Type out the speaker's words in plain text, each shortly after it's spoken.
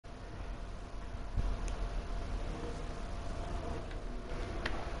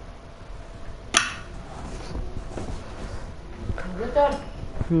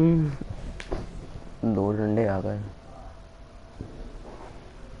दो डंडे आ गए।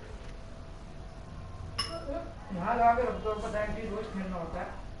 यहाँ लगा के रख दो, पता है कि रोज खेलना होता है,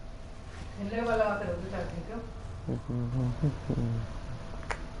 खेलने वाला आते रख दो चार्जिंग को।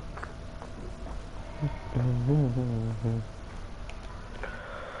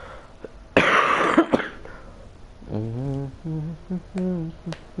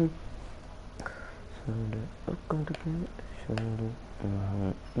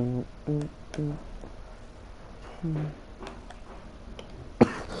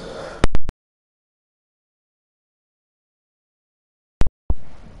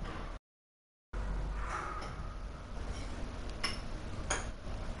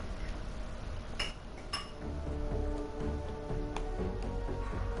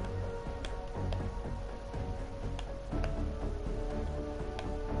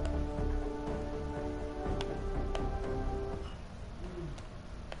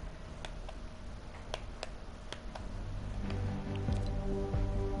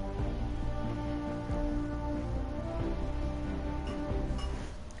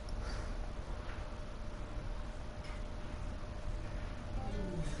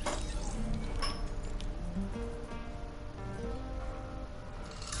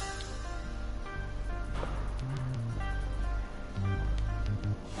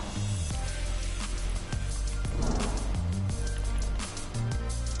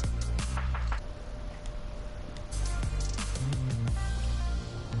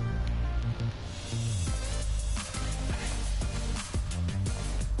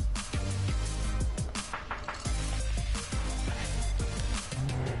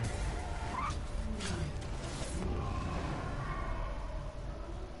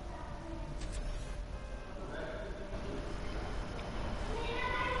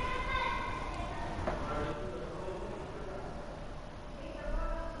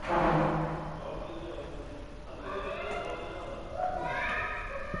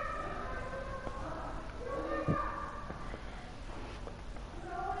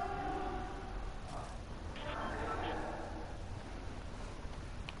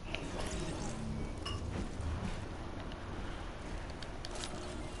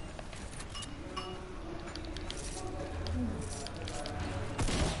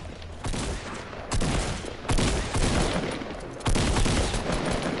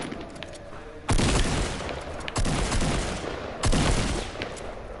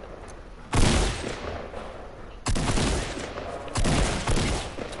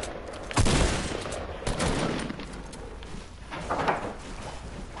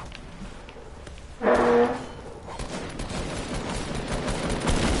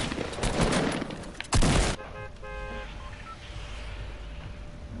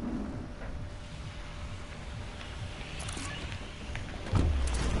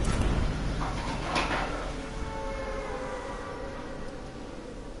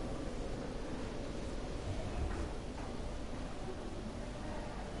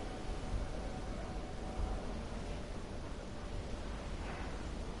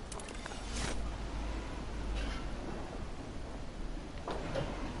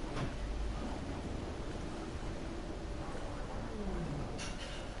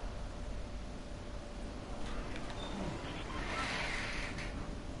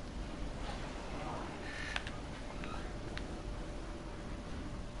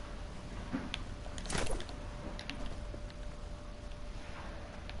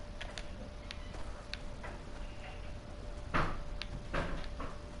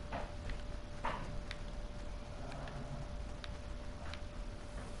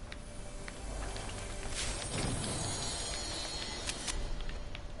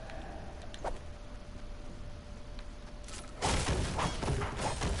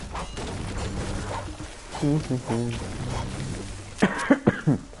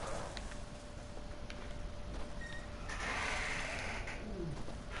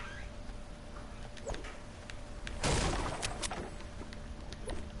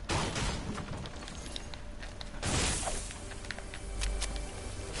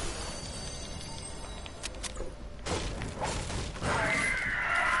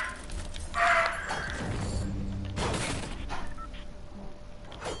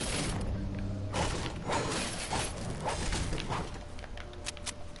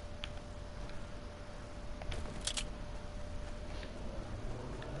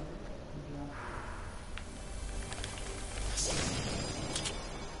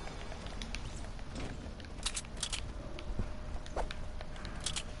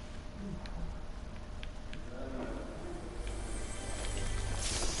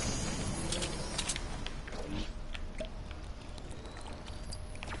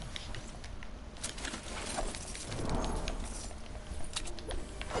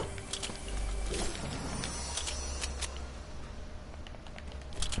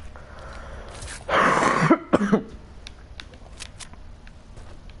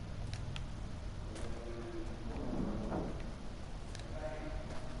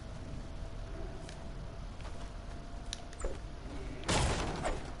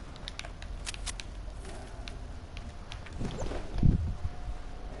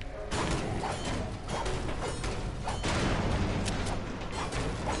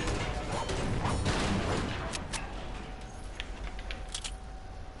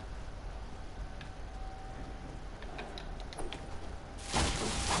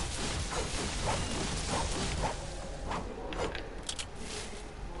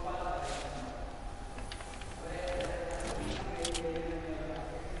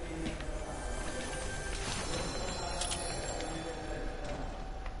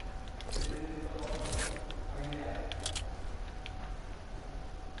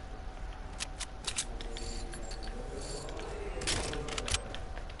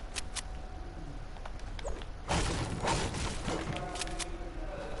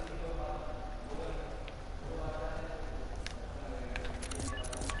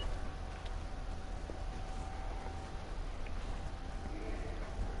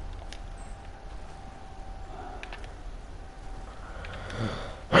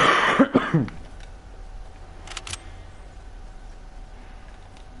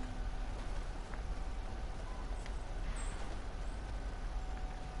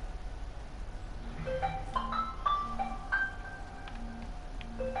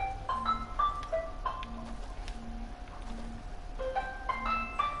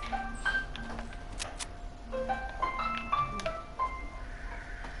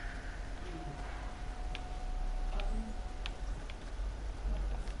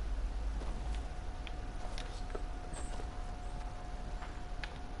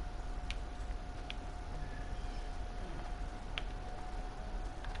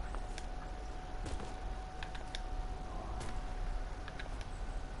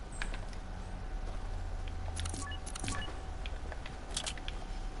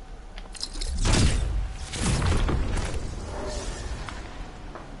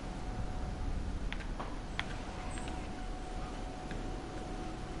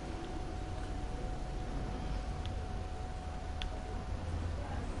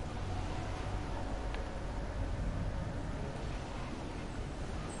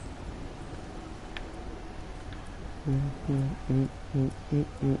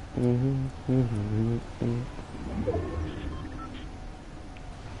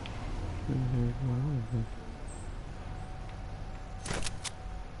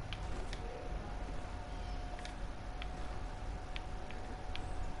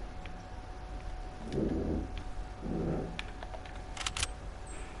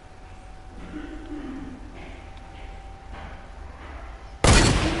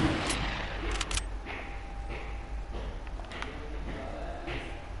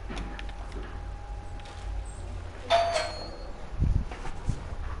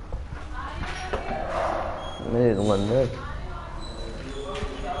 मैं दे दूंगा अंदर।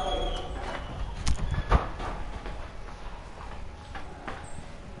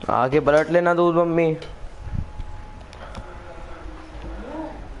 आगे पलट लेना दूध मम्मी।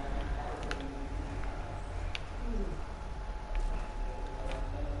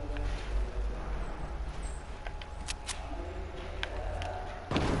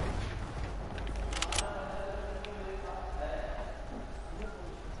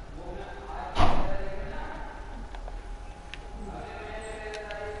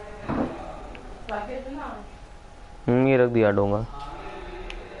 ये रख दिया डोंगा।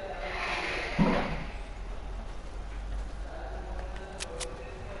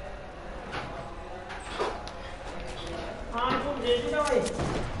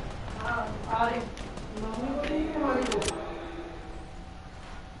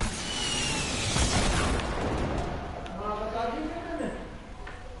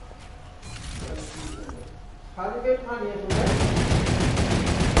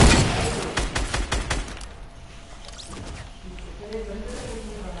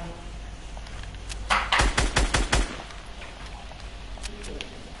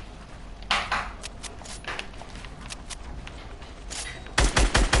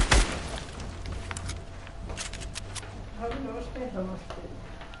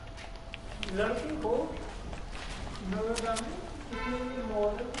 लड़की को नोएडा में कितने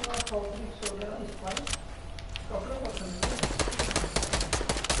मॉडल का फैब्रिक्स वगैरह इस पर कपड़े पसंद है।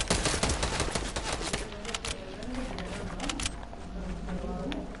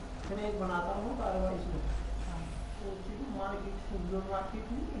 मैं एक बनाता हूँ कारवाई इसमें वो चीज़ मार्केट फुटबॉल मार्केट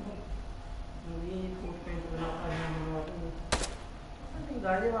में ये कोट पैंट बनाता है नहीं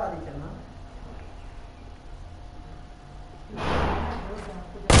गाजीबाद ही चलना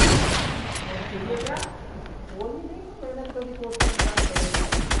वो भी नहीं मैंने कभी कोट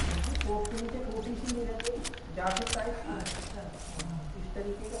कोट के नीचे छोटी सी नहीं रहती जैकेट टाइप इस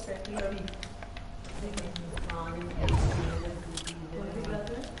तरीके का पैकिंग अभी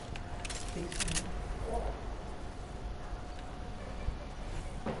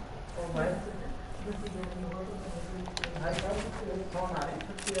फोन आ रहे हैं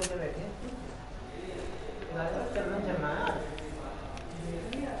छुट्टी करके बैठे चलना है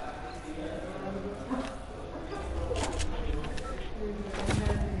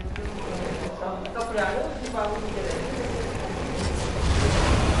कपड़े आ गए उसकी बाबू नीचे रहे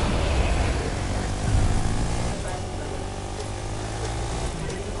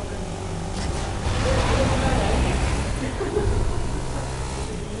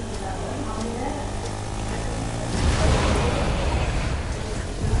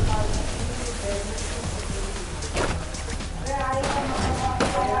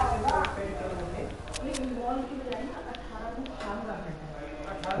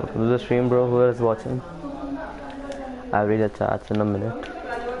To the stream, bro. Who is watching? I'll read the chats in a minute.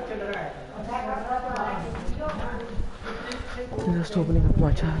 Just opening up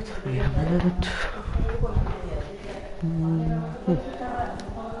my chat. Wait a minute.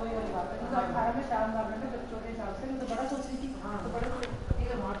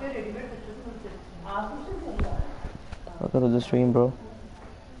 Welcome to the stream, bro.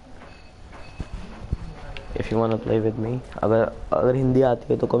 If you wanna play with me, अगर हिंदी आती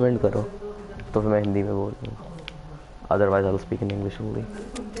है तो comment करो तो फिर मैं हिंदी में बोल दूँ. Otherwise I'll speak in English only.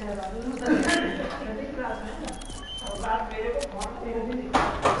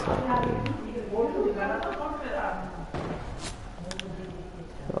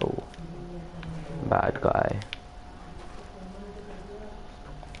 Oh, bad guy.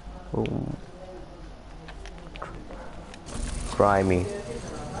 Oh. Try me.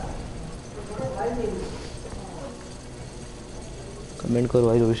 Comment करो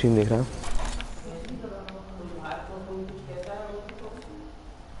भाई जो भी स्ट्रीम देख रहा है.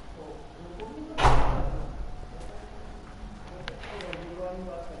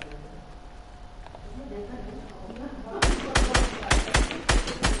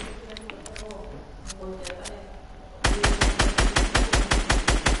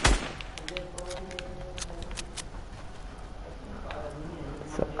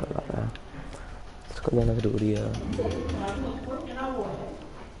 तो जाना जरूरी है।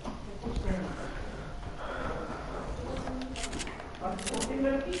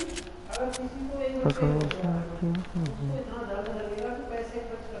 अगर किसी को एक बस इतना दर्द लगेगा कि पैसे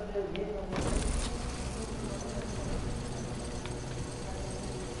खर्च कर देंगे।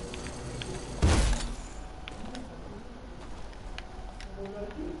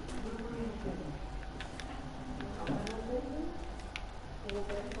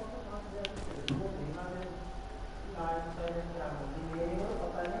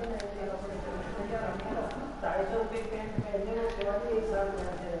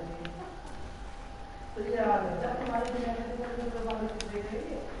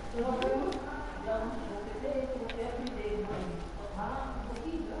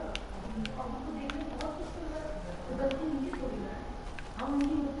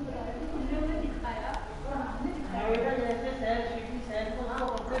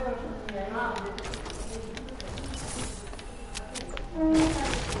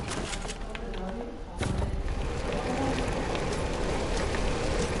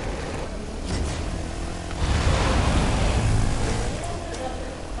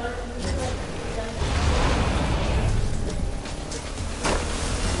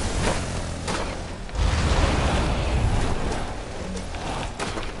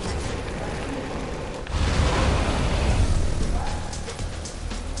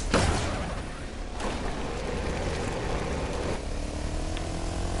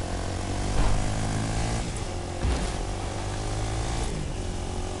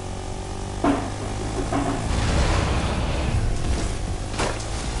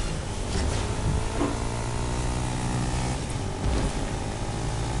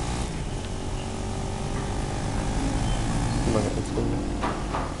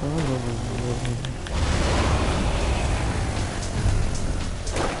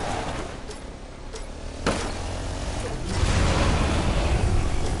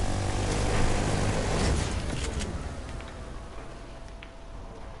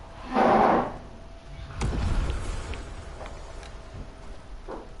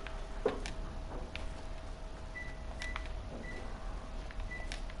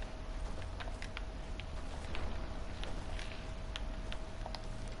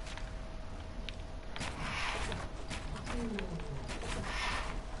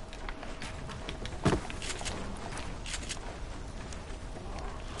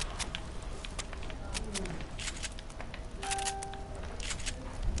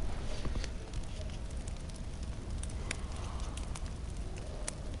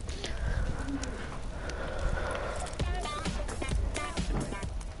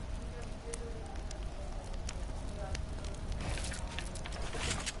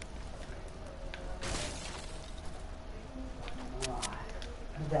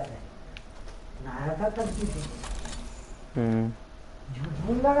 नहाया था कल की झूठ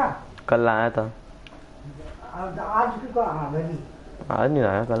बोल लगा। कल आया था। आज भी कहा भाई आज नहीं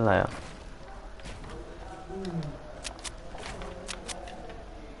आया, कल आया।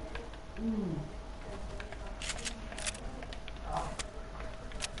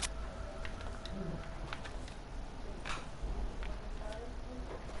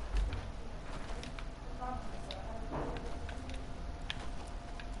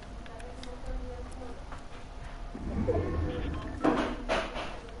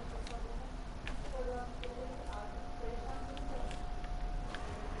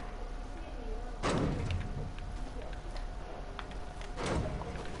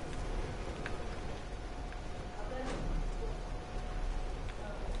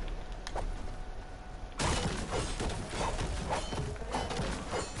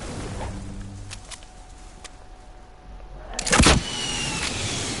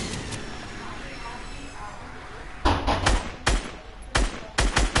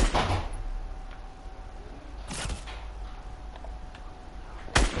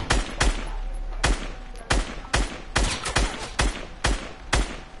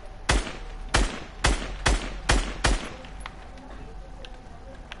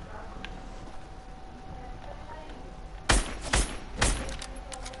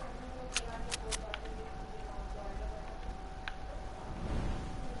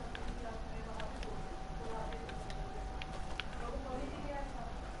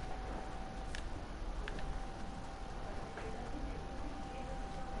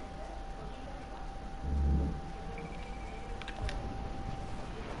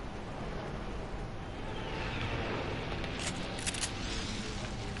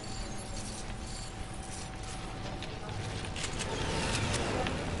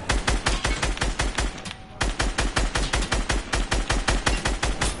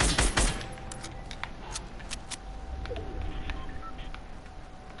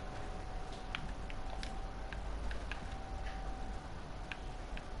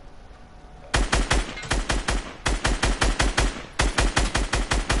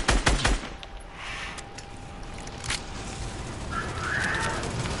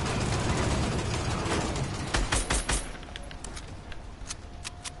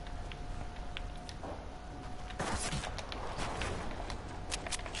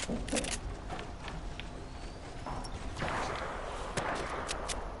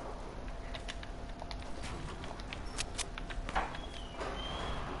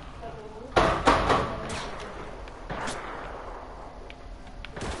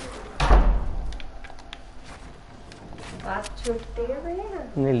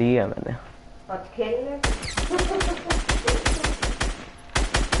 नहीं लिया मैंने। आज खेलने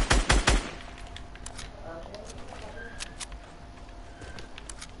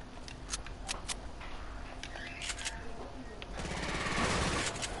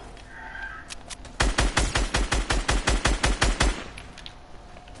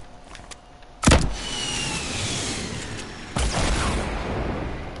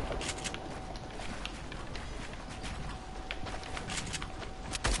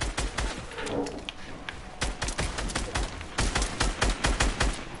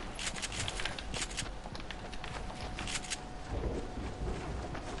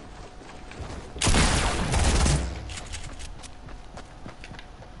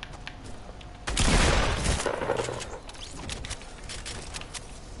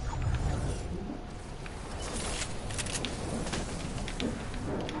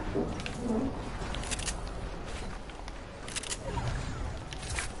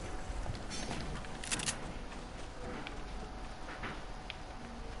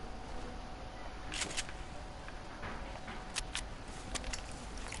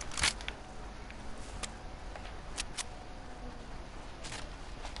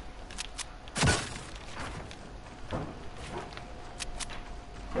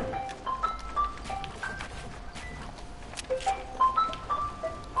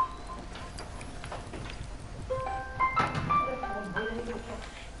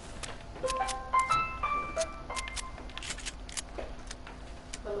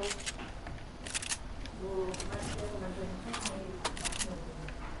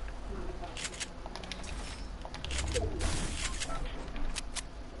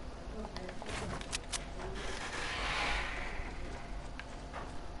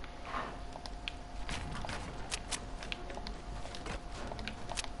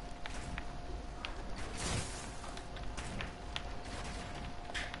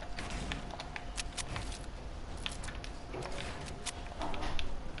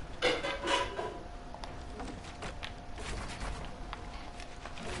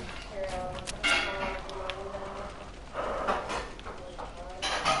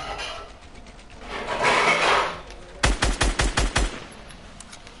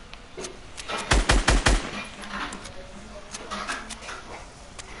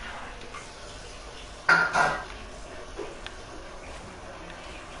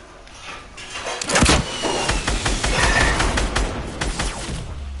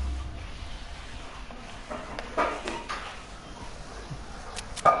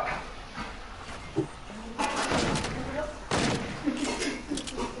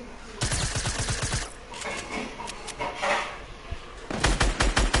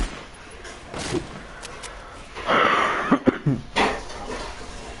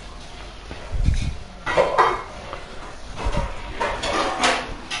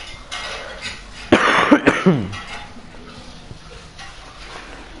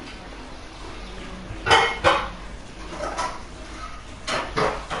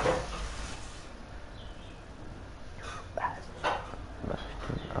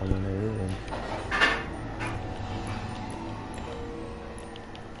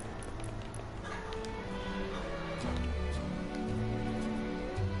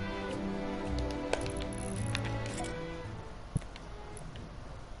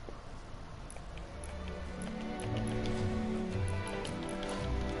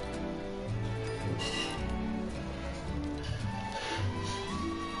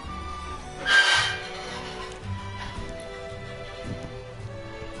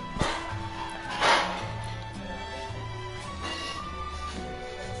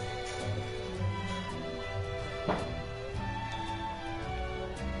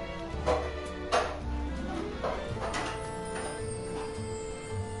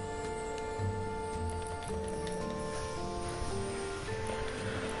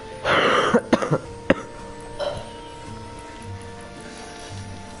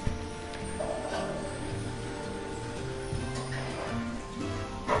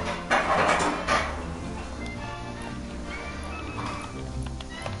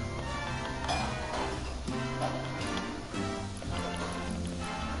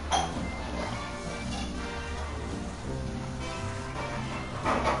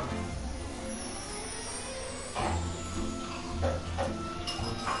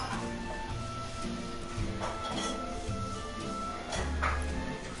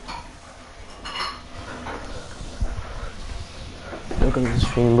Welcome to the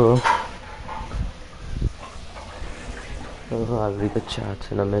stream, bro. I'll read the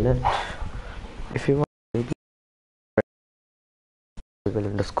chats in a minute. If you want,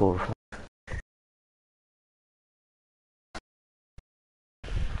 underscore.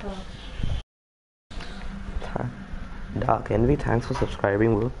 Dark Envy, thanks for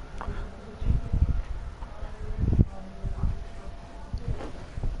subscribing, bro.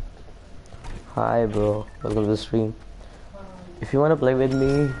 Hi, bro. Welcome to the stream. If you wanna play with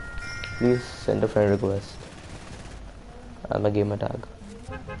me, please send a friend request. I'm a gamer tag.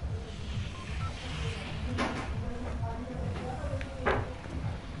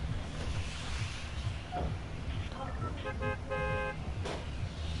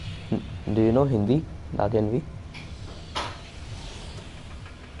 Do you know Hindi, Dark Envy?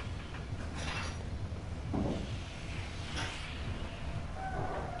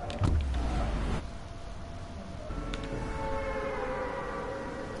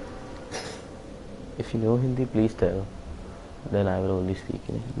 If you know Hindi, please tell. Then I will only speak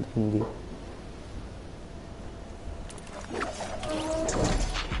in Hindi.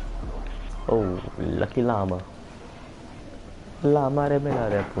 Oh, lucky llama. Lama रे मिला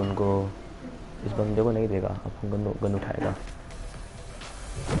रहे अपन को. इस बंदे को नहीं देगा, अपन gun उठाएगा.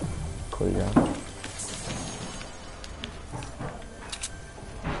 कोई ना.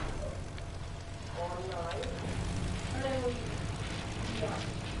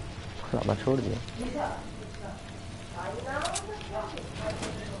 लामा छोड़ दिया.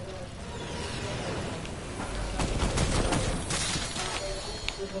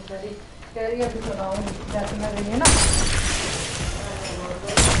 कैरियर भी सुनाऊं जाती ना रही है ना.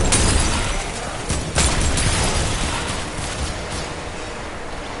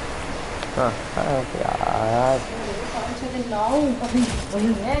 यार 5-6 दिन लाऊं कभी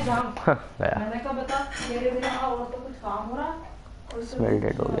वही है जहाँ मैंने कहा बता तेरे बिना और तो कुछ काम हो रहा. स्मेल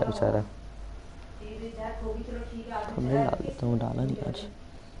डेड हो गया बेचारा. तेरी डेथ होगी चलो ठीक है. तो मैं डाल देता हूँ, डाला नहीं आज.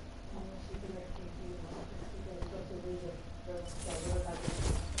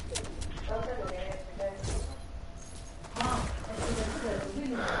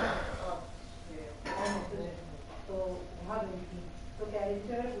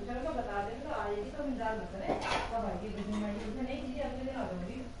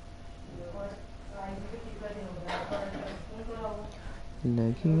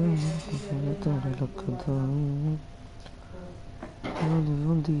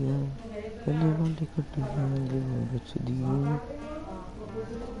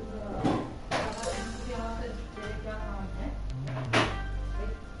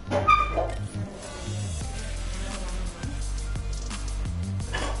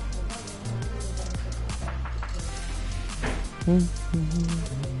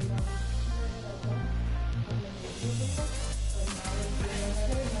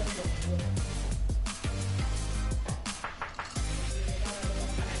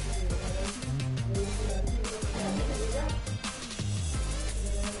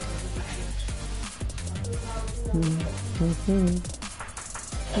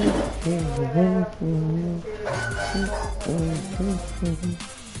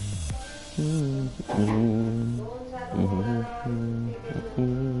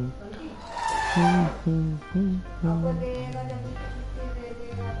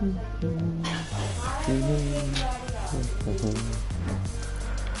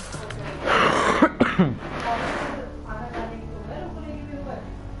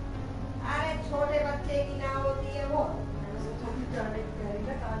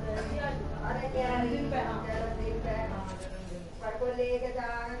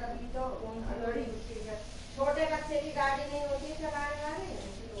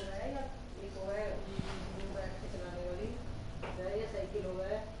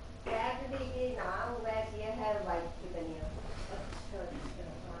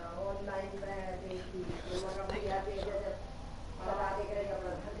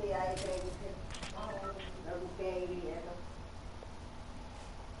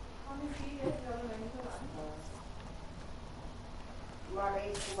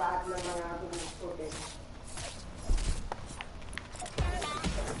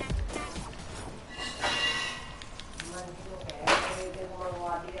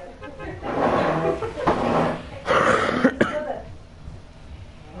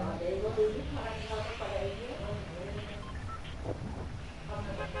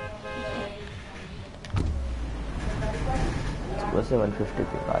 से 150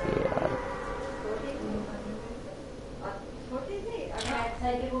 की आ रही है यार.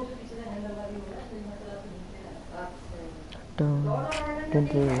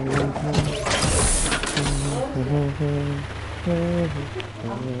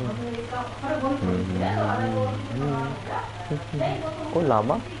 ओ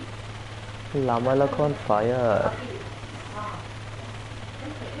लामा लक ऑन फायर.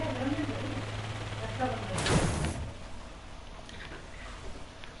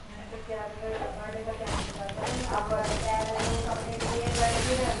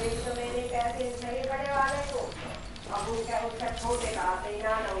 छोटे कहा थे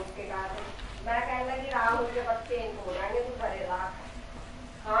ना उसके कहा थे मैं कहने लगी राहुल के बच्चे इनको हो जाएंगे तू भरे राख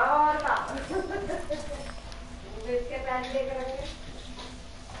हाँ और का इसके पैसे लेकर रखेंगे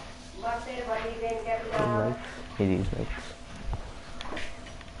बस तेरे बड़ी बहन के It is nice.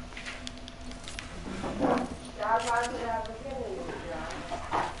 4-5 हज़ार रुपये नहीं होगा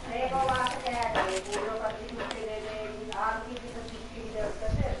देखो बात क्या करे पूरों का भी छुट्टी दे देगी आपकी भी तो छुट्टी की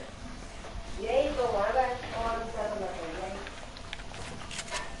जरूरत है यही तो है बस और करना चाहिए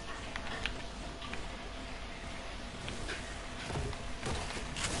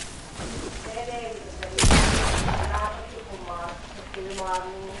दे देगी तो सही आप कुमार छुट्टी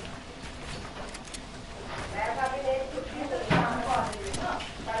मारनी ऐसा भी नहीं छुट्टी तो शाम को आ जाएगी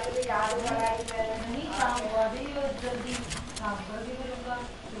कल भी याद कराई मैंने नहीं शाम को आ जाएगी और जल्दी शाम को भी मिलूंगा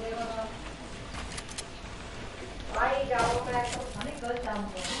सुबह का आई जाओ मैं तो अरे कल शाम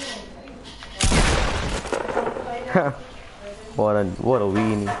को What a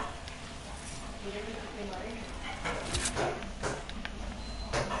weenie.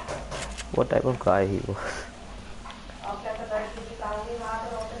 What type of guy he was.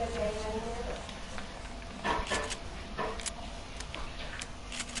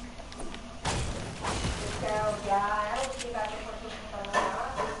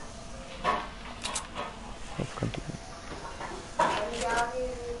 Let's continue.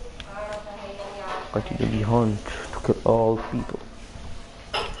 Continue the hunt to kill all people.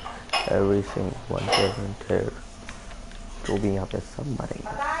 Everything one doesn't care. तो भी यहाँ पे सब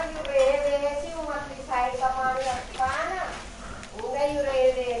मरेंगे.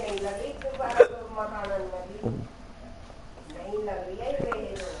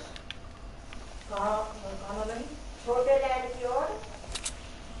 छोटे लैंड की ओर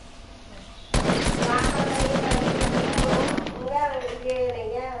ये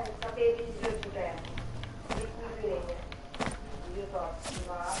नहीं है सफेद जो छूटा है बिल्कुल भी नहीं है ये तो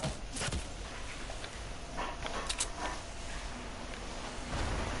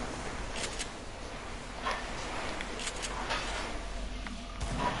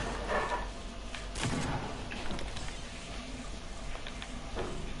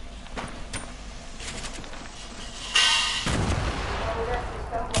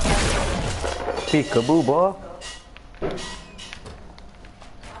Peekaboo, boy.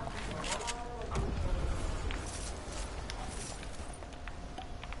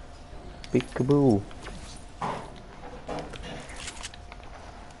 Peekaboo.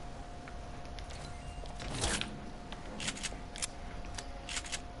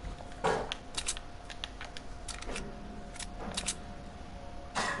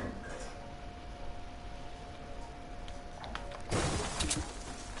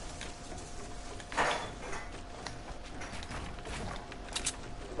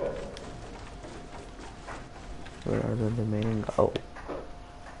 Where are the remaining? Oh,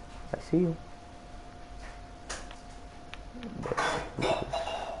 I see you.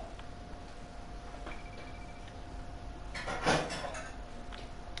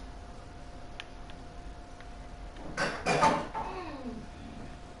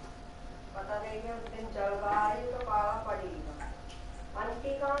 पता नहीं है उस दिन चल रहा है तो काला पड़ेगा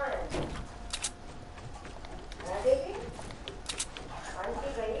आंटी कहाँ है देखी आंटी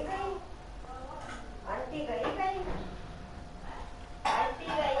गई कहीं आंटी गई कहीं आंटी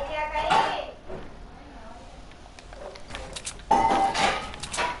गई क्या कहीं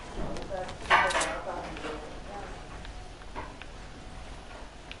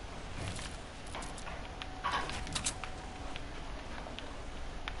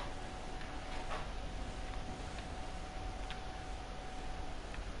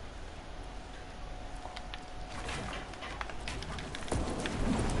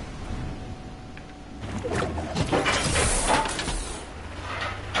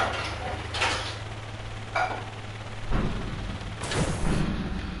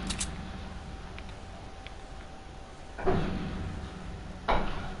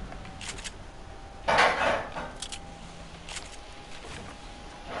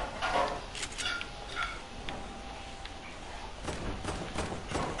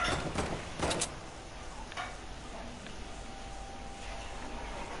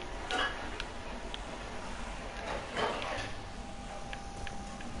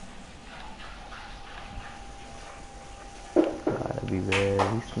Gotta be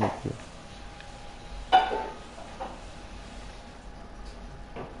very sneaky.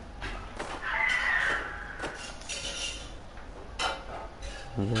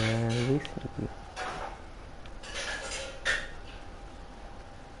 Very sneaky.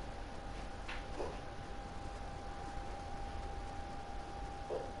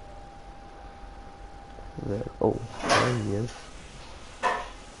 Where? Oh, there he is.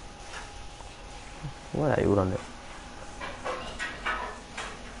 Where are you running?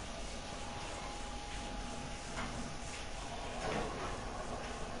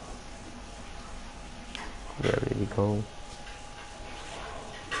 Where did he go?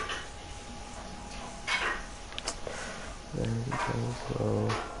 Where did he go?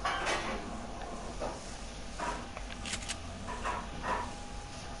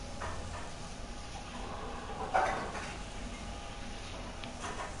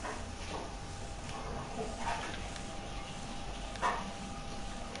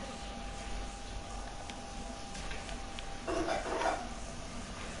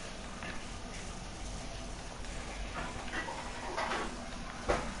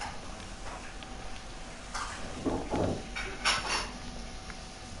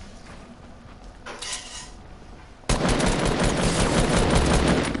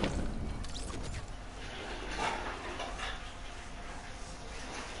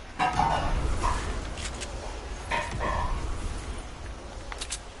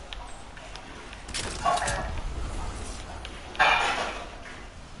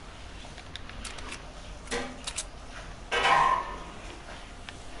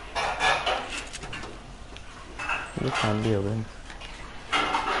 You can't be open.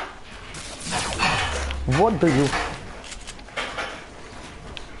 What do you?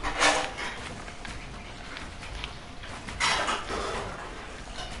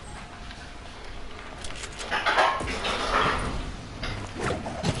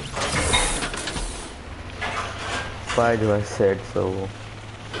 Why do I say it so?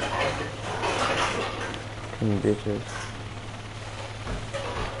 Bitches.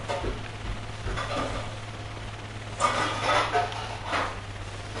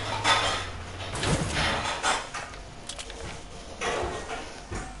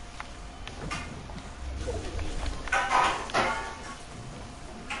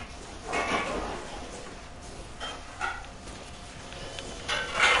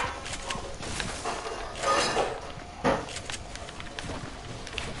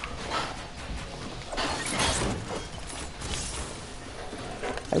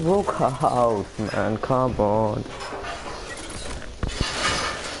 I broke her house, man. Come on.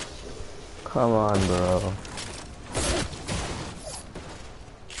 Come on, bro.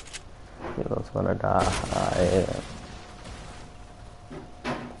 He was gonna die.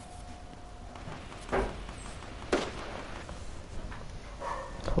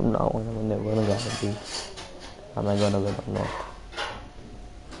 From now on, I'm never gonna guarantee. Am I gonna win or not?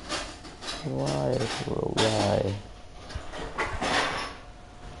 Why, bro? Why?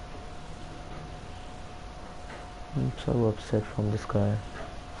 I'm so upset from this guy.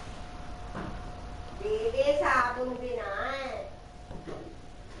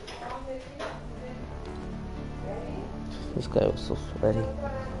 This guy was so sweaty.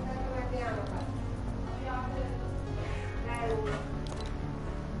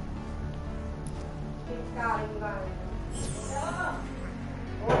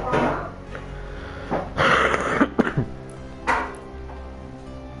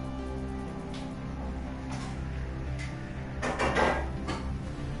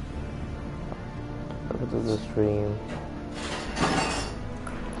 To the stream.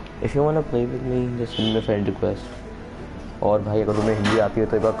 If you wanna play with me, just send me a friend request. और भाई अगर तुम्हें हिंदी आती है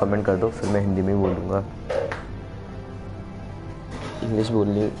तो एक बार comment कर दो, फिर मैं हिंदी में ही बोलूँगा. इंग्लिश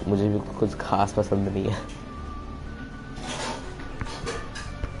बोलनी मुझे भी कुछ खास पसंद नहीं है.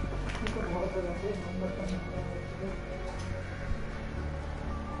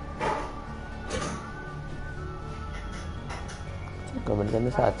 कमेंट करने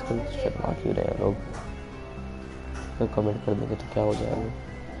से आजकल शर्मा क्यों रहे हैं लोग. तो कमेंट कर देंगे तो क्या हो जाएगा.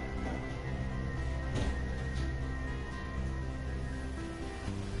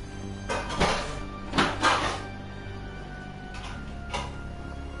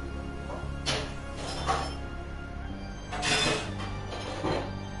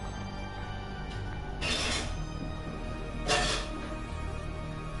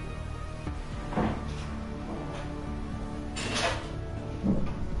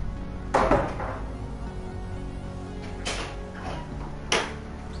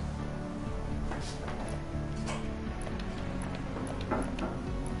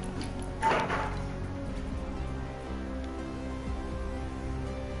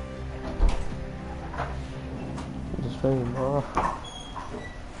 More.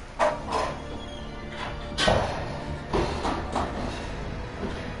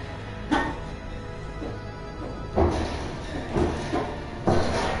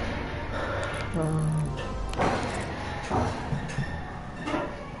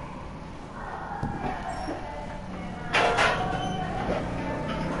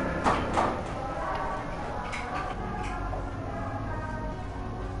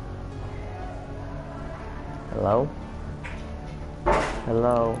 Hello?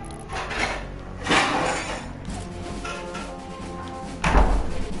 Hello?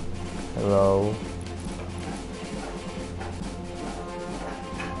 Hello?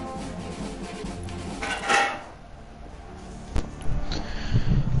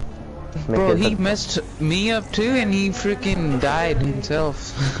 Bro, he messed me up too, and he freaking died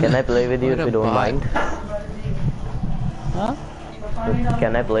himself. Can I play with you if What you a don't bot. mind? Huh?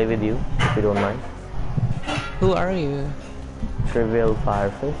 Can I play with you if you don't mind? Who are you? Trivial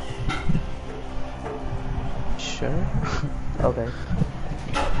Firefish. Sure. Okay.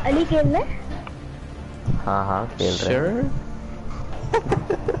 Ali खेलना है? हाँ हाँ खेल रहे हैं।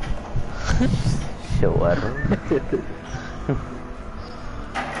 Sure. Sure.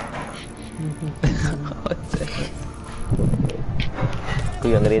 What the heck?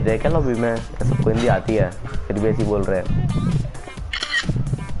 कोई अंग्रेज है क्या लॉबी में? सबको हिंदी आती है फिर भी ऐसी बोल रहे हैं।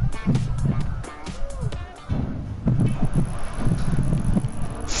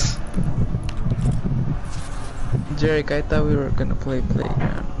 Jerick, I thought we were gonna play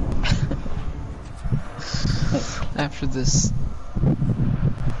Playground. After this.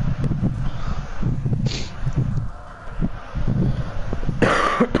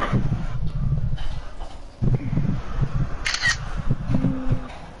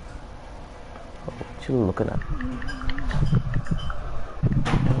 What you looking at?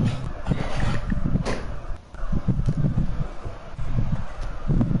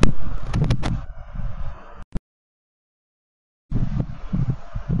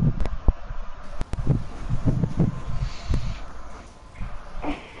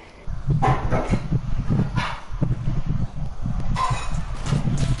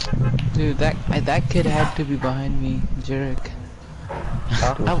 Dude, that kid had to be behind me, Jerick.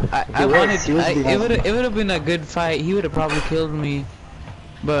 I wanted. It would have been a good fight. He would have probably killed me,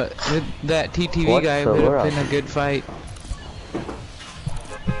 but with that TTV What guy, it would server have are been a good fight.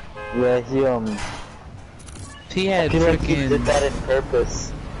 Yeah, He had I feel like he freaking. did that on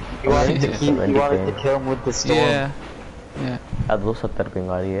purpose. He Oh, wanted yeah. he wanted to kill him with the storm. Yeah. Yeah. यार 270 ping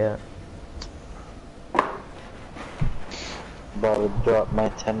आ रही है। About to drop my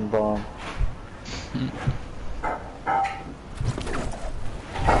 10 bomb.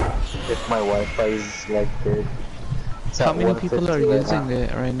 If my Wi-Fi is like good. It's How at many people are 150 right using now.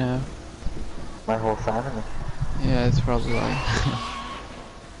 it right now? My whole family. Yeah, it's probably why.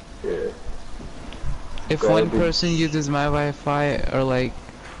 Yeah. If one Garbage. person uses my Wi-Fi, or like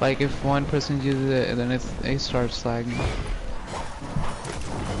if one person uses it, then it starts lagging.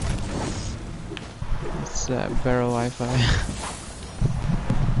 It's that barrel Wi-Fi.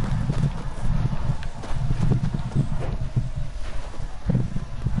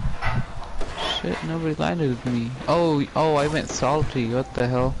 Shit, nobody landed with me. Oh, I meant salty. What the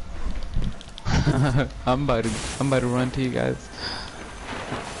hell? I'm about to run to you guys.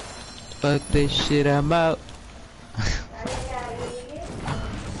 Fuck this shit, I'm out.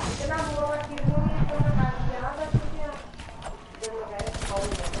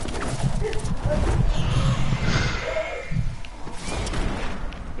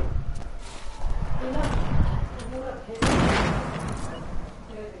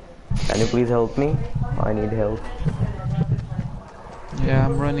 Can you please help me? I need help. Yeah,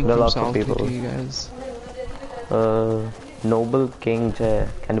 I'm running There are from lots of salty people. to you guys. Noble King Jay,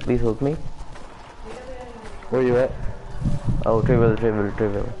 can you please help me? Where you at? Oh,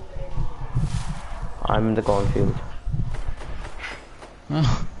 trivial. I'm in the cornfield.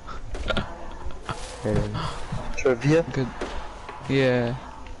 Oh, Yeah. Trivia? good. Yeah.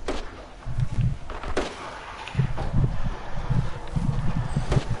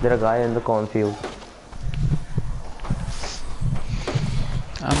 There's a guy in the cornfield.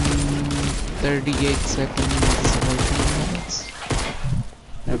 38 seconds, 14 minutes.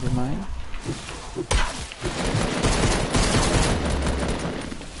 Never mind.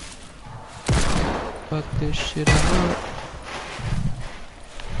 Fuck this shit, I'm out.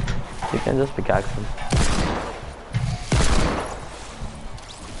 You can just pickaxe him.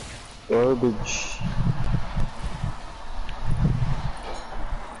 Garbage.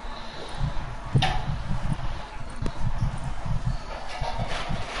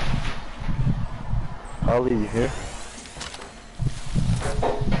 I'll leave you here.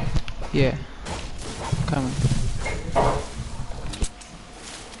 Yeah. Coming.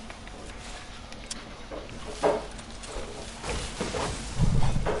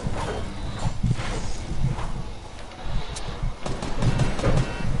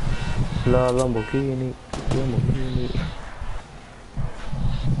 Lamborghini.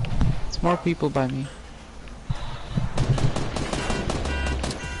 It's more people by me.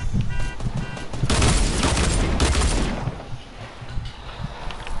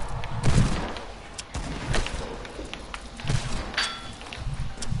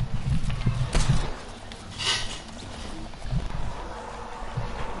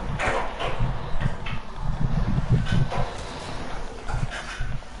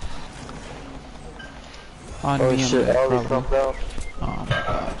 On Oh me, shit, I'm Ali, probably. come down. Oh my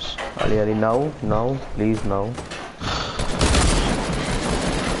gosh. Ali, Ali, now, now, please, now.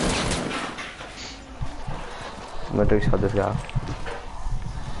 I'm gonna take shot this guy.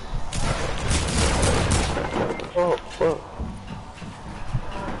 Oh, whoa.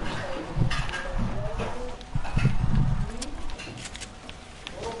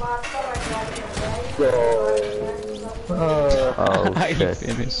 Go. Oh I shit.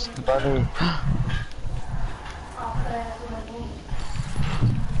 finished. Funny.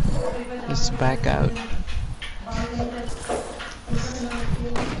 Just back out.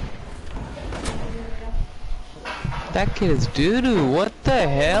 That kid is doo-doo. What the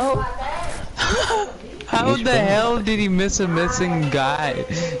hell? How the hell did he miss a missing guy?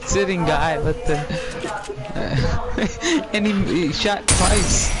 Sitting guy, what the... and he shot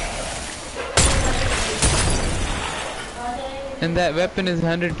twice. And that weapon is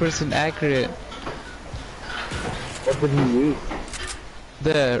 100% accurate. What did he use?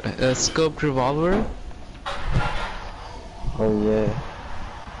 The scoped revolver? Oh yeah.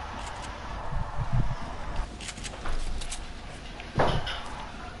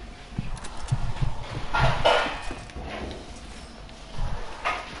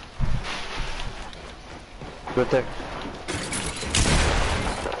 Right there.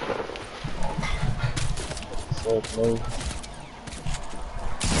 So no.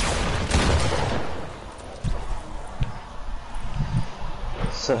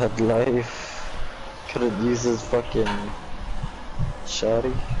 Sad life. Couldn't use his fucking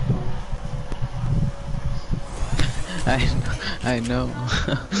shotty. I know.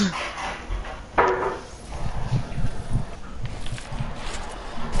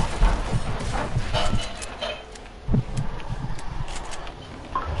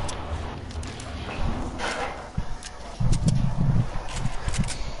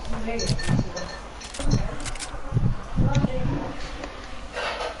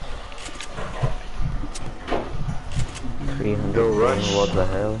 Go rush. What the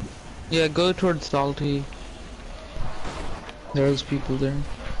hell? Yeah, go towards Salty. There's people there.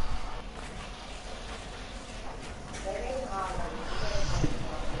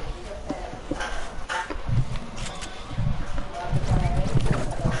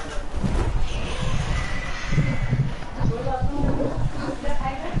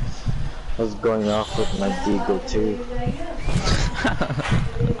 I was going off with my Deagle too.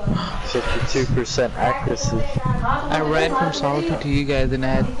 52% accuracy. I ran from Salty to you guys and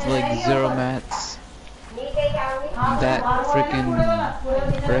I had like 0 mats. That freaking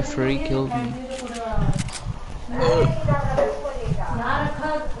referee killed me.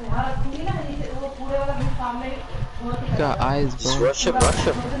 Got eyes, Just bro. rush him, rush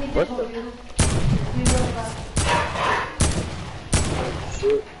him. What the?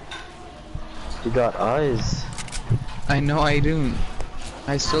 Shit. He got eyes. I know I do.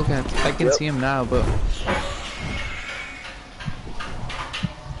 I still can't. I can see him now, but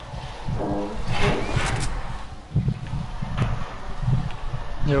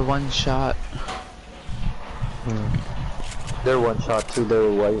you're one shot. They're one shot too, they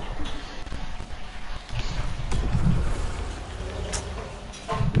were white.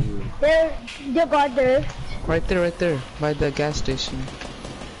 They got this. Right there, by the gas station.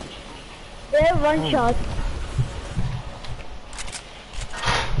 They're one shot.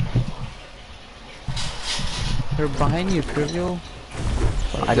 They're behind you, Trivial.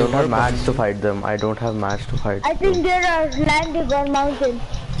 I don't have mats to fight them. I don't have mats to fight I think they are landing on mountain.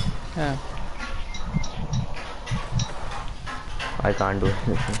 Yeah. I can't do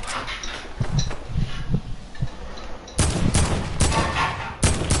anything.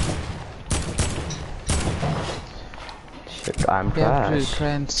 Shit, I'm You have to trash. try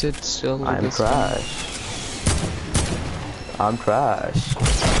and sit still with I'm this thing. trash. I'm trash.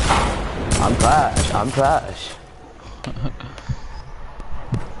 I'm trash. I'm trash.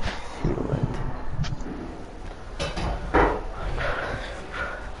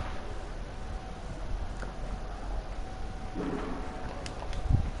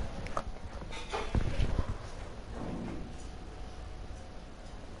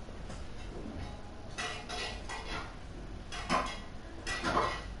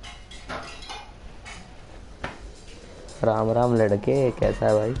 Ram Ram लड़के, कैसा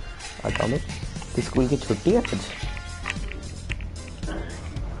है भाई? Atomic school की छुट्टी है आज?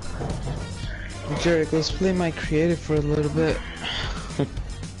 Jerick, let's play my creative for a little bit.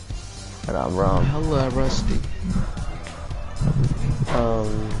 Ram Ram. Hello, Rusty.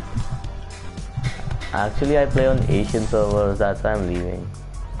 Actually I play on Asian servers, that's why I'm leaving.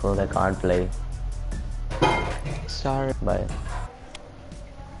 Because I can't play. Sorry. Bye.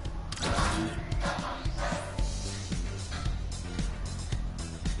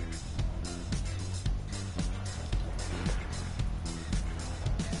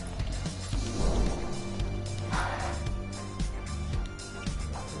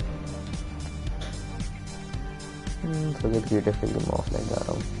 सोचे creative field में offline जा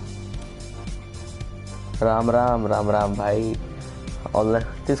रहा हूँ। राम राम राम राम भाई।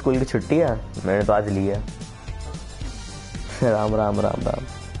 ऑनलाइन स्कूल की छुट्टी है, मैंने तो आज ली है। राम राम राम राम।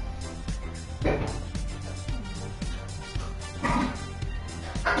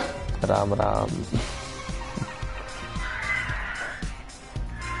 राम राम।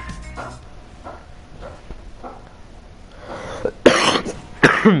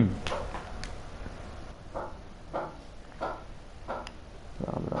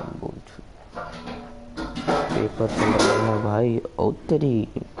 राम राम बोल। पेपर चल रहा है भाई। ओ तेरी,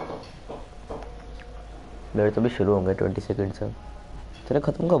 मेरे तो भी शुरू होंगे 20 सेकंड से। तेरे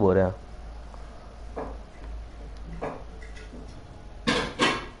खत्म कब हो रहे हैं?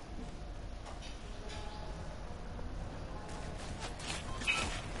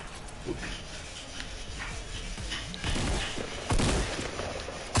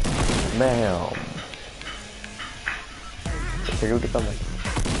 मैं ड्यूटी कम है।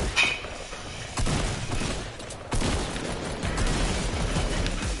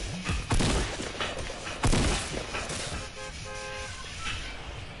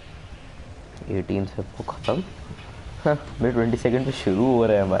 ये टीम से वो खत्म। हाँ, मेरे 20 सेकंड पे शुरू हो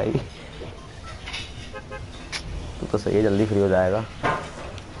रहे हैं भाई। तो सही है, जल्दी फ्री हो जाएगा।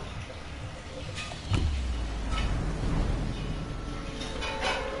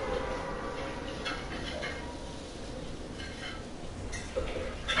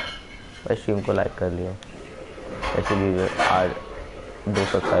 भाई स्ट्रीम को लाइक कर लिया। ऐसे भी आज 2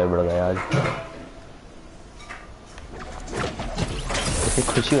 सब्सक्राइबर बढ़ गए आज। ऐसी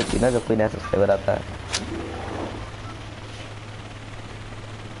खुशी होती है ना जब कोई नया सब्सक्राइबर आता है।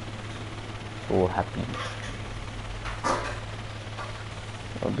 ओ हैप्पी।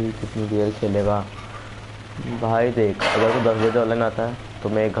 अभी कितनी देर खेलेगा भाई? देख, अगर तो 10 बजे ऑनलाइन आता है तो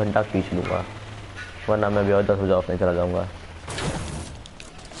मैं 1 घंटा खींच लूँगा, वरना मैं भी और 10 बजे ऑफलाइन चला जाऊँगा।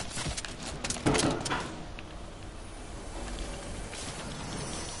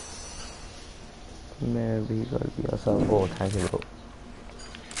 मैं भी कर दिया सब। ओ थैंक यू ब्रो।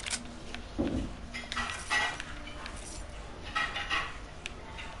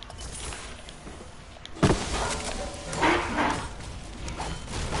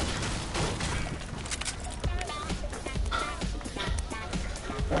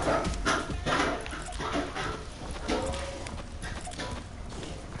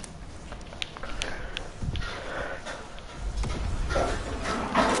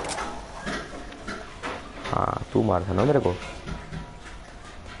 हाँ तू मार था ना मेरे को।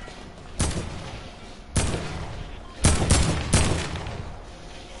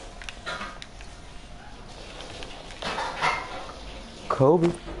 Kobe.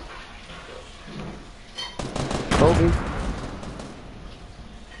 Kobe.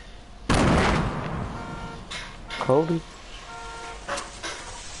 Kobe.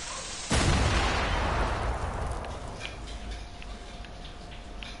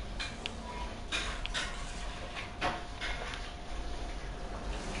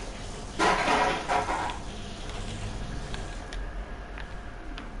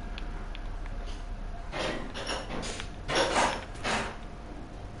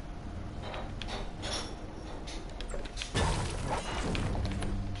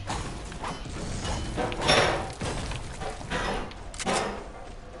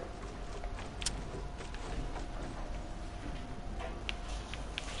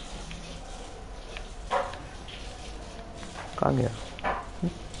 कहाँ गया?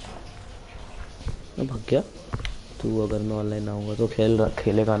 भाग गया। तू अगर मैं ऑनलाइन आऊँगा तो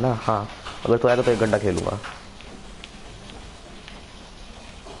खेलेगा ना? हाँ, अगर तू आएगा तो 1 घंटा खेलूँगा।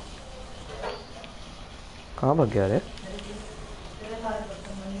 कहाँ भाग गया रे?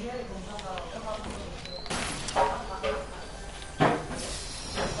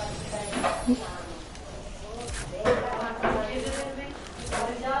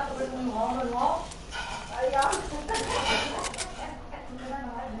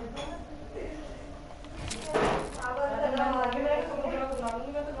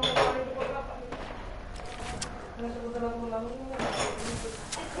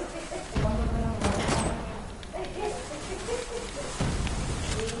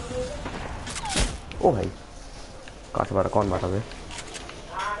 ओ भाई, कहाँ से मारा? कौन मारा बे?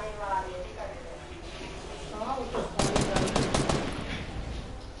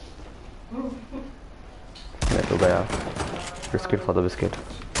 मैं तो गया। Biscuit for the biscuit.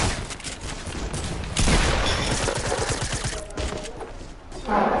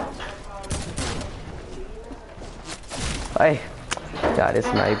 अरे क्या रे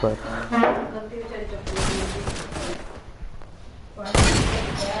स्नाइपर।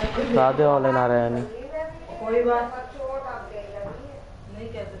 राधे ऑनलाइन आ रहा है नहीं? कोई बात चोट आप दे लगी है। नहीं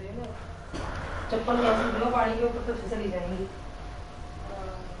कहते रहे ना, चप्पल कैसे लो पानी के ऊपर तो फिसली जाएंगी।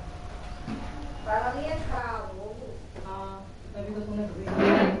 तबीयत खराब होगी। हाँ अभी तो तूने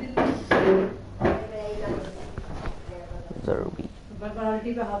जरूरी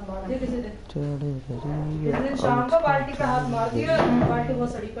बाल्टी पे हाथ मार दिया किसी दिन। किसी दिन शाम को बाल्टी पे हाथ मार दिया, बाल्टी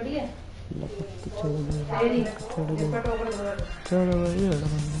बहुत सड़ी पड़ी है। तेरी इसका टोकरा धोया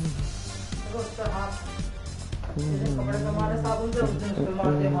देखो उसका हाथ, कपड़े पे मारे साबुन से, उस दिन उस पे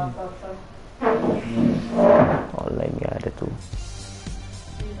मार दिया हाथ का अक्सर। ऑनलाइन में आ रहे तू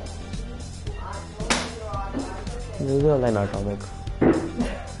ऑनलाइन आता हूँ मैं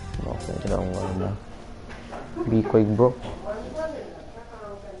जाऊँगा मैं बी क्विक ब्रो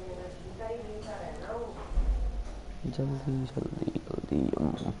जल्दी जल्दी जल्दी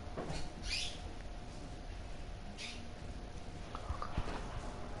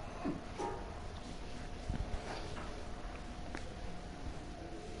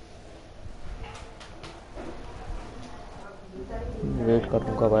वेट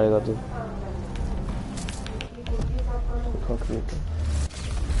करूँ कब आएगा तू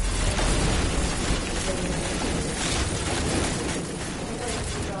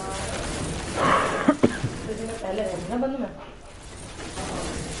पहले रहना बंद में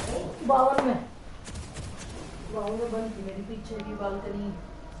 52 में बंद थी मेरी पीछे की बालकनी,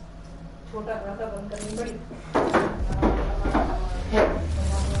 छोटा घर था, बंद करनी पड़ी।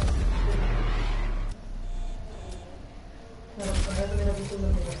 मेरा बिल्कुल मन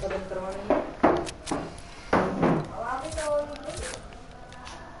नहीं करता बंद करवाने में।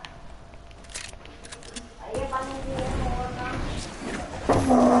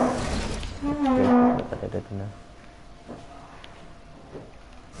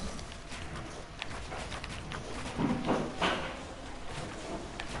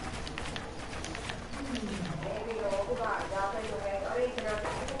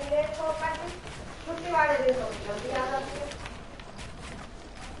 तुम्हें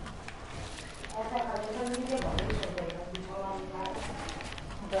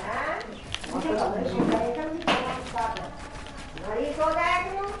घड़ी सो जाए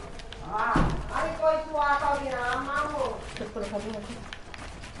क्यों? हाँ अरे कोई तू आता भी ना मामू चल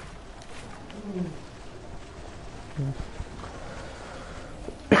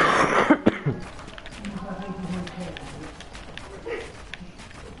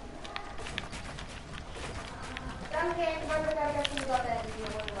गेट बंद करके तू बता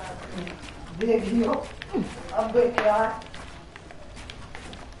देखियो अब क्या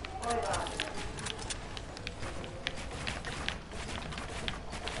कोई बात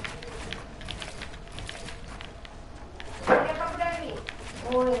ये कपड़े भी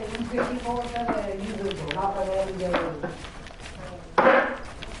ओए उनके की बहुत है ये जो धोना पड़ेगा जाएगा।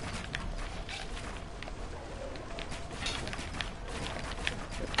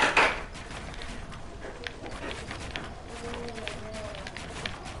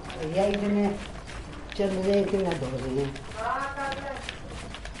 यही दिन चल रहे कि ना धो रही है। हाँ कर ले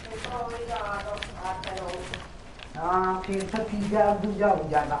तो होगा आप करो हाँ फिर तो पिज्जा दूजा हो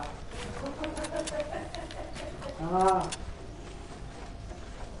जाएगा। हाँ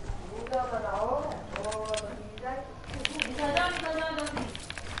दूधा बनाओ और पिज़्ज़ा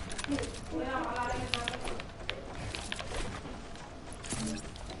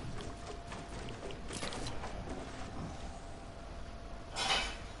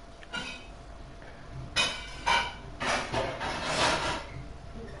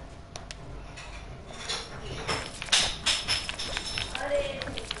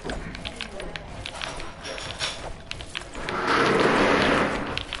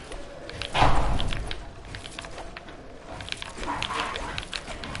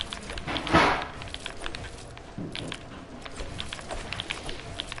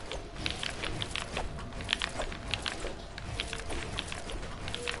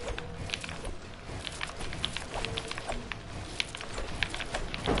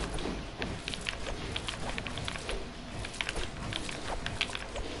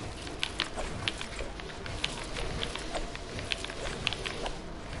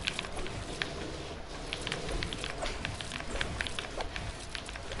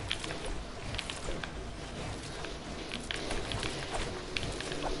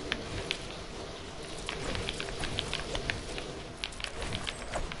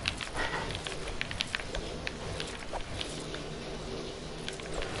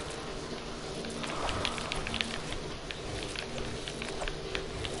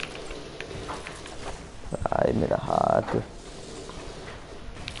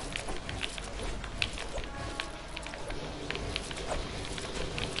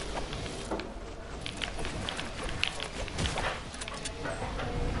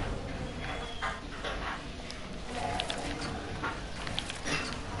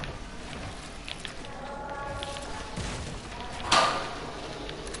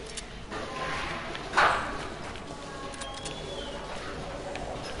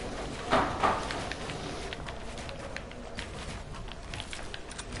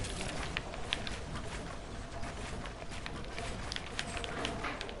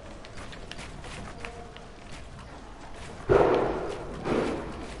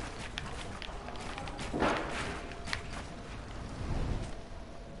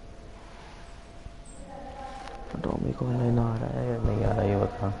टॉमी को लेना आ रहा है या नहीं आ रहा ये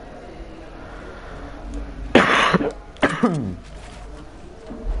बता।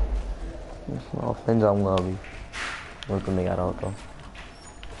 ऑफलाइन जाऊंगा अभी, वो तो नहीं आ रहा हो तो।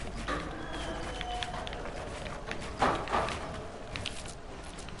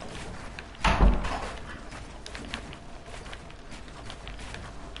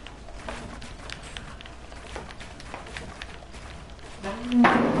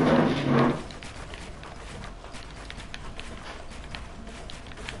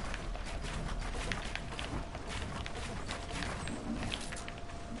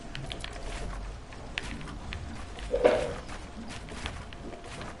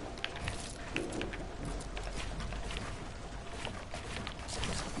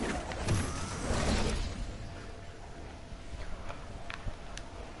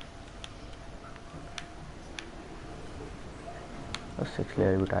 सिक्स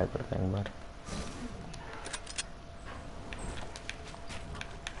लेयर भी ट्राई करते हैं एक बार।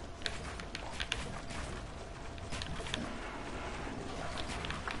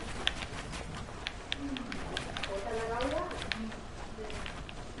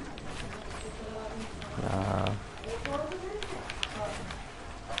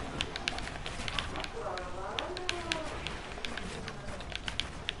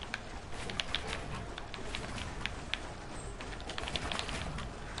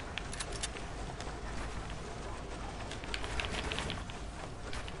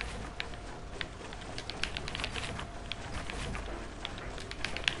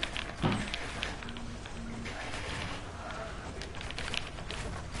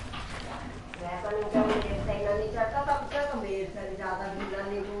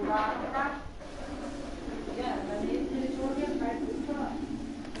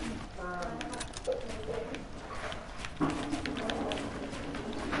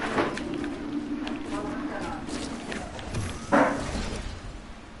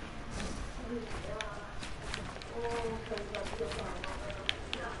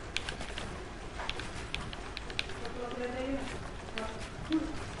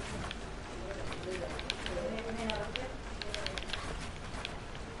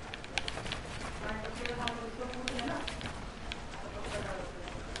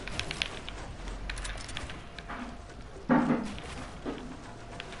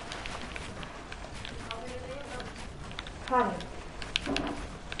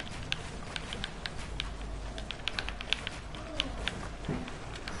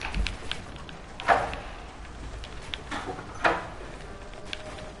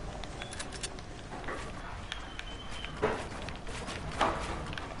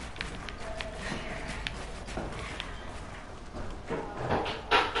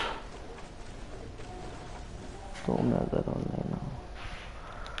 तो मैं अगर ऑनलाइन हूँ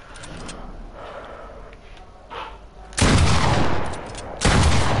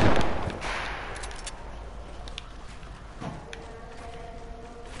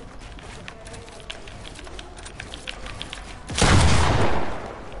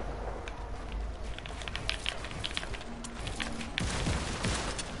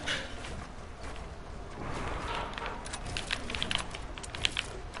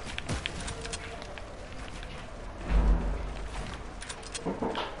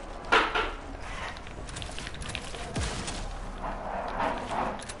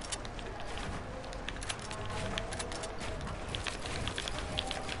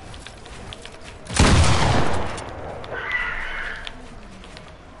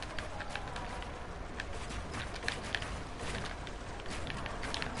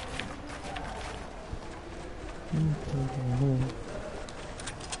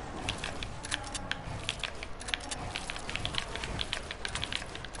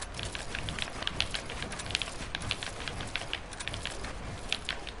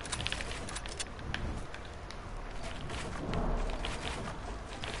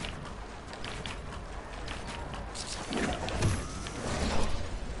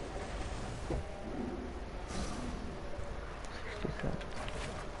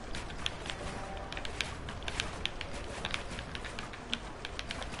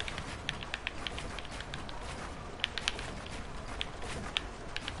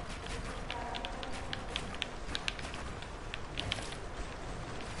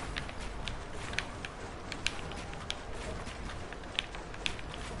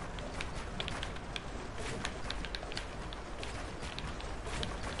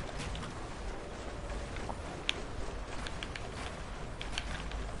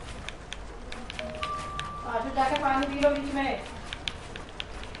जाके पानी पी लो बीच में।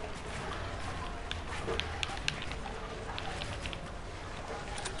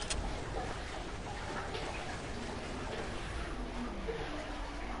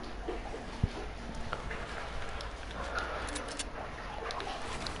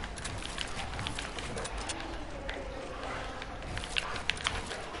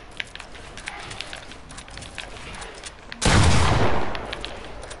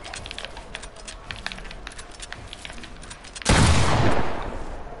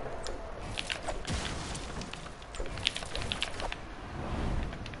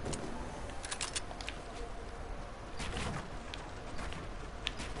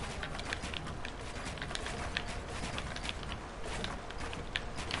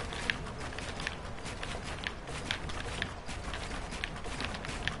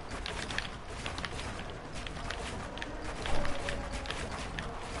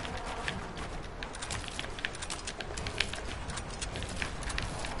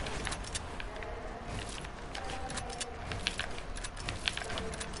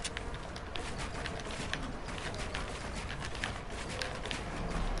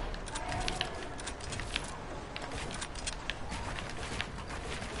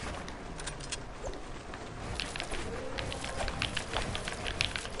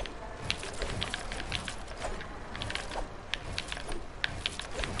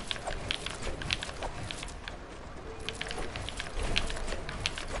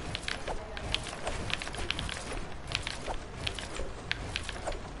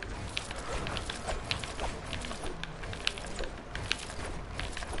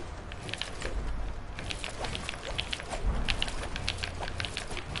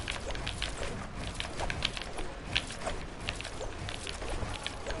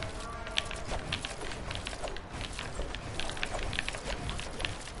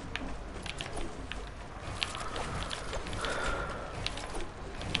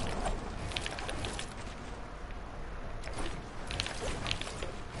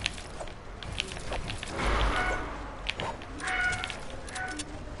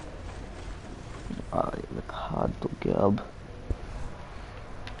 अब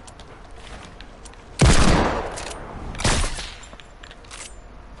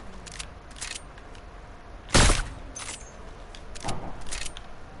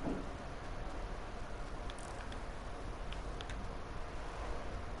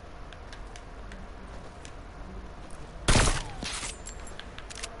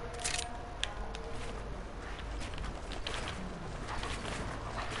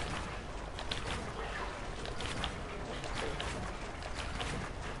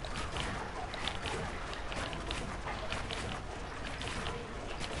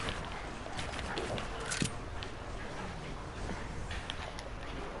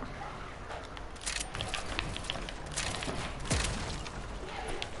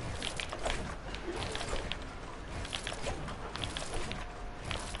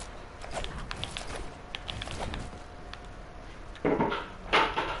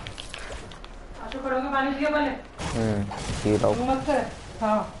आशु करोगे पानी पियो पहले। पी रहा हूँ। मत कर।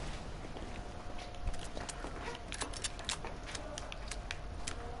 हाँ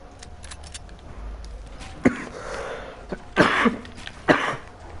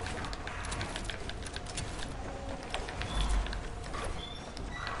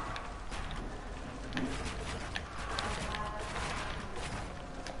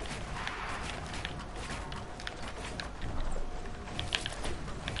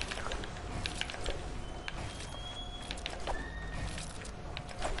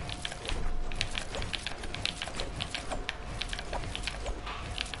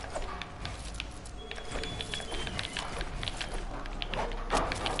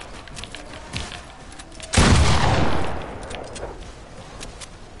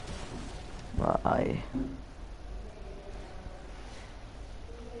बाय।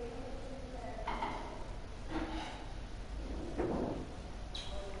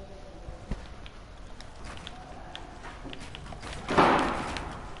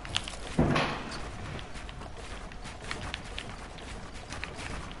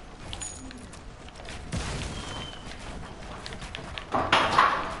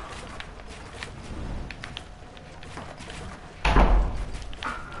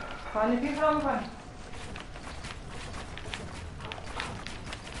 पानी पी रहा हूँ पानी।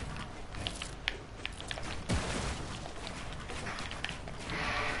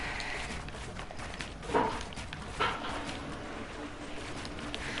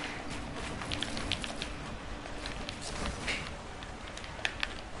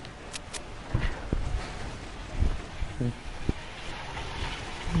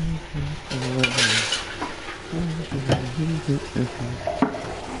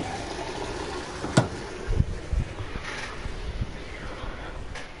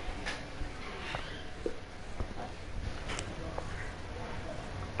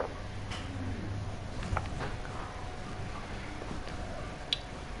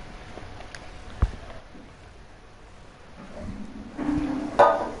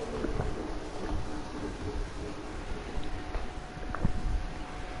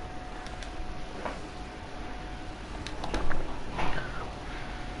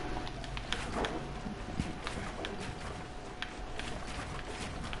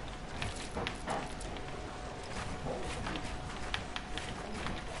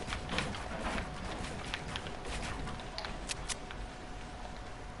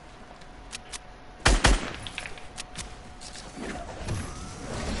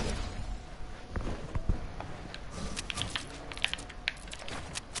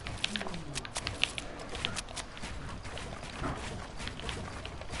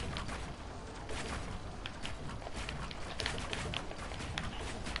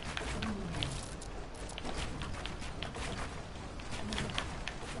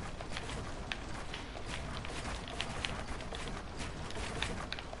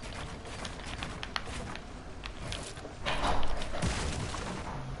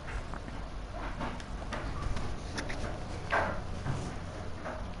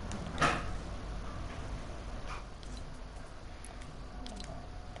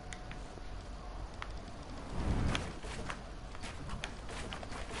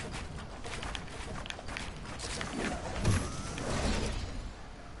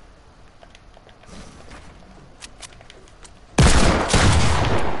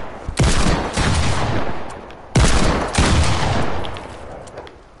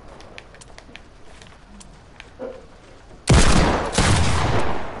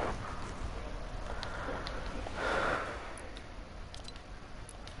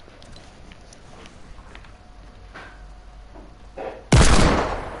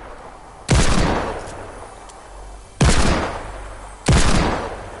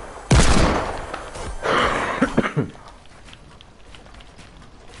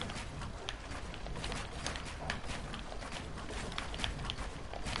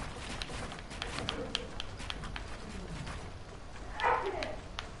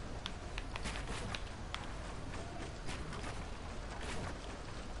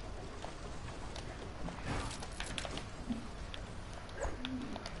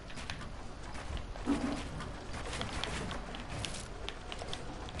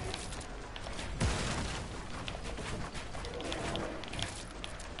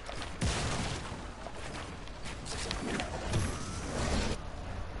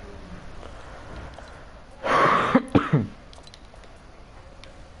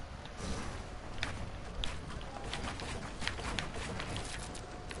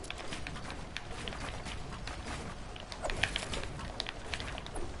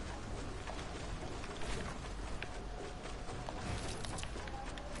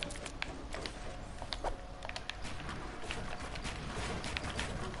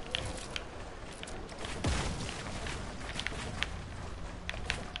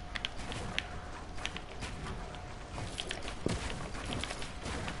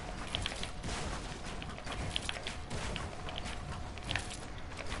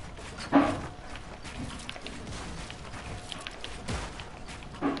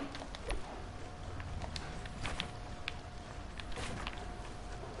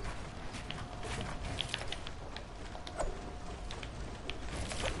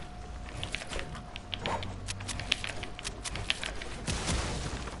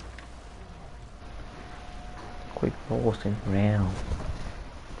 quick posting round.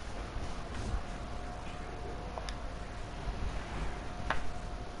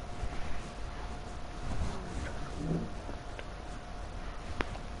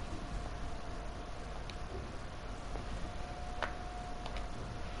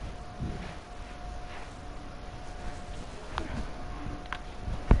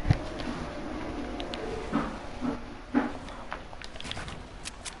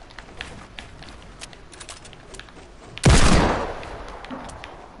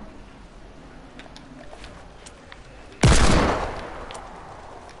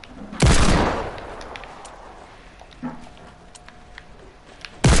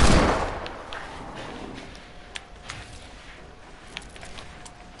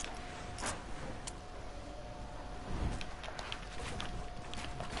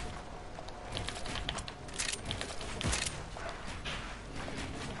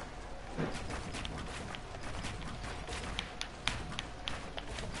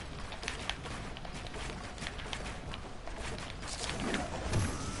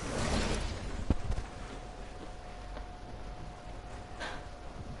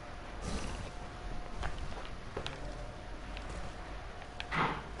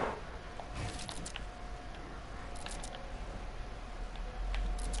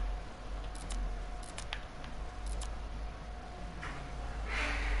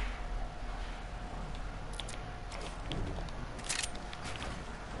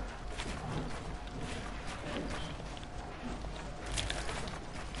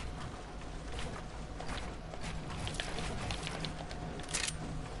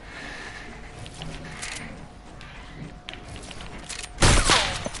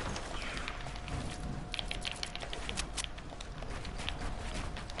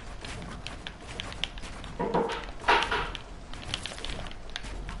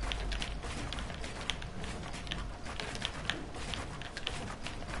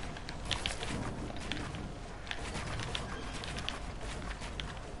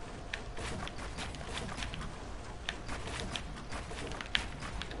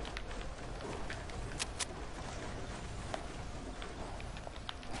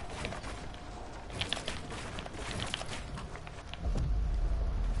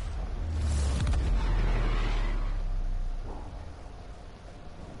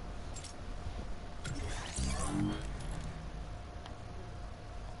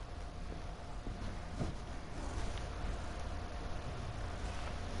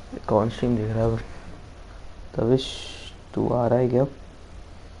 कौन स्ट्रीम देख रहा है? तविश तू आ रहा है क्या?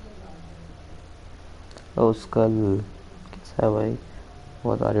 कल कैसा है भाई?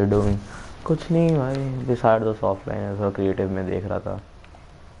 What are you doing? कुछ नहीं भाई, डिसाइड दोस्त ऑफलाइन है, थोड़ा क्रिएटिव में देख रहा था।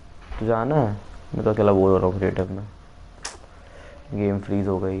 तू जाना है? मैं तो अकेला बोल रहा हूँ क्रिएटिव में। गेम फ्रीज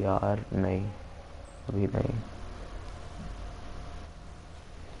हो गई यार। नहीं अभी नहीं।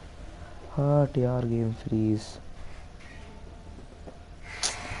 हट यार, गेम फ्रीज।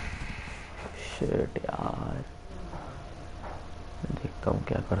 शिट यार, देखता हूँ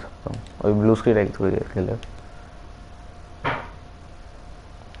क्या कर सकता हूँ। अभी ब्लू स्क्रीन रहेगी थोड़ी देर के लिए।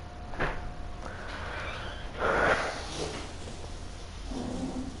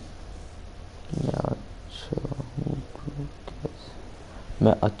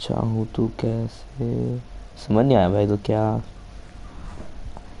 मैं अच्छा हूँ तू कैसे? समझ नहीं आया भाई तो क्या?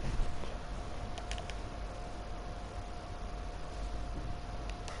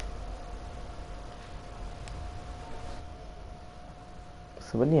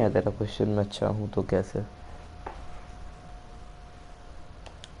 समझ नहीं आया तेरा क्वेश्चन। मैं अच्छा हूँ तो कैसे?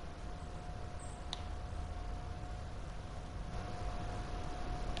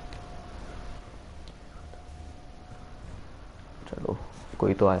 चलो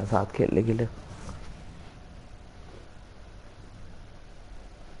कोई तो आया साथ खेलने के लिए।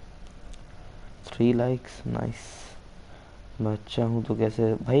 Three likes, nice. मैं अच्छा हूँ तो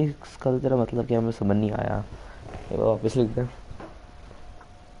कैसे भाई? कल तेरा मतलब क्या? हमें समझ नहीं आया। वापस लिख दे।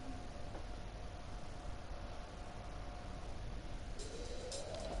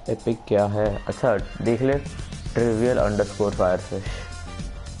 एपिक क्या है? अच्छा देख ले, trivial underscore फायरफिश।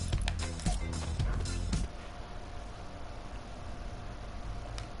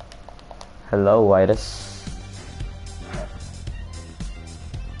 Hello virus.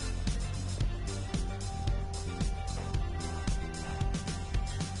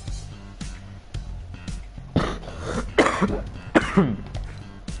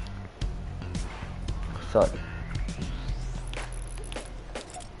 Sorry,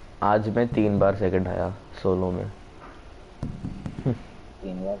 आज मैं 3 बार सेकंड आया सोलो में।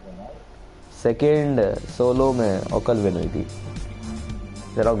 3 बार बना। सेकंड सोलो में, और कल विन हुई थी।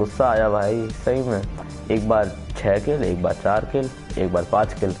 जरा गुस्सा आया भाई सही में। एक बार 6 किल, एक बार 4 किल, एक बार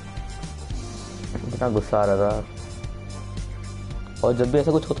 5 किल। इतना गुस्सा आ रहा था। और जब भी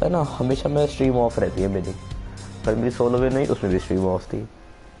ऐसा कुछ होता है ना, हमेशा मेरा स्ट्रीम ऑफ रहती है मेरी। पर मेरी सोलो में नहीं, उसमें भी स्ट्रीम ऑफ थी।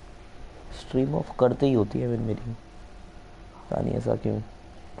 स्ट्रीम ऑफ करते ही होती है मेरी, पता नहीं ऐसा क्यों।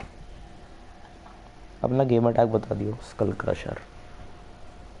 अपना गेमर टैग बता दियो, स्कल क्रशर।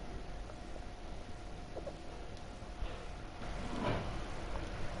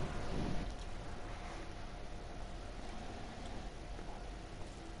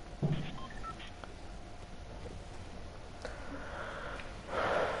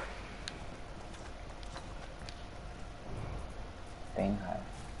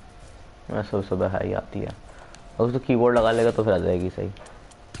 मैं सुबह सुबह हाई आती है, और उसको कीबोर्ड लगा लेगा तो फिर आ जाएगी सही।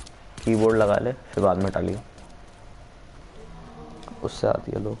 कीबोर्ड लगा ले फिर बाद में टालिए, उससे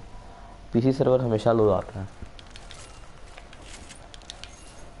आती है लो। पीसी सर्वर हमेशा लो आता है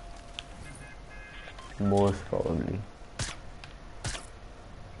मोस्ट प्रॉब्ली।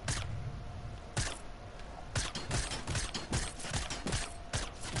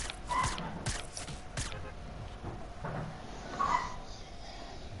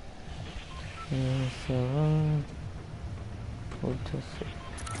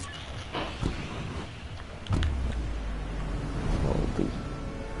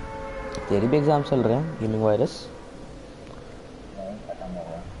 तेरी भी एग्जाम चल रहे हैं गेमिंग वायरस?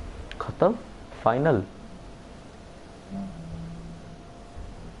 खत्म फाइनल?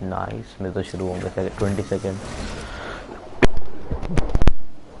 नाइस, मेरे तो शुरू होंगे 20 सेकेंड।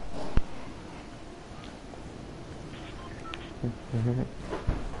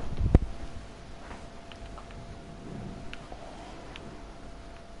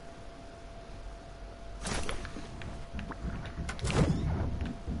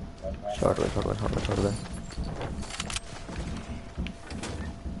 छोड़ दे।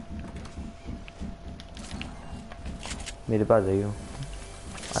 मेरे पास आई हो,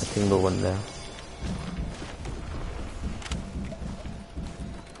 आई थिंक 2 बंदे हैं।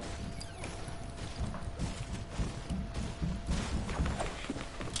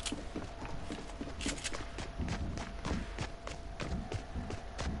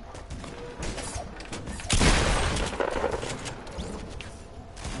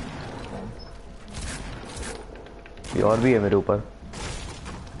 ये और भी है मेरे ऊपर।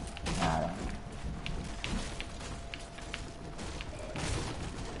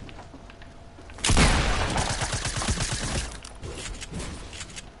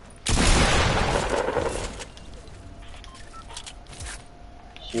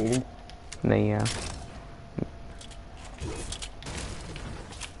 नहीं है।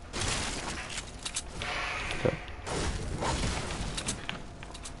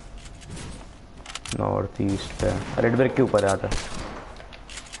 नॉर्थ ईस्ट है, रेड ब्रेक के ऊपर आता है।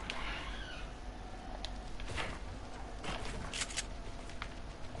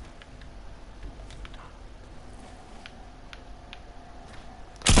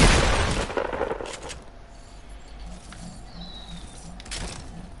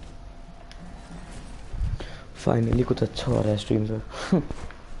 फाइनली कुछ अच्छा हो रहा है स्ट्रीम पे।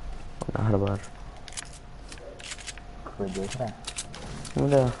 हर बार कोई देख रहा है?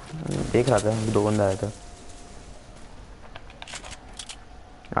 मुझे देख रहा था, 2 बंदा आया था।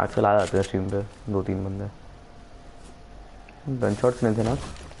 आजकल आ जाते हैं स्ट्रीम पे 2-3 बंदे। गन शॉट्स नहीं थे ना?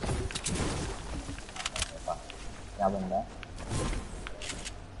 क्या बंदा है?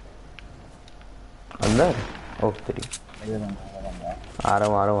 अंदर? ओह तेरी, आ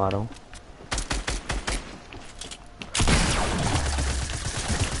रहा हूँ।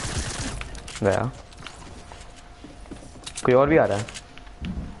 गया। कोई और भी आ रहा है?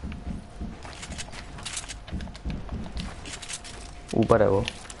 ऊपर है वो।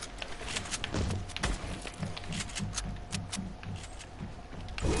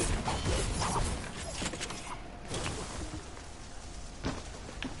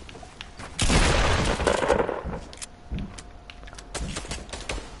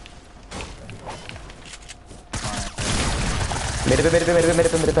 मेरे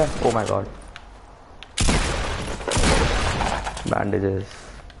पे। Oh my God, bandages.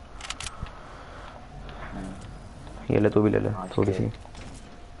 ये ले, तू भी ले ले थोड़ी सी।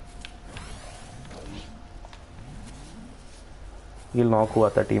 ये नॉक हुआ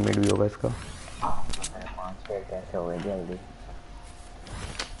था, टीममेट भी होगा इसका। 5 पे कैसे हो गए जल्दी?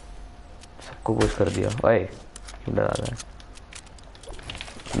 सबको पुश कर दिया। ओए डरा रहा है।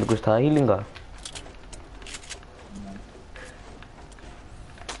 कुछ था हीलिंग का?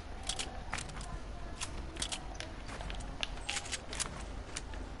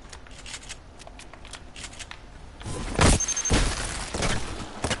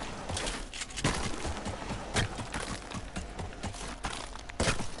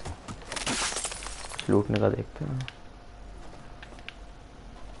 लूटने का देखते हैं।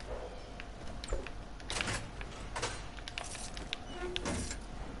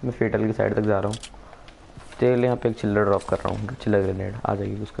 मैं फेटल की साइड तक जा रहा हूँ, तेरे लिए यहाँ पे एक चिल्लर ड्रॉप कर रहा हूँ, चिल्लर ग्रेनेड आ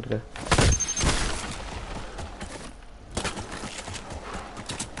जाएगी यूज़ करके।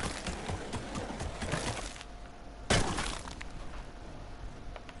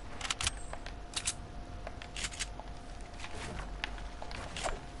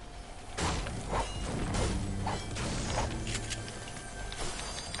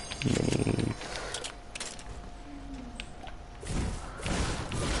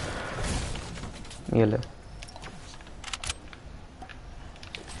 ये ले।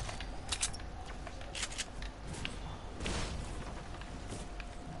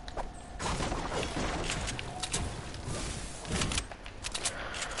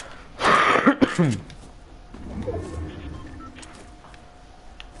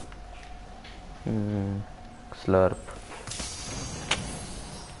 स्लर्प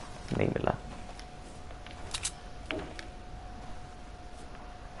नहीं मिला।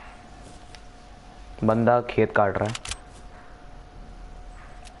 बंदा खेत काट रहा है।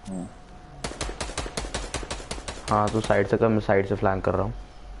 हाँ तू साइड से कर, मैं साइड से फ्लैंक कर रहा हूँ।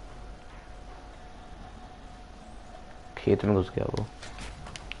 खेत में घुस गया वो।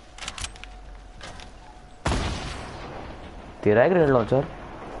 तेरा है ग्रेनेड लॉन्चर?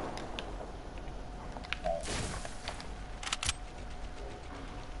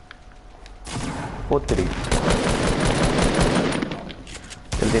 ओ तेरी,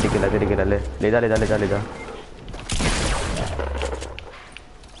 चल तेरी किला ले ले जा ले जा ले जा ले जा।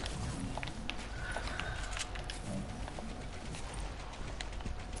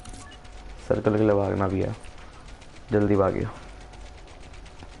 सर्कल के लिए भागना भी है, जल्दी भागियो।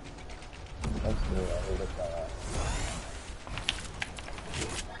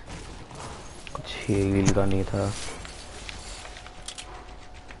 कुछ हील का नहीं था,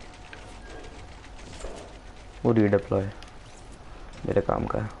 वो रीडिप्लॉय मेरे काम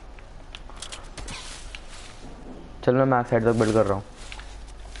का है। चल मैं मैक्स साइड तक बिल्ड कर रहा हूँ।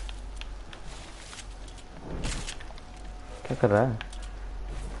 क्या कर रहा है?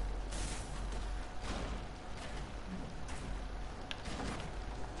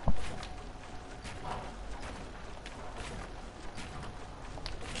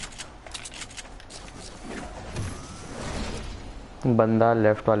 बंदा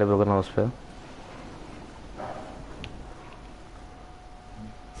लेफ्ट वाले ब्रोकन हाउस पे।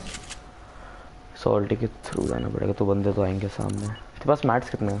 सॉल्टी के थ्रू जाना पड़ेगा, तो बंदे तो आएंगे सामने। तेरे पास मैट्स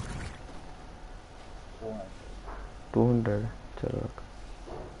कितने हैं? 200। चलो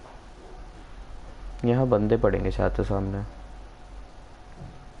यहाँ बंदे पड़ेंगे शायद से सामने।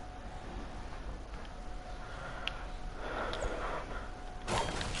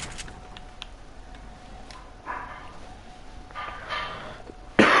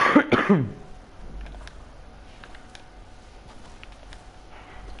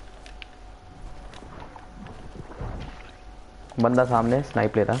 बंदा सामने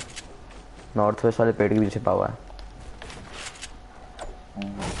स्नाइप ले रहा, नॉर्थ वेस्ट वाले पेड़ के पीछे छिपा हुआ है।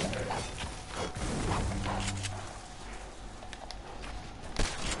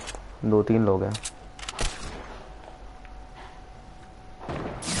 दो तीन लोग हैं।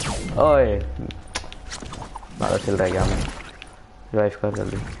 ओए मारा चल रहा है क्या? मैं रिवाइव कर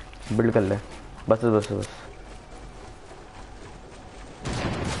जल्दी, बिल्ड कर ले। बस बस बस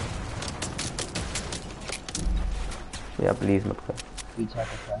या प्लीज मत कर। पीछा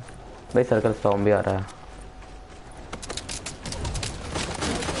करता है भाई सर्कल स्टॉर्म भी आ रहा है।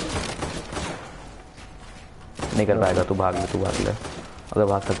 नहीं कर पाएगा, तू भाग ले, तू भाग ले अगर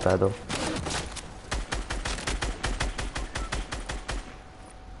भाग सकता है तो।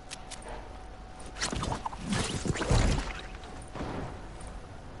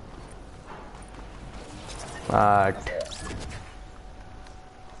 आठ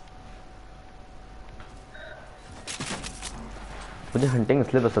मुझे हंटिंग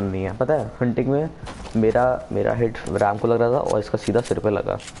इसलिए पसंद नहीं है, पता है? हंटिंग में मेरा हिट रैम को लग रहा था और इसका सीधा सिर पे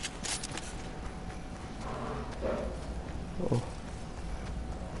लगा।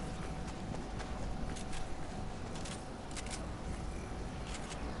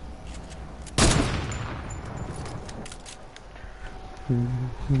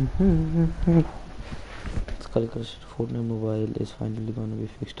 FORTNITE mobile is finally gonna be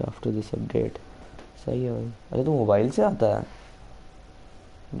fixed after this update. सही है भाई। अरे तो मोबाइल से आता है?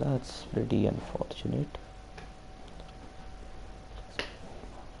 That's pretty unfortunate.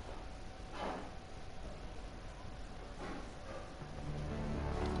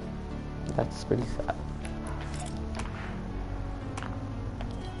 That's pretty sad.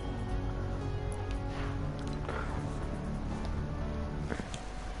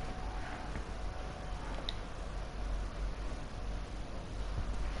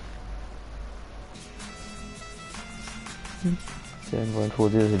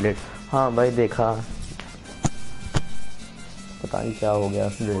 7.40 late. हाँ भाई देखा, पता नहीं क्या हो गया,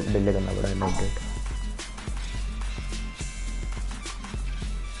 डिले करना पड़ा है अपडेट।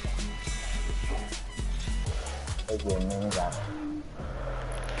 गेम में जा रहा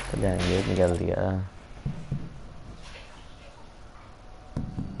तो जाएंगे, निकल दिया।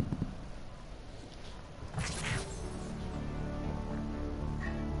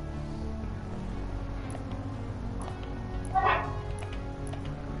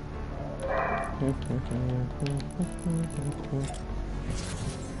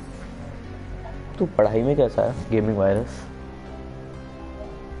 तू पढ़ाई में कैसा है? गेमिंग वायरस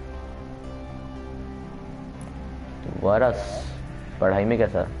वायरस पढ़ाई में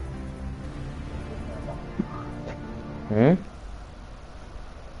कैसा है?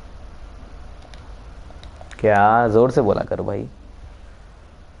 क्या जोर से बोला कर भाई।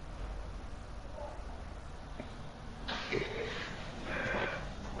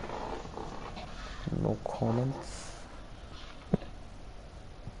 No comments.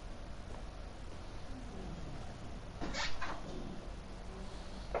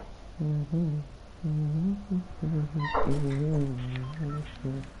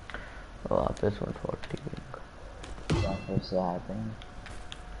 वापस 140 से आते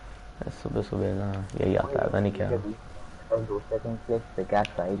हैं सुबह सुबह ना, यही आता है नहीं क्या। और 2 सेकंड के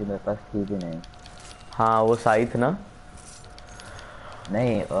पिकैक्स आई जो मेरे पास थी भी नहीं। हाँ वो साइथ ना,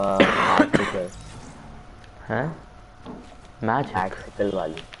 नहीं हैक्टिकल हैं मैच हैक्टिकल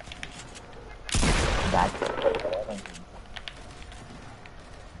वाली बैक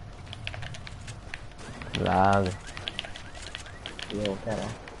लाग। ये हो क्या रहा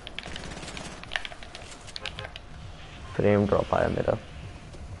है? फ्रेम ड्रॉप आया मेरा।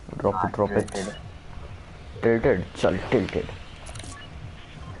 Drop it. टिल्टेड, चल टिल्टेड।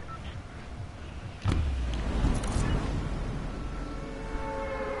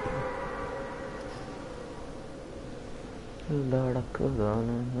 लड़क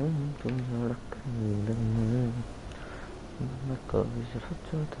गाना तुम लड़क मैं कभी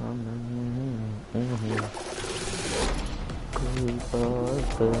सोचा था नहीं, कोई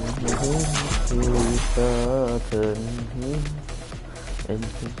बात नहीं, कोई साथ नहीं,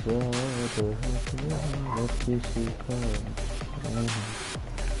 इंतजार है किसी का नहीं।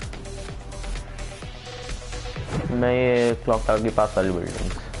 मैं ये क्लॉक टावर के पास वाली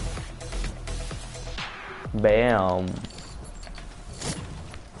बिल्डिंग बैम।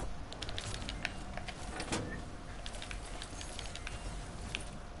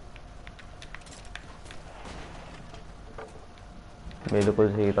 मेरे को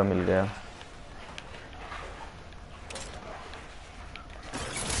सही था, मिल गया।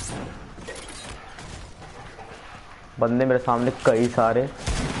 बंदे मेरे सामने कई सारे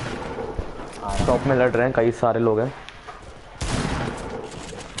टॉप में लड़ रहे हैं, कई सारे लोग हैं।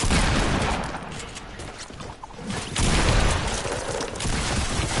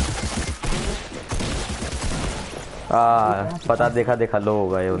 पता देखा लो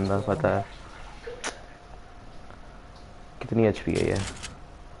होगा ये बंदा, पता है कितनी एचपी है ये?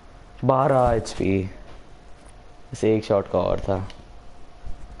 12 एचपी। इसे एक शॉट का और था,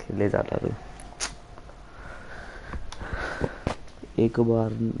 खेले जाता तू। एक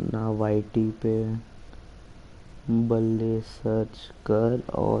बार ना वाईटी पे बल्ले सर्च कर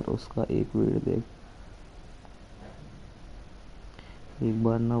और उसका एक वीडियो देख। एक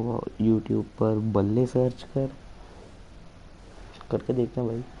बार ना वो यूट्यूब पर बल्ले सर्च करके देखना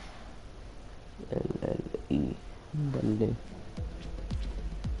भाई। LLE बल्ले।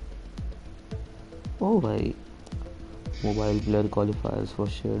 ओ भाई, mobile player क्वालिफायर्स for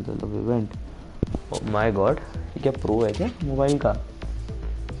share the love event. Oh my God, ये क्या प्रो है क्या मोबाइल का?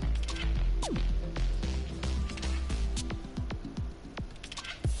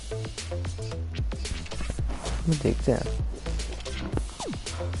 देखते हैं।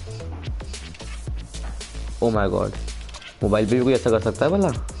 ओ माय गॉड, मोबाइल पे भी कोई ऐसा कर सकता है भला?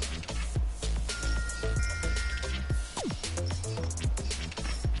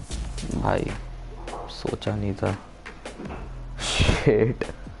 भाई सोचा नहीं था। शिट,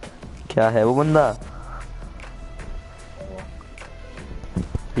 क्या है वो बंदा?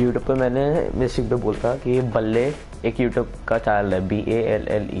 यूट्यूब पे मैंने मिस्टेक पे बोलता कि बल्ले एक यूट्यूब का चैनल है,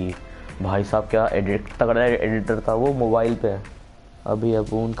 BALLE। भाई साहब क्या एडिट तगड़ा एडिटर था वो, मोबाइल पे। अभी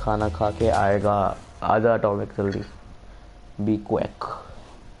अपून खाना खा के आएगा, आजा अटोमिक जल्दी, बी क्विक,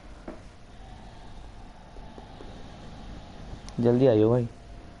 जल्दी आइयो भाई।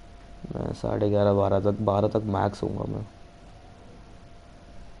 मैं 11:30 12 तक मैक्स हूँगा मैं।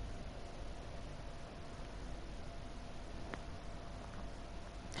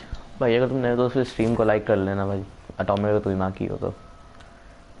 भाई अगर तुम नए दोस्त स्ट्रीम को लाइक कर लेना भाई, एटॉमिक तो दिमाग की हो तो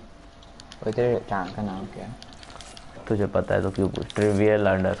वो तेरे चैनल का नाम क्या है? तुझे पता है तो क्यों पूछ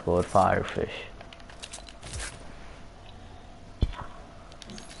trivial_firefish।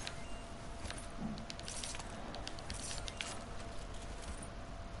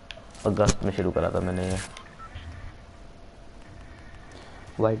 अगस्त में शुरू करा था मैंने ये।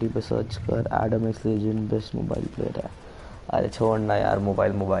 वाईटी पे सर्च कर Adam x legend best mobile player है। अरे छोड़ना यार,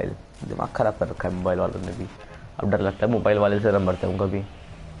 मोबाइल दिमाग खराब कर रखा है मोबाइल वालों ने भी। अब डर लगता है मोबाइल वाले से नंबरते हूँ कभी,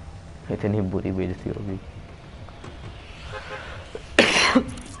 इतनी बुरी बेइज्जती होगी।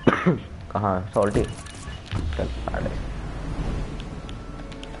 कहाँ सॉल्टी? चल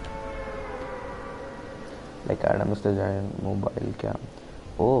like Adam x legend mobile क्या?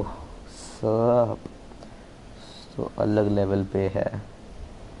 ओह सब तो अलग लेवल पे है।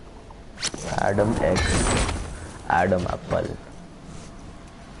 एडम एक्स, एडम एप्पल,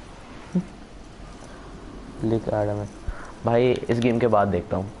 लिख एडम है भाई। इस गेम के बाद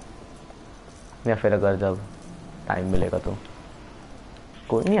देखता हूँ, या फिर अगर जब टाइम मिलेगा तो।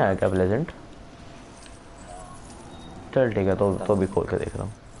 कोई नहीं आया क्या प्लेजेंट? चल ठीक है, तो भी खोल के देख रहा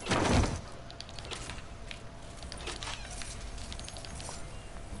हूँ।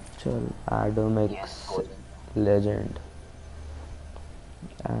 चल Adam x legend,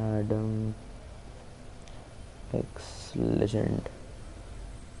 Adam x legend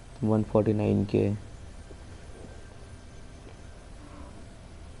 149 के।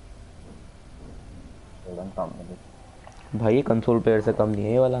 भाई ये कंसोल प्लेयर से कम नहीं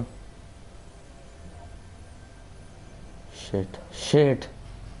है ये वाला। शिट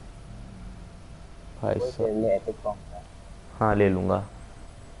भाई साहब। हाँ ले लूँगा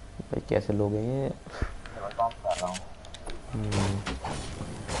भाई, कैसे लोग हैं ये।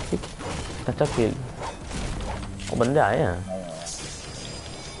 अच्छा खेल, वो बंदे आए हैं।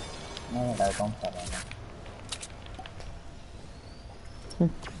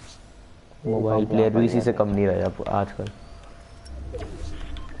 मोबाइल प्लेयर भी इसी से कम नहीं रहा अब आजकल।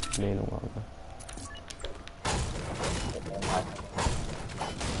 ले लूँगा मैं।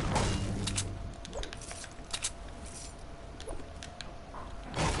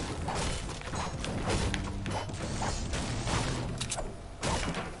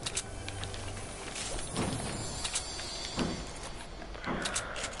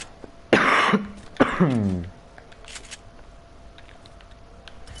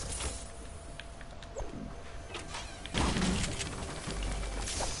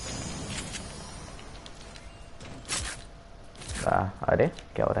 अरे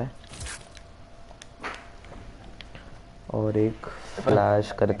क्या हो रहा है? और एक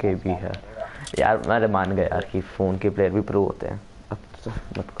फ्लैश करके भी है यार। मैं मान गया यार कि फ़ोन के प्लेयर भी प्रो होते हैं। अब तो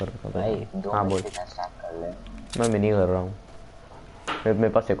मत करो भाई। हाँ बोल। मैं मिनी कर रहा हूँ, मेरे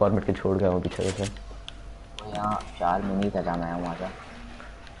पास एक और मिनट के छोड़ गया हूँ पीछे से। यहाँ 4 मिनी का जाना है वहाँ का।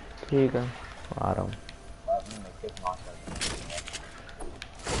 ठीक है आ रहा हूँ।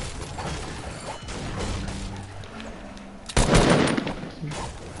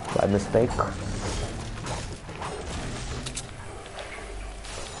 By mistake.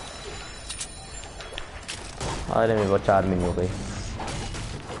 अरे मेरे पास 4 मिनी हो गई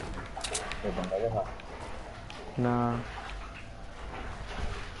ना।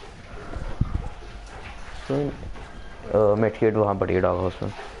 मेटकेट वहाँ पड़ी है डॉग हाउस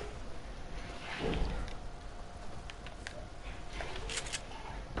में।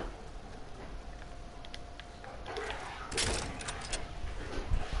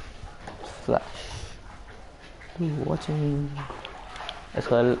 वाचिंग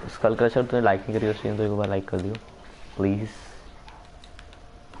स्कल क्रशर तूने लाइक नहीं करी उस चीज़ तो एक बार लाइक कर दियो प्लीज।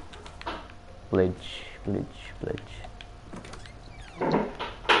 Pledge pledge pledge.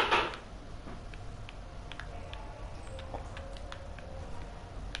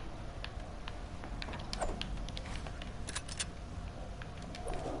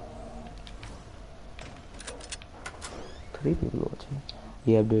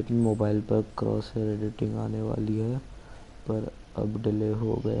 ये अपडेट में मोबाइल पर क्रॉस हेयर एडिटिंग आने वाली है, पर अब डिले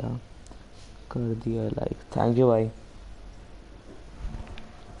हो गया। कर दिया लाइक, थैंक यू भाई।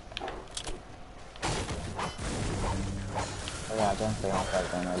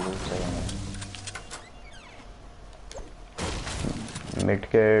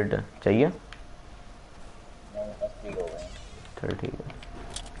 मिडकेड चाहिए? चल ठीक है,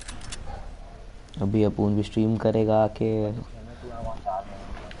 अभी अपून भी स्ट्रीम करेगा आके।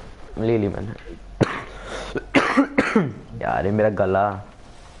 ले ली मैंने। यार ये मेरा गला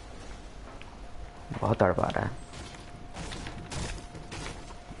बहुत तड़पा रहा है।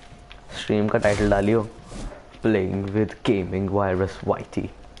 स्ट्रीम का title डालियो playing with gaming virus YT.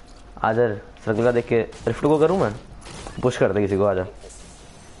 Azar circle का देख के रिफ्ट को करूँ मैं। पुश कर दे किसी को, आजा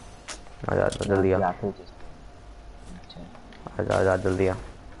आजा आजा जल्दी आ, आखिरी चीज। अच्छा आजा आजा जल्दी आ।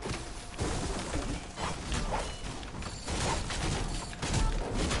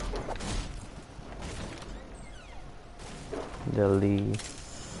 जल्दी।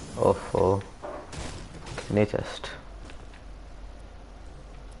 ओफो कितने chest.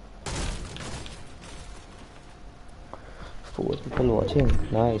 Four people watching.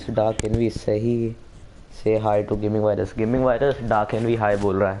 Nice. Dark Envy सही। Say hi to Gaming Virus. Gaming Virus Dark Envy hi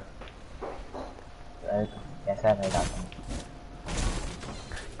बोल रहा है। कैसा रहेगा?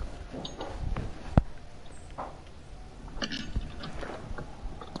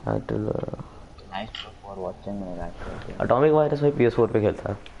 Nice for watching मेरा लाइव। Atomic Virus भाई PS4 पे खेलता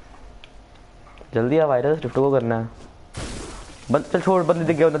है। जल्दी आ वायरस, रिफ्ट को करना है। बंद चल छोड़, बंदा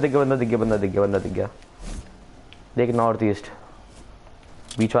दिख गया, बंदा दिख गया, बंदा दिख गया, बंदा दिख गया, बंदा दिख गया। देख नॉर्थ ईस्ट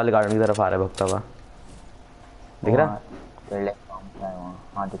बीच वाले गार्डन की तरफ आ रहा है भगता हुआ, दिख रहा?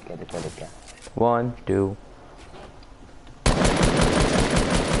 हाँ दिख गया दिख गया दिख गया। 1 2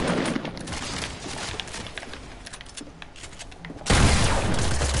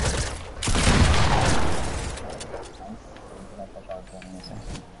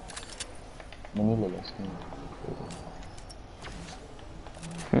 मिनी ले लो इसकी।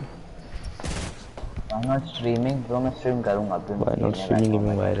 Why not streaming? ब्रो मैं स्ट्रीम करूँगा अभी। Why not streaming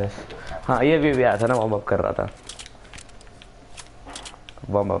Gaming Virus? हाँ ये भी आया था ना, वार्म अप कर रहा था।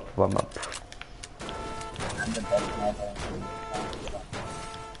 Warm up warm up.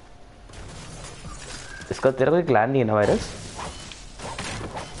 इसका तेरा कोई क्लैन नहीं है ना वायरस?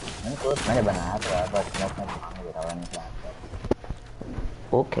 मैंने बनाया था बट मैं अपना ध्यान नहीं दे रहा नहीं clan.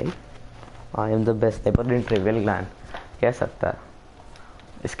 Okay I am the best sniper in trivial clan, कह सकता है।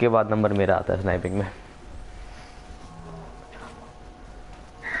 इसके बाद नंबर मेरा आता है स्नाइपिंग में,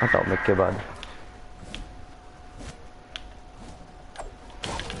 एटॉमिक के बाद।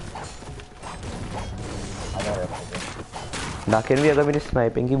 डाकिन भी अगर मेरी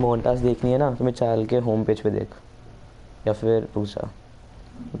स्नाइपिंग की मोन्टाज देखनी है ना तो मैं चैनल के होम पेज पे देख, या फिर दूसरा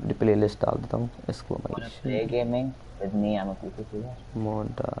प्लेलिस्ट डाल देता हूँ play gaming with me I am a PC player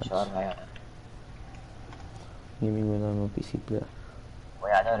montage gaming में I am a PC player. वो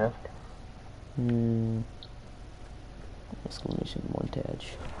याद है रिफ्ट एक्सक्लेमेशन मोन्टाज।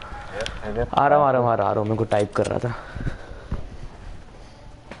 आ रहा हूँ, मेरे को टाइप कर रहा था।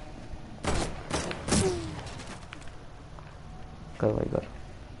 कर भाई कर।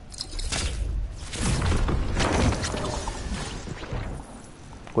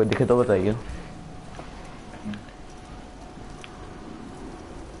 कोई दिखे तो बताइए।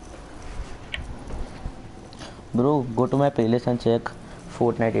 Bro go to my playlist and check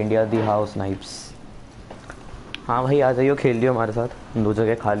Fortnite India the house नाइप्स। हाँ भाई आ जाइयो, खेल लियो हमारे साथ, दो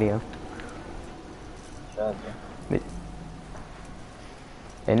जगह खाली हैं।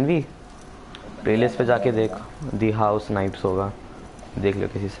 एनवी प्लेलिस्ट पे जाके देख, दी हाउस नाइप्स होगा, देख लो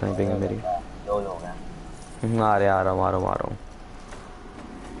किसी स्नाइपिंग है मेरी। आ रहा हूँ।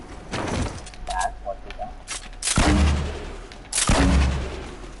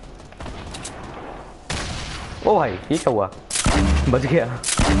 ओ भाई ये क्या हुआ, बच गया।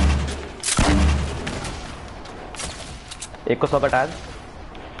 एक को 100 का टैग।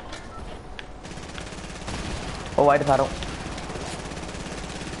 ओ वाइट खा रहा हूँ।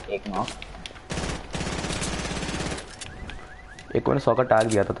 एक नॉक। एक को मैंने 100 का टैग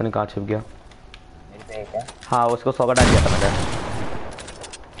दिया था, तूने कहाँ छिप गया? मेरे पे एक है। हाँ उसको 100 का टैग दिया था मैंने।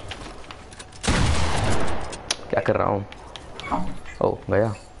 क्या कर रहा हूँ? ओ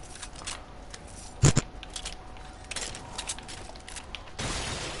गया।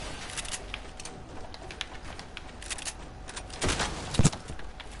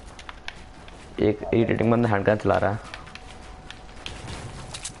 एक इरिटेटिंग बंदा हैंड गन चला रहा है।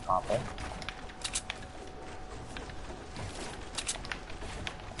 कहाँ पे?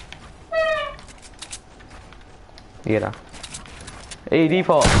 ये रहा।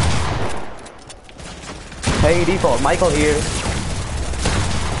 AD4 AD4 Michael here।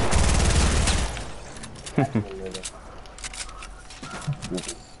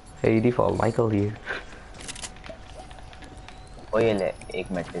 AD4 Michael here। ओ ये ले,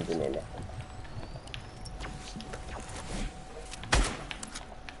 एक मैट्रिक भी ले ले।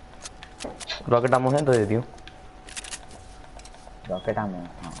 रॉकेट आमो है तो दे दियो। रॉकेट आमो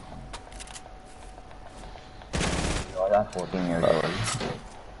हाँ। 14 years old।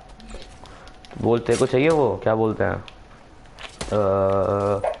 बोलते को चाहिए वो क्या बोलते हैं,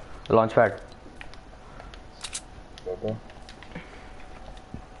 लॉन्च पैड दे दे।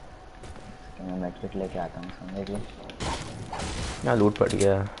 मैं मैट्रिक लेके आता हूँ, समझे कि यहाँ लूट पड़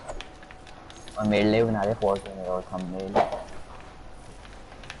गया। और मेरे लिए बना दे फोर्टनाइट और थंबनेल।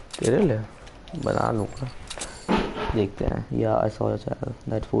 तेरे लिए बना लूँगा, देखते हैं। या I saw a child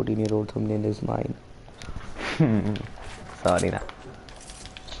that 14-year-old thumbnail is mine. Sorry ना।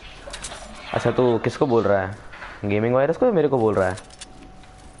 अच्छा तो किसको बोल रहा है, गेमिंग वायरस को या मेरे को बोल रहा है?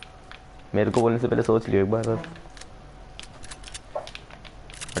 मेरे को बोलने से पहले सोच लियो एक बार बस।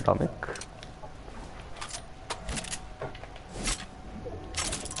 एटॉमिक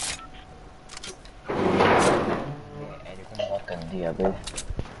एडिटिंग बहुत गंदी है बे।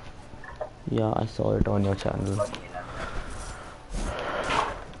 या I saw it on your channel.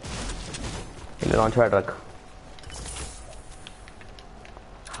 Launch pad रख।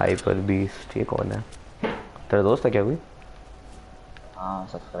 हाइपर बीस्ट ये कौन है? तेरा दोस्त है क्या कोई? हाँ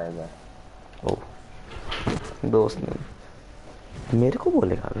सब्सक्राइबर। ओ दोस्त नहीं, मेरे को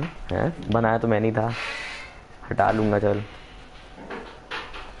बोलेगा बे हैं? बनाया तो मैं नहीं था, हटा लूँगा चल।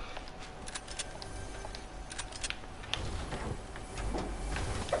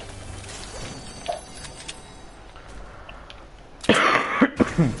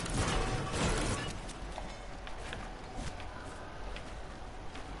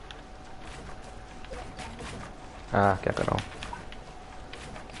 हाँ क्या कर रहा हूँ?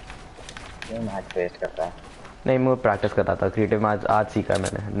 क्यों मैच वेस्ट करता है? नहीं मैं प्रैक्टिस कर रहा था क्रिएटिव में, आज सीखा है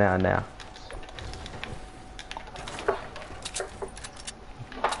मैंने नया नया।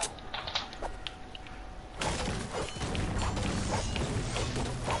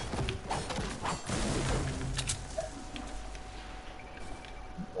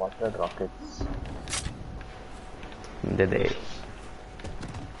 वाटर रॉकेट्स दे दे।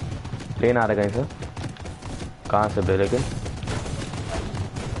 प्लेन आ रहा है कहीं से? कहाँ से बे लेकिन?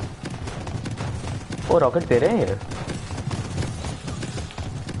 ओ रॉकेट तेरे हैं ये?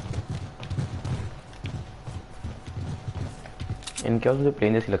 इनके पास मुझे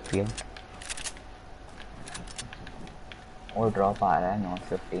प्लेन जैसी लगती है। वो ड्रॉप आ रहा है नॉट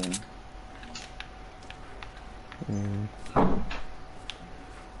 15।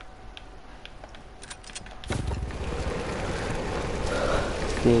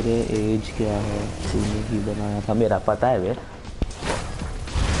 तेरे एज क्या है? तूने ही बनाया था, मेरा पता है वे।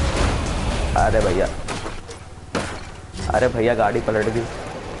 अरे भैया, अरे भैया गाड़ी पलट गई।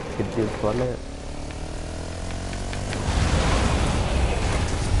 कितनी वाले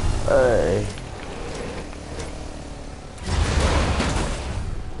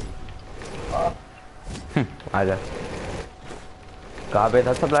आजा। कहाँ पे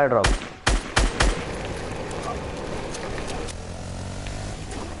था सप्लाई ड्रॉप?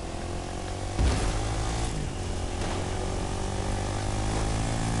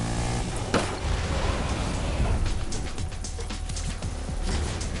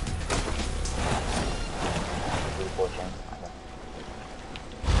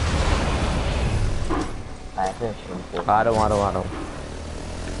 आ रहा हूँ आ रहा हूँ आ रहा हूँ।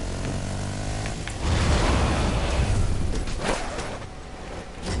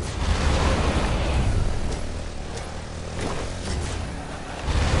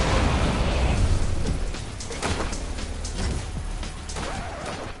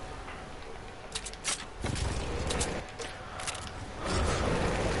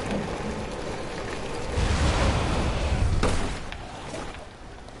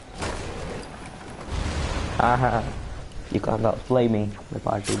 हाँ हाँ ये कहा फ्लाई में मैं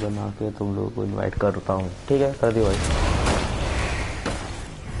पार्टी बना के तुम लोगों को इनवाइट करता हूँ। ठीक है कर दियो भाई।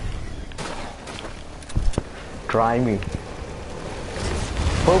 Try me.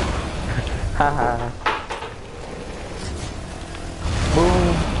 हाँ हाँ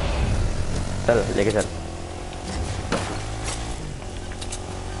बूम। चल लेके चल।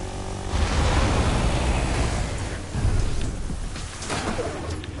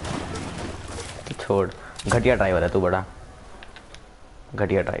 छोड़, घटिया ड्राइवर है तू, बड़ा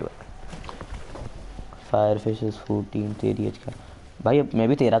घटिया ड्राइवर। Fire fish is 14। तेरी एज का भाई? अब मैं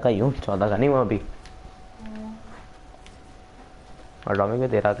भी 13 का ही हूँ, 14 का नहीं हूँ अभी। और डॉमिक में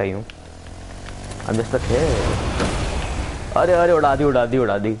 13 का ही हूँ अब जब तक है। अरे अरे उड़ा दी उड़ा दी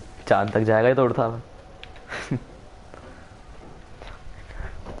उड़ा दी। चांद तक जाएगा ये तो उड़ता हुआ।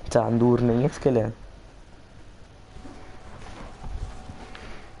 चांद दूर नहीं है इसके लिए।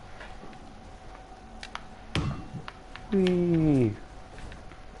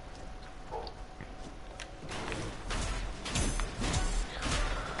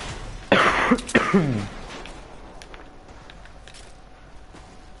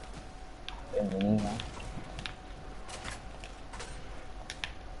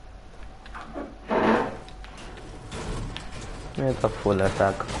 ये तो फुल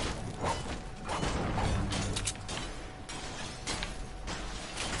अटैक।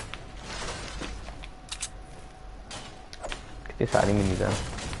 ये सारी में नहीं था।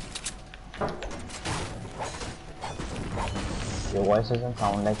 Your voice doesn't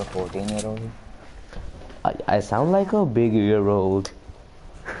sound like a 14-year-old. I sound like a big year old.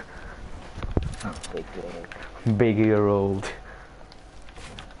 Big year. Big year old.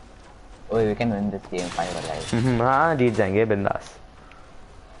 Oh, we can win this game 5 alive. हाँ जीत जाएंगे बिंदास।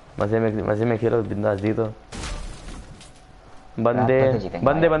 मजे में खेलो बिंदास जीतो। बंदे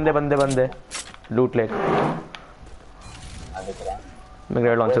बंदे बंदे बंदे बंदे लूट ले। मैं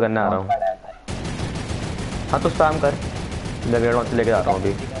ग्रेड लॉन्च करने आ रहा हूँ। हाँ तो स्पैम कर। मैं ग्रेड लॉन्च लेके आ रहा हूँ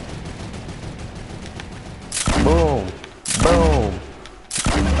अभी। Boom boom.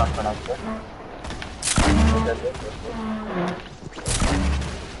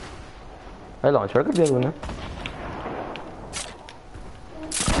 अरे लॉन्च कर दिया तूने।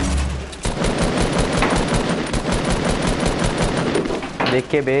 देख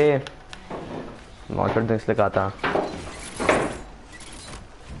के बे लॉन्च कर इसलिए कहा था।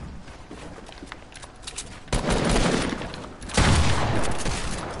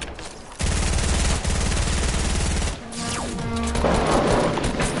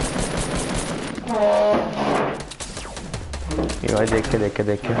 ये भाई देख के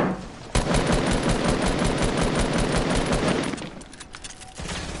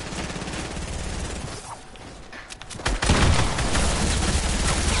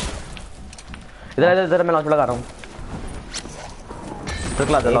इधर मैं लॉन्च लगा रहा हूँ।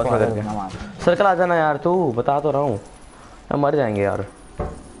 सर्कल आ जा लॉन्च करके। सर्कल आ जाना यार तू बता तो रहा हूँ। हम मर जाएंगे यार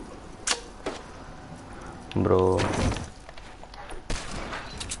ब्रो।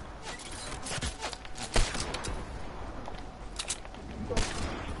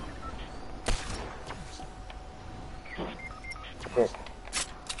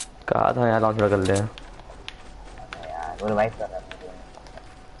 कहा था यार लॉन्च कर ले यार वो रिवाइव कर रहा था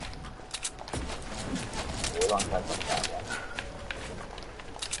वो लॉन्च कर सकता है यार।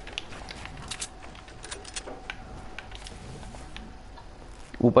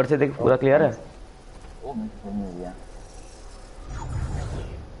 ऊपर से देख पूरा क्लियर है। वो मिल गया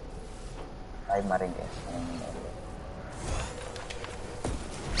भाई मारेंगे।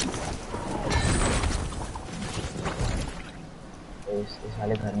 इस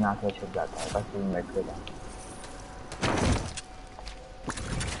वाले घर में आके छुप जाता है बस 3 मिनट के बाद।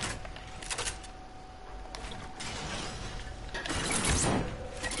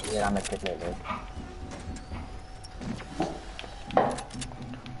 ये राम ले ले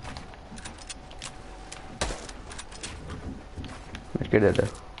मिट दे दे।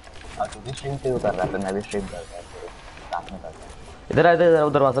 और तू भी स्ट्रीम पे उतर रहा था मैं भी स्ट्रीम कर रहा था साथ में कर रहा। इधर आ इधर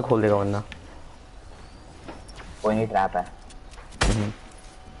दरवाजा खोल देगा वरना। कोई नहीं ट्रैप है।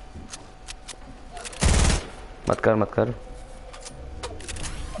 मत कर।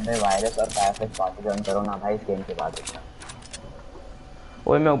 अबे वायरस और फायरफ्लेक्स पार्टी जॉइन करो ना भाई इस गेम के बाद।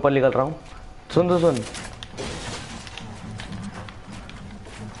 ओए मैं ऊपर निकल रहा हूँ। सुन तो सुन।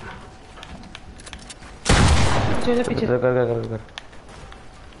 पीछे कर।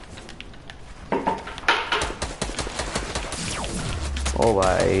 ओ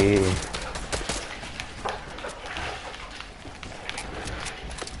भाई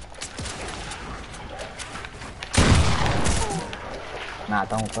मैं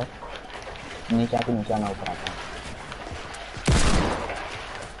आता हूँ ऊपर नीचे आके नीचे आना ऊपर आता हूँ।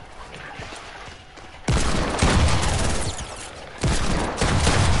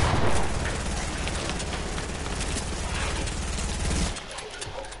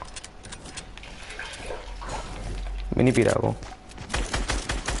 मैं नहीं पी रहा वो।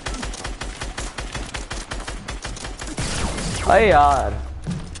 अरे यार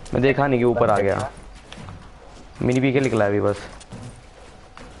मैं देखा नहीं कि ऊपर आ गया। मिनी पी के निकला अभी बस।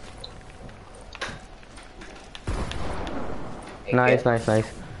 नाइस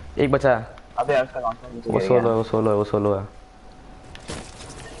एक बचा है। अबे यार उसका लॉन्च वो सोलो है।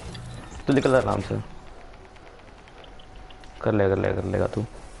 तू निकल आराम से कर लेगा तू।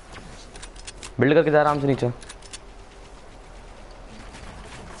 बिल्ड करके जा आराम से नीचे।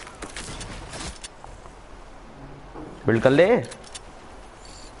 बिल्ड कर ले।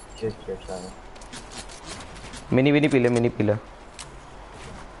 मिनी पी ले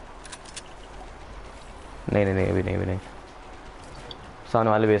नहीं अभी नहीं। सामने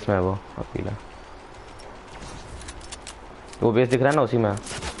वाले बेस में है वो अब पीला। वो बेस दिख रहा है ना उसी में।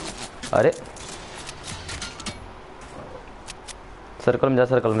 अरे सर्कल में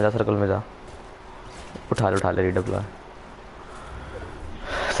जा। उठा ले रिडप्ला।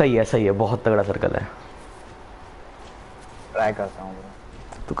 सही है बहुत तगड़ा सर्कल है। ट्राई करता हूँ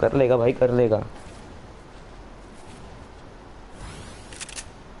तू कर लेगा भाई कर लेगा।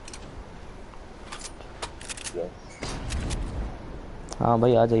 हाँ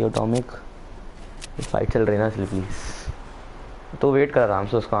भाई आ जाइए एटॉमिक, फाइट चल रही है ना इसलिए प्लीज। तो वेट कर आराम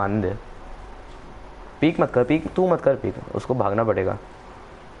से, उसको आने दे। पीक मत कर, पीक तू मत कर, पीक उसको भागना पड़ेगा।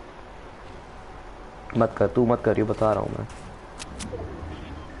 मत कर, तू मत कर, ये बता रहा हूँ मैं।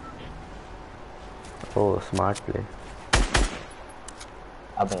 ओ स्मार्ट प्ले।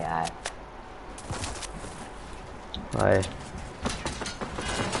 अबे यार हाय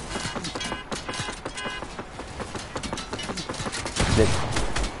देख,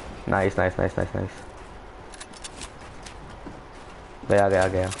 nice nice nice nice nice. गया गया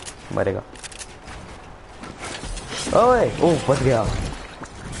गया, मरेगा। ओए ओह बच गया।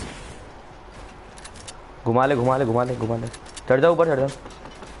 घुमा ले घुमा ले घुमा ले घुमा ले, चढ़ जा ऊपर, चढ़ जा।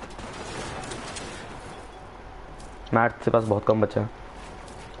 मैट से पास बहुत कम बचा।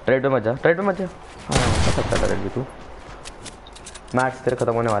 ट्रेड पे मत जा, ट्रेड पे मत जा। हाँ कर सकता है ट्रेड भी तू। मैट तेरे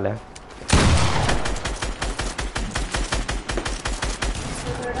खत्म होने वाला है।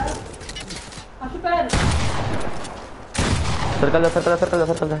 सर्कल जा सर्कल जा सर्कल जा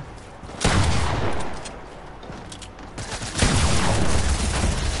सर्कल जा।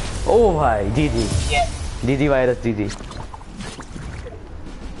 ओ भाई जी जी जी जी वायरस जी जी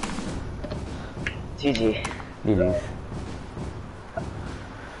जी जी जी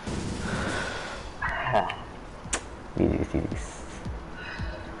जी जी जी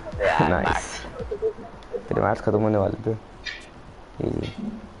नाइस। तेरे मैच खत्म होने वाले थे। जी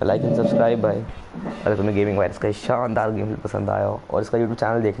लाइक एंड सब्सक्राइब भाई अगर तुम्हें गेमिंग वायरस का शानदार गेम पसंद आया हो, और इसका यूट्यूब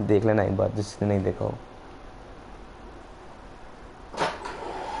चैनल देख लेना एक बार जिसने नहीं देखा हो।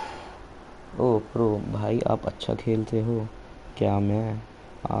 ओ प्रो भाई आप अच्छा खेलते हो क्या? मैं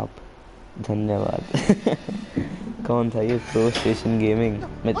आप धन्यवाद। कौन था ये प्रो स्टेशन गेमिंग?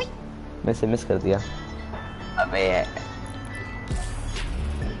 मैं से मिस कर दिया। अबे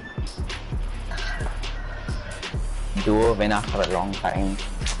duo win after a long time.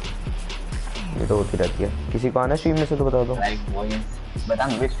 ये तो होती रहती है। किसी को आना स्ट्रीम में से तो बता दो। Like boys, बता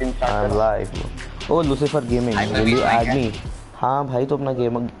मुझे स्ट्रीम स्टार्ट आई एम करो। Live. O Lucifer gaming will you add me? हाँ भाई तो अपना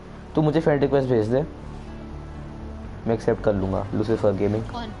गेम तू मुझे फ्रेंड रिक्वेस्ट भेज दे, मैं एक्सेप्ट कर लूँगा। लूसीफर गेमिंग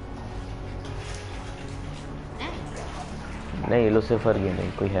कौन? नहीं लूसीफर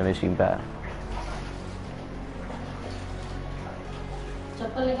गेमिंग कोई है मेरी स्ट्रीम पे।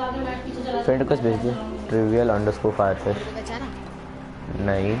 चप्पल निकाल के बैठ पीछे चला। फ्रेंड रिक्वेस्ट भेज दे trivial_firefish। बेचारा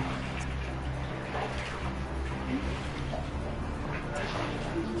नहीं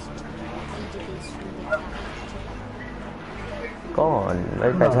कौन?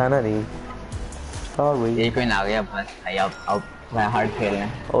 मैं पहचाना नहीं। सॉरी। यही पे आ गया बस भाई। अब मैं हार्ड खेल रहे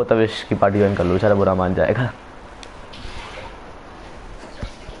हैं। ओ तब इसकी पार्टी ज्वाइन कर लो, बेचारा बुरा मान जाएगा।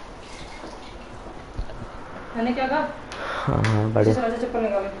 मैंने क्या कहा? हाँ बढ़िया। चप्पल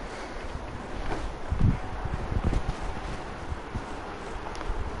निकाले।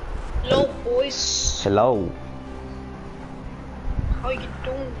 Hello boys, hello. how you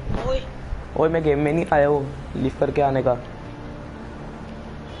doing boy? ओए मैं गेम में नहीं आया हूँ, लीव करके आने का।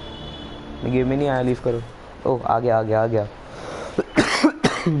 मैं गेम में नहीं आया, लीव करो। ओह आ गया आ गया आ गया।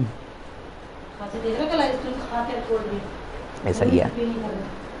 खांसी देख रहा कल आइसक्रीम खा के छोड़ दी। ऐसा ही है।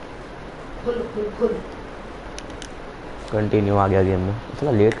 खुल खुल खुल। कंटिन्यू आ गया गेम में।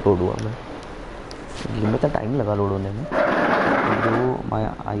 इतना लेट लोड हुआ मैं गेम में, तो टाइम लगा लोड होने में। Bro my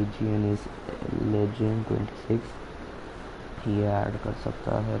IGN is legend 26। ये ऐड कर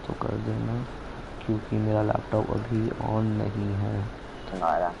सकता है तो कर देना, क्योंकि मेरा लैपटॉप अभी ऑन नहीं है।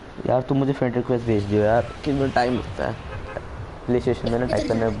 तुम्हारा यार तुम मुझे फ्रेंड रिक्वेस्ट भेज दियो यार, कितना टाइम लगता है प्ले स्टेशन में ना टाइप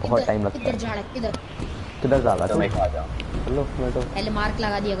करने में, बहुत टाइम लगता किधर है। जा रहा है? किधर? किधर जागा तो तुम? मैं खा जाऊं। चलो मैं तो पहले मार्क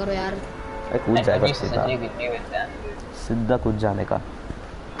लगा दिया करो यार। कूद जाएगा सीधा, सच्ची कितनी वैसे हैं? सीधा कूद जाने का।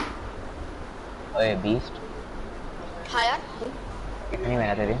 ओए बीस्ट हाँ यार कितनी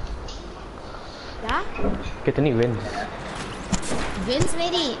मेहनत तेरी? क्या? कितनी विन? विंस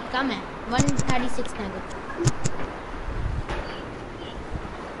मेरी कम है, 136 है।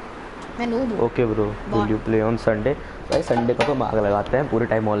 मैं नूब हूँ। Okay bro will you play on Sunday? भाई संडे को तो मार्ग लगाते हैं, पूरे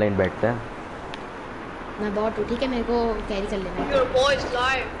टाइम ऑनलाइन बैठते हैं। मैं बॉट हूँ ठीक है, मेरे को कैरी कर लेना। Your boy's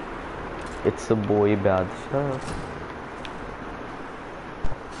live. It's a boy बादशाह।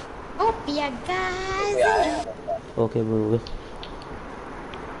 Hope you guys okay bro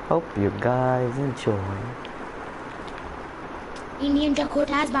hope you guys enjoy. Indian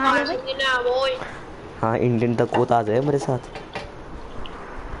Dakota has Fire भाई। me now, boy. हाँ इंडियन डकोटा आ जाए मेरे साथ।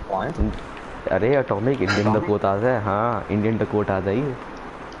 कौन? अरे एटॉमिक इंडियन डकोटा आ जाए। हाँ इंडियन डकोटा आ जाइए।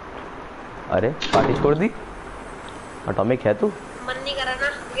 अरे पार्टी छोड़ दी? एटॉमिक है तू? मन नहीं कर रहा ना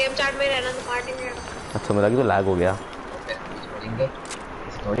गेम चैट में रहना, तो पार्टी में रहना। अच्छा मेरा कि तो लैग हो गया। छोड़ेंगे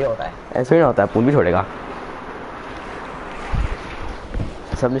थोड़ी होता है। ऐसे ही ना होता है, पून भी छोड़ेगा।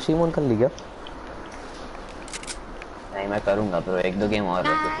 सबने स्ट्रीम ऑन कर ली क्या? नहीं मैं करूंगा ब्रो, एक दो गेम और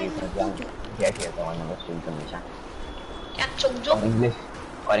क्योंकि क्या खेलता हूँ मैं स्ट्रीम पे हमेशा। क्या चुप जो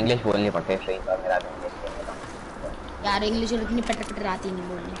और इंग्लिश बोलनी पड़ती है स्ट्रीम पर, मेरा इंग्लिश बोलने का। यार इंग्लिश इतनी पटर पटर आती नहीं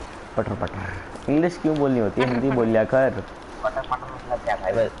बोलनी। पटर पटर इंग्लिश क्यों बोलनी होती है, हिंदी बोल लिया कर। पटर पटर मतलब क्या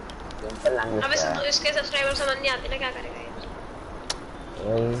भाई? बस सिंपल लैंग्वेज है। अब इसके सब्सक्राइबर समझ नहीं आते ना, क्या करेगा ये?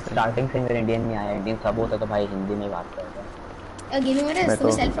 वही स्टार्टिंग से मेरे इंडियन में आया, इंडियन सब होता तो भाई हिंदी में बात करते। गेमिंग में मैं तूने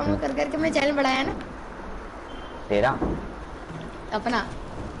तो सेल्फ प्रमोट कर करके मैं चैनल बढ़ाया ना तेरा अपना।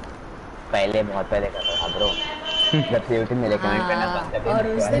 पहले बहुत पहले करता था ब्रो, जब से यूट्यूब में रिकमेंड करना बंद कर दिया। और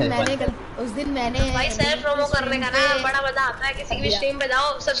उस दिन मैंने भाई सेल्फ प्रमो करने का ना बड़ा मजा आता है। किसी भी स्ट्रीम पे जाओ,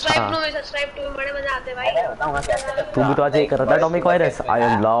 सब्सक्राइब टू में बड़े मजा आते हैं भाई। बताऊं मैं कैसे तू भी तो आज ये कर रहा था टॉमिक virus. I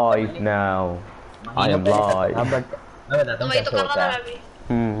am live now, I am live. But मैं बताता हूं कैसे होता है।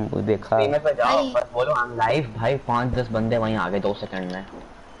 वो देखा स्ट्रीम पे जाओ बस बोलो आई एम लाइव, भाई 5-10 बंदे वहीं आ गए 2 सेकंड में।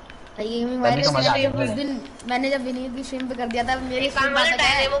 गेमिंग वायरस उस दिन मैंने जब विनीत की स्ट्रीम पे कर दिया था, मेरे काम वाले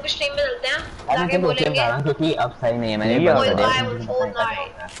टाइम की स्ट्रीम पे चलते हैं जाके बोलेंगे क्योंकि अब सही नहीं है। मैंने आप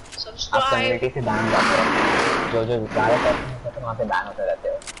कम्युनिटी से बैन जाते हो, जो ज़्यादा करते हैं तो वहाँ पे बैन होते रहते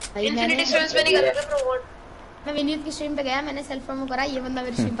हो। इन्फिनिटी स्ट्रीम्स पे नहीं करते प्रमोट। मैं विनीत की स्ट्रीम पे गया, मैंने सेल्फ प्रमो करा, ये बंदा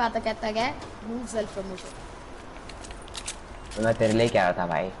मेरी स्ट्रीम पे आता कहता है मूव सेल्फ प्रमोशन। तो मैं तेरे लिए क्या रहा था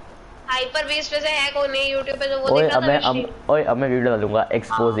भाई? हाइपर बेस पे से है कोई नहीं यूट्यूब पे, जो वो देख रहा था। अब मैं वीडियो डालूंगा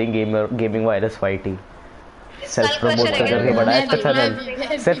exposing gaming virus फाइटी। Self promote करके बनाया इसका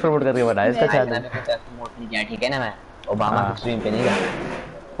चैनल, सेल्फ प्रमोट करके बनाया इसका चैनल। मैंने कुछ प्रमोट नहीं किया, ठीक है ना? मैं ओबामा की स्ट्रीम पे नहीं गया।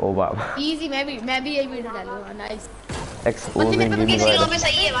 Obama easy. मैं भी यही वीडियो डालूंगा। Nice exposing gaming virus.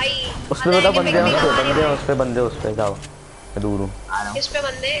 सही है भाई। उस पे तो बंदे उस पे जाओ, मैं दूर हूं। किस पे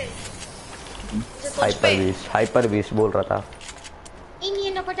बंदे? हाइपर बीस्ट बोल रहा था।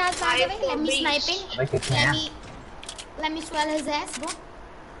 Indian Napotas by the way, let me sniping. Let me swell his ass, bro.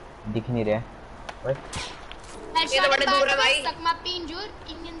 दिख नहीं रहा। ये तो बड़े दूर है भाई। सकमा पिंजूर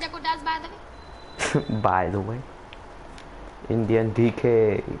Indian Napotas by the way. By the way, Indian DK।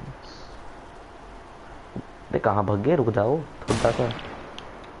 बे कहाँ भाग गए? रुक जाओ थोड़ा सा।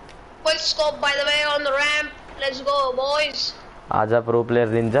 Quick scope by the way on the ramp. Let's go boys. आजा प्रो प्लेयर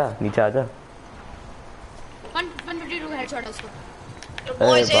निंजा, नीचे आजा। 152 हेडशॉट उसको। The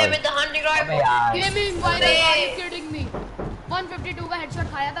boys here with the hunting rifle. Gaming virus, are you kidding me? 152 का हेडशॉट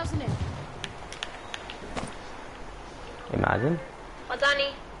खाया था उसने। Imagine। पता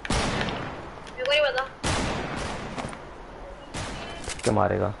नहीं, मेरे को नहीं पता। क्या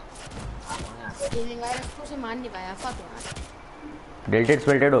मारेगा? Gaming virus को से मार नहीं पाया। fuck यार।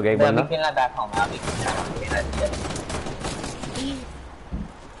 डेल्टेड हो गया एक बंदा। खेलना बैठा हूं मैं अभी।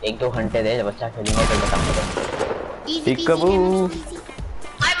 1-2 घंटे दे, जब बच्चा खेलेंगे तो बताऊंगा। Easy peasy।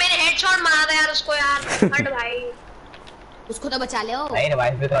 मैंने हेडशॉट मारा था यार उसको यार। हट भाई। उसको तो बचा ले। नहीं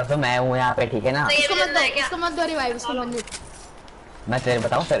रिवाइव भी कर दो, मैं हूं यहां पे, ठीक है ना? उसको मत दो रिवाइव, उसको मत। मैं तेरे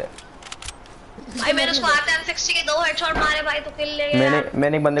बताऊं फिर। भाई मैंने उसको आते 60 के 2 हेडशॉट मारे भाई, तो किल ले गया।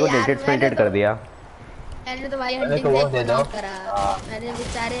 मैंने एक बंदे को डेल्टेड स्प्लिटेड कर दिया। मैंने तो भाई हंटिंग को नॉक करा। मैंने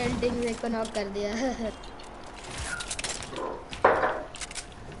बेचारे हंटिंग को नॉक कर दिया।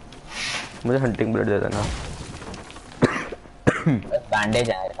 मुझे हंटिंग ब्लड दे देना। बैंडेज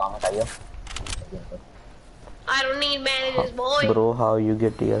है काम बताइए। I don't need bandages boy. Bro, how you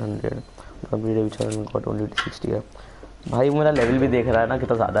get tier 100? Complete every challenge got only 60 है। भाई मेरा लेवल भी देख रहा है ना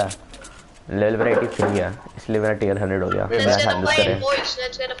कितना ज्यादा है। लेवल मेरा 83 है, इसलिए मेरा tier 100 हो गया। मेरा हैंडल करे।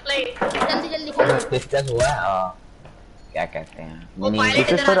 जल्दी खेलो। डिस्कस हुआ है। क्या कहते हैं?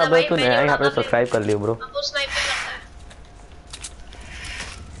 डिस्कस पर अगर तू नया यहाँ पे सब्सक्राइब कर लियो ब्रो। अब वो स्नाइपिंग करता है।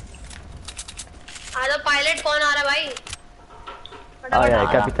 आजा पायलट कौन आ रहा है भाई? आया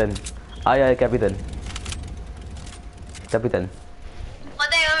कैपिटन, आया कैपिटन। कैपिटन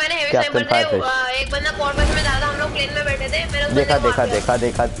पता है मैंने हेवी स्नाइपर थे, एक बंदा कॉर्बस में डाला था, हम लोग प्लेन में बैठे थे, मेरे देखा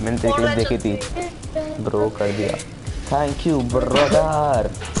मैंने तेरी क्लिप देखी थी ब्रो, कर दिया। Thank you brother.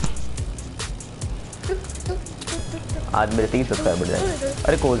 आज मेरे 3 सब्सक्राइबर जाए।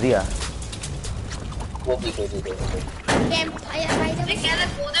 अरे कोजिया कैंप फायर भाई, मैं कह रहा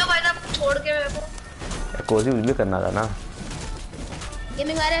कूदो भाई साहब छोड़ के मेरे को। कोजी भी करना था ना।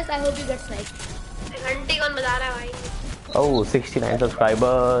 Gaming virus, I hope you get snipe. घंटी कौन बजा रहा है भाई? Oh, 69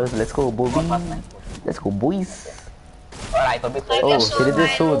 subscribers. Let's go, boys. Let's go, boys. Oh, हृदय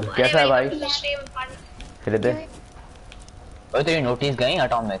सूद कैसा है भाई? हृदय ओए तेरी नोटिस गई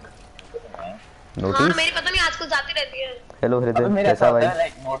एटॉमिक नोटिस? हाँ मेरी पता नहीं आजकल जाती रहती है। हेलो हृदय कैसा भाई?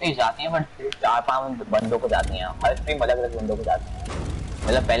 नोटिस जाती है बट 4-5 बंदों को जाती हैं, हर स्ट्रीम अलग-अलग बंदों को जाती हैं।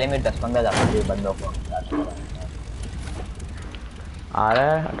 मतलब पहले मेरे 10-15 जाती थी बंदों को। आ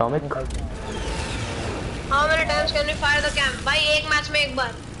रहा है atomic. How many times can we fire the camp? भाई एक मैच में एक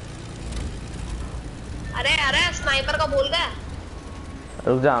बार। अरे अरे स्नाइपर का भूल गया।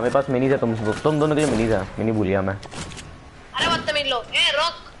 रुक जा, मेरे पास मिनी है, तुम दोनों के लिए मिनी था, मिनी भूल गया मैं। अरे बदतमीज लोग, ए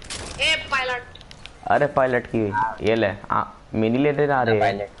रोक, ए पायलट। अरे पायलट की ये ले, मिनी ले लेना।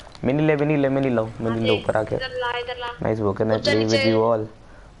 अरे मिनी ले ऊपर आके। इधर ला इधर ला। Nice woken, I play with you all.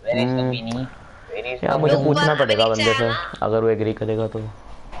 यार मुझे ऊपर पूछना अभी पड़ेगा नीचे बंदे है से, ना? अगर वो एग्री करेगा तो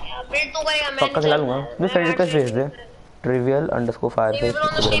यार बिल्ड तू करेगा, मैं पक्का खिला लूंगा। मैं फ्रेंड रिक्वेस्ट भेज दे, trivial_fire पे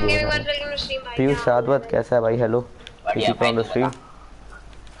पीयूष शादवत कैसा है भाई? हेलो किसी फ्रॉम द स्ट्रीम।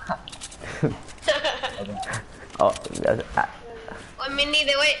 ओए मिनी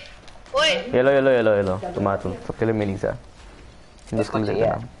दे ओए ओए। ये लो तुम सबके लिए मिनी सा जिसको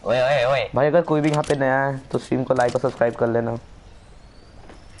लेना। ओए भाई अगर कोई भी यहाँ पे नया है तो स्ट्रीम को लाइक और सब्सक्राइब कर लेना।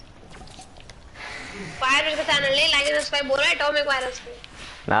 फायर का चैनल नहीं, लाइक सब्सक्राइब बोल रहा है एटॉमिक वायरस पे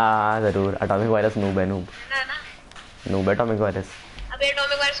ना जरूर। एटॉमिक वायरस नूब है, नूब एटॉमिक वायरस। अबे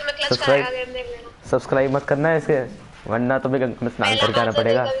एटॉमिक वायरस में क्लच सब्सक्राइब करेगा, गेम देख लेना। सब्सक्राइब मत करना है इसके, वरना तुम्हें गंगा में स्नान करके आना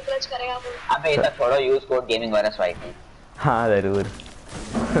पड़ेगा। क्लच करेगा वो। अबे ये तो छोड़ो, use code gaming virus white. हाँ जरूर।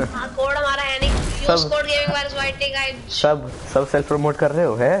 हां कोड हमारा है नहीं, use code gaming virus white guys. सब सेल्फ प्रमोट कर रहे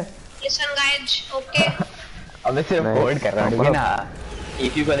हो है? Listen guys okay. अबे सिर्फ कोड कर रहा हूं ना।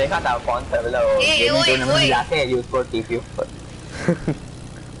 टीपी को देखा था कौन सा मतलब गेमिंग टूर्नामेंट में जाते हैं यूज कोड टीपी पर।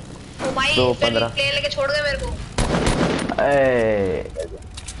 ओ भाई तो फिर 15 प्ले लेके छोड़ गए मेरे को।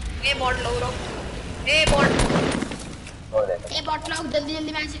 ए बॉट लो ब्रो, ए बॉट लोग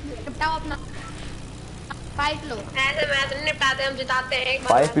जल्दी मैच निपटाओ अपना, फाइट लो। ऐसे मैच नहीं निपटाते, हम जिताते हैं एक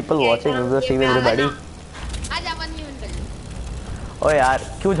बार। 5 people watching is the stream everybody। आज अपन नहीं मिल रहे। ओए यार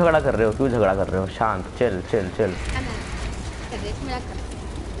क्यों झगड़ा कर रहे हो? शांत, चिल।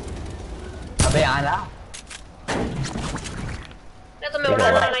 अबे आना तो मैं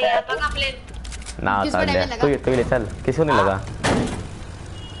उड़ाना नहीं आता का प्लेन ना आता ले तो ले चल, किसी को नहीं लगा।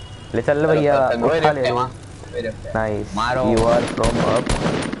 ले चल भैया, उठा ले। Nice, you are from up.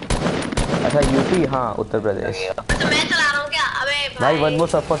 अच्छा यूपी, हाँ उत्तर प्रदेश। तो मैं चला रहा हूँ क्या? अबे भाई वन मोर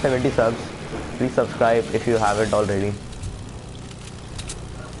सब for 70 subs, please subscribe if you haven't already.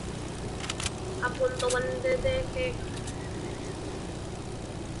 अपन तो बंदे देखे।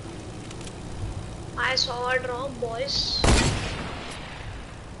 I saw a drop boys।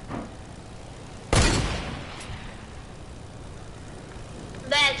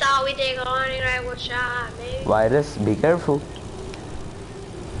 That's how we take on it, right? What shot, baby? Virus be careful.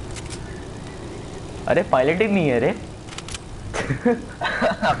 अरे पायलट ही नहीं है रे।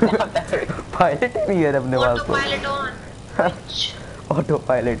 पायलट ही नहीं है अपने पास Auto तो। pilot on। Auto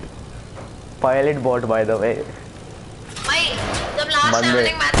pilot bought by the way. भाई जब लास्ट टाइम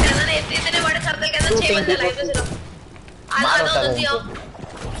मैंने मैच खेला था ना, इतने बड़े सर्कल के अंदर 6 बंदे लाइव थे सिर्फ। आज आ जाओ जल्दी आओ।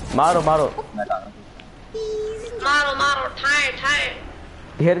 मारो ठाए।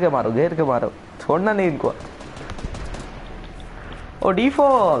 घेर के मारो, छोड़ना नहीं इनको। ओ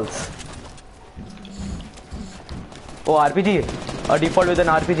डिफॉल्ट्स, ओ आरपीजी और default with N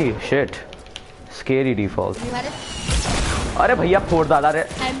RPG. Shit, scary default. अरे भैया फोड़ दादा रे।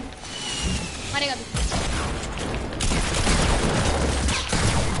 मारेगा तू।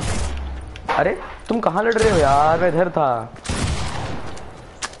 अरे तुम कहाँ लड़ रहे हो यार? मैं इधर था।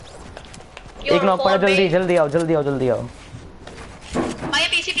 एक नॉक पड़ा, जल्दी आओ। भाई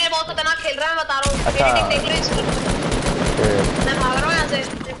पीसी प्लेयर बहुत खतरनाक खेल रहा है, मैं बता रहा हूँ। अच्छा। देख लो इसको। मैं भाग रहा हूँ यहाँ से,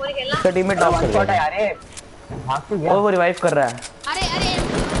 मेरे को नहीं खेलना। इसका टीममेट नॉक कर गया यार, भाग तो गया। वो रिवाइव कर रहा है। अरे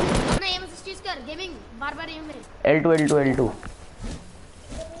अपना एम असिस्ट कर, गेमिंग बार-बार एम में। L2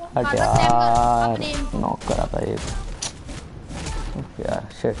 हट यार, नॉक करा था ये यार।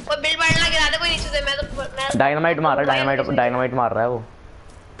 शिट, कोई बिल्ड बढ़ना गिरा दे, कोई नीचे से। मैं डायनामाइट मार रहा है वो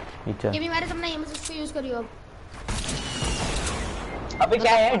नीचे। ये भी मारे, तुमने एम असिस्ट को यूज करियो अब। अबे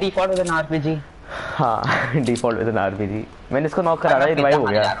क्या है डिफॉल्ट विद एन आरपीजी? हाँ डिफॉल्ट विद एन आरपीजी। मैंने इसको नॉक करा था, ये रिवाइव हो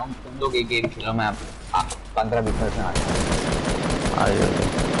गया। तुम लोग एक गेम खेलो, मैं 15-20 मिनट में आता हूँ।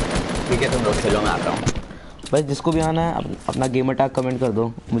 ठीक है तुम लोग खेलो, मैं आता हूँ। भाई जिसको भी आना है अपना गेमर टैग कमेंट कर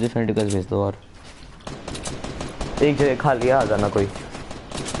दो, मुझे फ्रेंड रिक्वेस्ट भेज दो। और एक जगह खा लिया, आ जाना कोई।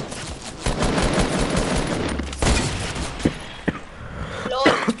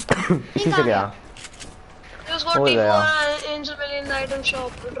 ठीक है क्या? हो गया। Angel mill in the item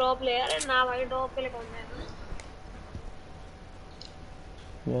shop, drop ले। अरे ना भाई, ड्रॉप के लिए कौन जाएगा?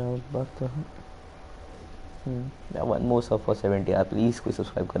 यार बात तो है। वन मोर सब फॉर 70 यार, प्लीज कोई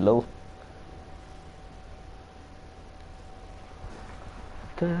सब्सक्राइब कर लो।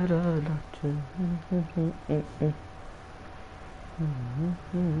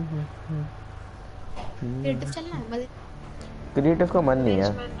 क्रिएटिव चलना है, क्रिएटिव का मन नहीं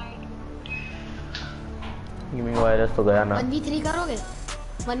है। गेमिंग वायरस तो गया ना। 1v3 करोगे?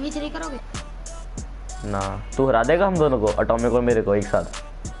 1v3 करोगे? ना तू हरा देगा हम दोनों को, एटॉमिक और मेरे को एक साथ।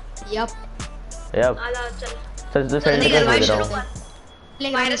 यप यप आला चल सच तो जल्दी सेंटर कर पे भाई भेज रहा शुरू हूँ।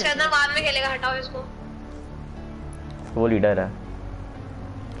 कर। वायरस करना बाद में खेलेगा, हटाओ इसको। वो लीडर है,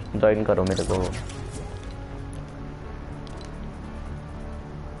 ज्वाइन करो मेरे को।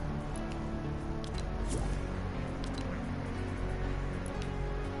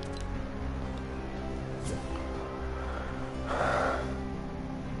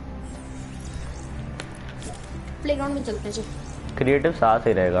 प्लेग्राउंड में चलते हैं चल। क्रिएटिव साथ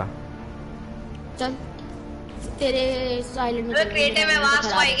ही रहेगा। चल तेरे साइलेंट में क्रिएटिव में आवाज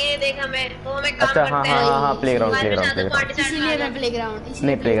तो आएगी, देख हमें तो हमें काम अच्छा करते हैं। हाँ प्लेग्राउंड इसीलिए मैं प्लेग्राउंड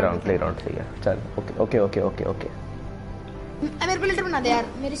नहीं प्लेग्राउंड सही है। चल ओके मेरे को लेटर बना दे यार,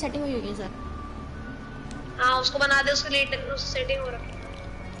 मेरी सेटिंग हुई है सर। हाँ उसको बना दे, उसकी लेटर उस सेटिंग हो रखी है।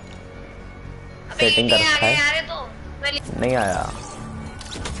 अबे सेटिंग कर रखा है। यार तो मैं नहीं आया,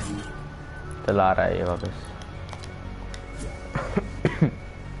 चल आ रहा है ये वापस।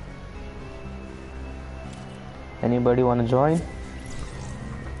 Anybody wanna join?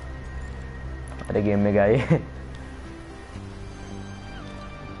 अरे गेम में गए।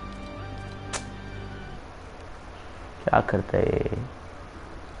 क्या करते है?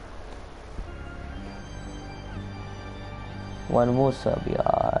 वन मोर सब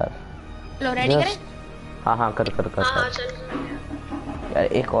यार। लो रेडी करें? हाँ कर हाँ चल यार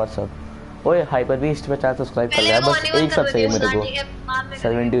एक और सब। ओए हाइपर बीस्ट पे चैनल सब्सक्राइब कर ले बस, एक सब चाहिए मेरे को।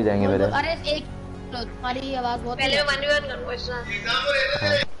 70 हो जाएंगे मेरे। अरे एक लो, तुम्हारी आवाज बहुत पहले मैं 1v1 करूंगा इस बार।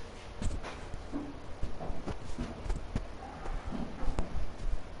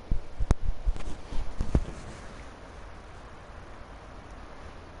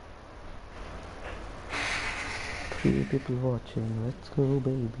 Three people watching, let's go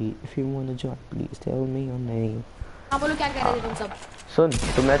baby. If you wanna join, please tell me your name. हाँ बोलो क्या कह रहे थे तुम सब? सुन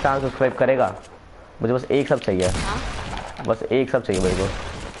तू मेरा चैनल सब्सक्राइब करेगा, मुझे बस एक सब चाहिए। हाँ बस एक सब चाहिए मेरे को,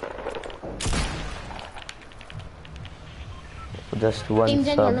 जस्ट वन टीम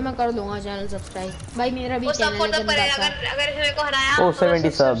चेंज कर लो, सब। मैं कर दूंगा चैनल सब्सक्राइब। भाई मेरा भी वो सब चैनल है तब करेगा गंदा सा। अगर इसने को हराया। Oh,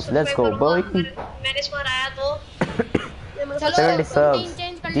 70 subs, let's go, boy. मैंने इसको हराया तो चलो 70 तुम subs. टीम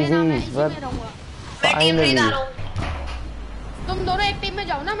चेंज कर लेना, मैं इसी but में रहूंगा। मैं टीम finally. खरीदा रहा हूँ। तुम दोनों एक टीम में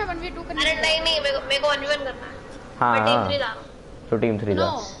जाओ ना, मैं 1v2 करने अरे नहीं मेरे को 1v1 करना है। मैं टीम हाँ खरीदा रहा हूँ। तो टीम 3 नो जा।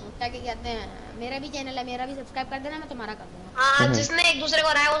 क्या कहते हैं, मेरा भी चैनल है, मेरा भी सब्सक्राइब कर देना, मैं तुम्हारा कर दूंगा। हाँ जिसने एक दूसरे को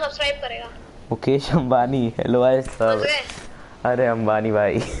हराया वो सब्सक्राइब करेगा। मुकेश अंबानी, हेलो भाई समझ सब। गए? अरे अंबानी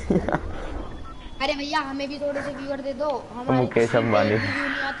भाई। अरे भैया हमें भी थोड़े से व्यूअर दे दो, हमारे मुकेश अंबानी। व्यू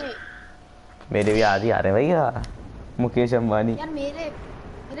नहीं आते मेरे भी आज ही आ रहे हैं भैया, मुकेश अंबानी। यार। मेरे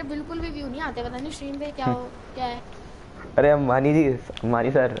बिल्कुल भी व्यू नहीं आते, पता नहीं स्ट्रीम पे क्या है। अरे अंबानी जी,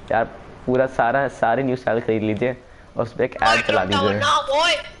 अंबानी सर यार पूरा सारे न्यूज़ चैनल खरीद लीजिए और उस पे एक ऐड चला दीजिए।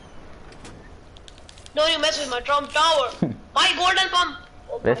 Don't you mess with my Trump Tower, my golden pump।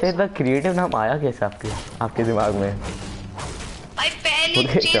 वैसे इतना क्रिएटिव नाम आया कैसे आपके दिमाग में? भाई पहली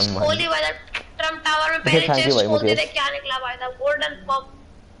मुकेश चीज अंबानी। खोली भाई ट्रम्प टावर में, Okay, पहली thank you चीज भाई, खोलते मुकेश। थे क्या निकला भाई था golden pump.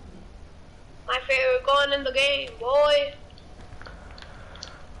 My favorite gun in the game, boy।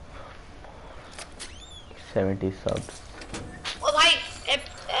 70 subs। ओ भाई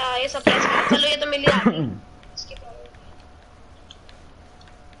ये सब कैसे, चलो ये तो मिल ही जाती है। इसकी प्रॉब्लम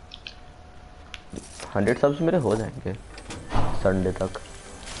 100 subs मेरे हो जाएंगे संडे तक,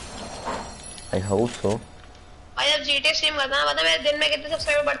 आई होप सो। भाई जब जीटी स्ट्रीम करता ना, पता है मेरे दिन में कितने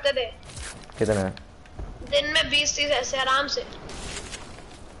सब्सक्राइबर बढ़ते थे? कितना? दिन में 20-30 ऐसे आराम से।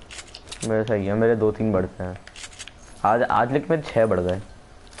 मेरे सही है, मेरे 2-3 बढ़ते हैं। आज लिख में 6 बढ़ गए।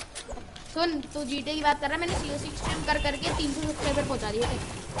 सुन तू जीटे की बात कर रहा है, मैंने सीओसी स्ट्रीम कर करके 300 सब्सक्राइबर पहुंचा दिए थे।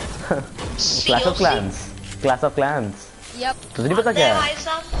 Class of clans. यप तुझे नहीं पता क्या है? भाई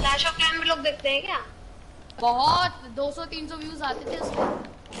साहब क्लैश ऑफ क्लैन में लोग देखते हैं क्या? बहुत 200-300 व्यूज आते थे उसमें।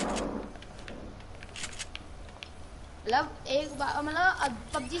 मतलब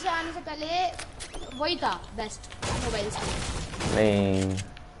पबजी से आने से पहले वही था बेस्ट मोबाइल से। नहीं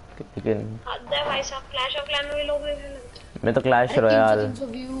लेकिन भाई साहब क्लैश ऑफ क्लैन में भी लोग देखने लगते हैं। मैं तो क्लैश रॉयल 300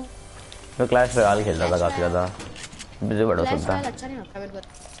 व्यू। मैं क्लैश रॉयल खेलता था काफी ज्यादा, मुझे बड़ा क्लैश सुनता रॉयल अच्छा नहीं लगता मेरे को।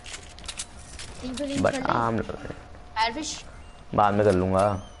 300 बट आम एयरफिश बाद में कर लूंगा।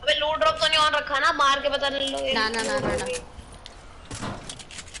 अबे लूट ड्रॉप तो नहीं ऑन रखा ना, मार के पता नहीं लोगे। ना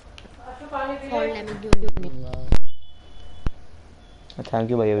फॉल डैमेज भी नहीं।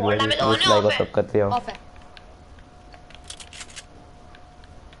 थैंक यू भाई एवरीबॉडी, इस लाइक और सब करते हो। ऑफ है।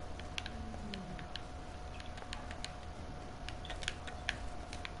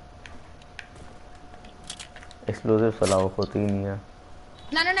 एक्सप्लोसिव अलाउ होती ही नहीं है।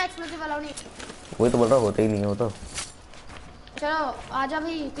 ना एक्सप्लोसिव अलाउ नहीं। वही तो बोल रहा होते ही नहीं है वो तो। चलो आजा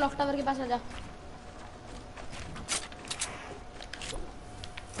भाई, क्लॉक टावर के पास आजा।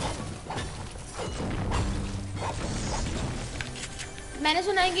 मैंने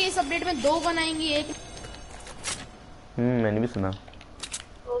सुना है कि इस अपडेट में 2 बनाएंगी, एक। मैंने भी सुना।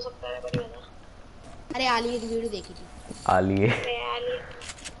 हो सकता है, बढ़िया ना। अरे आली की वीडियो देखी थी। आलिए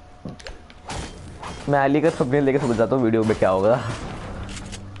मैं आली का थंबनेल लेके समझ जाता हूँ वीडियो में क्या होगा।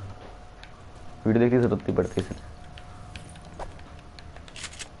 वीडियो देखने की जरूरत नहीं पड़ती सिर्फ।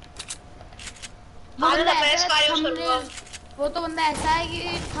 वो तो बंदा ऐसा है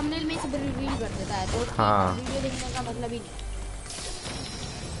कि थंबनेल में सब रिवील कर देता है, तो हाँ। वीडियो देखने का मतलब ही नहीं।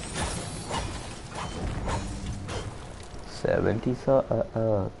 70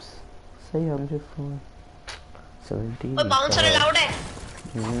 subs सही हम जो 70 कोई बाउंसर अलाउड है?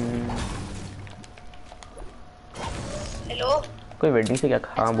 हेलो कोई वेडिंग से क्या?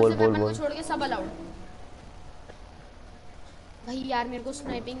 हाँ बोल बोल बोल। छोड़ के सब अलाउड। भाई यार मेरे को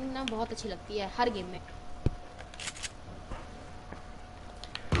स्नाइपिंग ना बहुत अच्छी लगती है हर गेम में।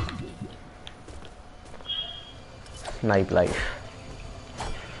 Snipe life.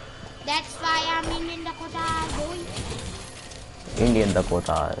 That's why I'm in Dakota boy. Indian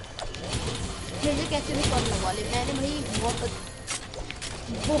Dakota. मुझे कैसे भी शॉट लगवा ले, मैंने भाई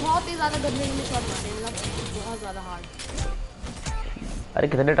बहुत ही ज्यादा गंदे में शॉट मारे, मतलब बहुत ज्यादा हार्ड। अरे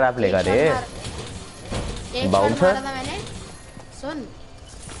कितने ट्रैप लेगा रे? एक शॉट मारा था मैंने। सुन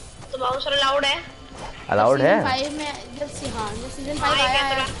तो बाउंसर अलाउड है? अलाउड है? 5 में जब सीजन 5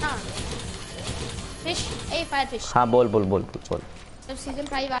 आया था फिश फायर फिश। हाँ बोल बोल बोल बोल बोल। जब सीजन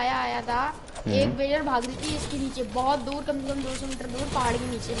 5 आया था, एक वेयर भाग रही थी इसके नीचे बहुत दूर, कम से कम 200 मीटर दूर पहाड़ के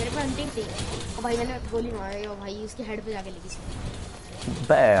नीचे। मेरे पे हंटिंग थी और भाई मैंने गोली मारी और भाई उसके हेड पे जाके लगी सी।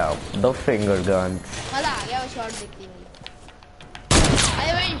 बैम द फिंगर गन। मजा आ गया वो शॉट देखते भाई।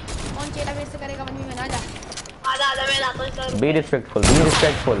 अरे भाई कौन चेला बेस करेगा बंदी में ना जा। आजा मैं लाता हूं। Be respectful, be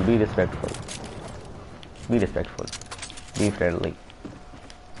respectful, be respectful, be respectful, be friendly.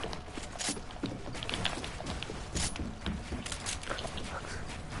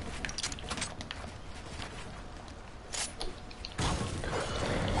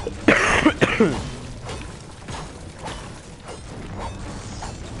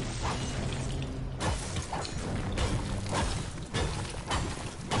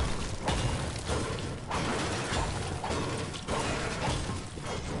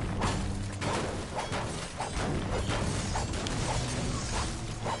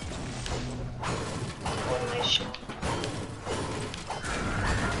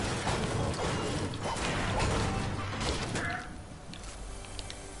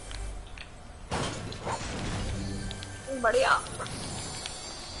 बढ़िया।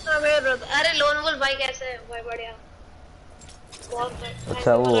 अरे लोन वुल्फ भाई कैसे है भाई? बढ़िया बहुत।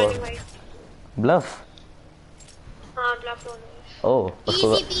 अच्छा वो ब्लफ। हाँ ब्लफ लोन वुल्फ। ओ उसको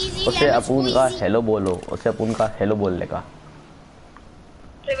उसे अपून का हेलो बोलो, उसे अपून का हेलो बोलने का।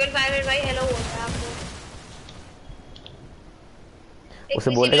 ट्रिपल 5 भाई हेलो बोल रहा है आपको। उसे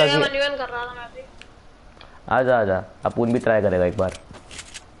बोलने का कि 1v1 कर रहा था मैं अभी। आजा आजा, अपून भी ट्राई करेगा एक बार।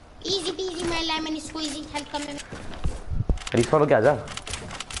 Easy PG my lemon squeezy help कम में। रिस्पॉन होके आजा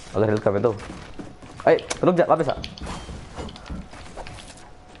अगर हेल्प कर तो। अरे रुक जा, वापस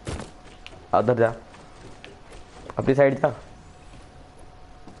आ, उधर जा, अपनी साइड जा।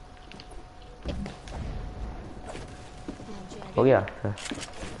 हो गया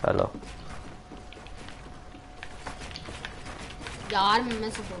चलो यार मैं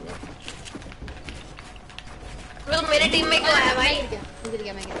से बोल रहा हूं। मेरे टीम में क्यों आया भाई? गिर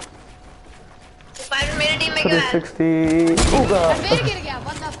गया मैं। फाइव मेरे टीम में क्यों आया? 360 होगा। मेरे गिर गया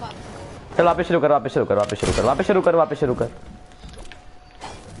व्हाट द फक। चल वापस शुरू कर, वापस शुरू कर, वापस शुरू कर, वापस शुरू कर, वापस शुरू कर।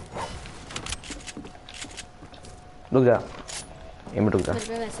 रुक जा, एक मिनट रुक जा। मेरे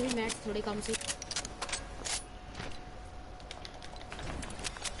पे वैसे भी मैच थोड़ी कम से।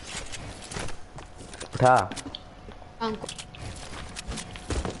 उठा अंको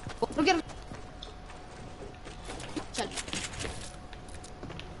रुक जा। चल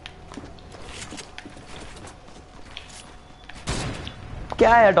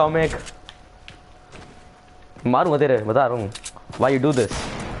क्या है एटॉमिक? मारूंगा तेरे, बता रहा हूँ। Why you do this,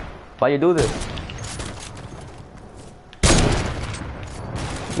 why you do this?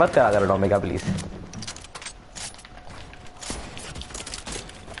 मत करा कर एटॉमिक प्लीज।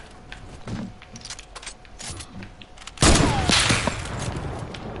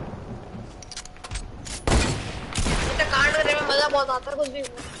 कांड करने में मजा बहुत आता है कुछ भी।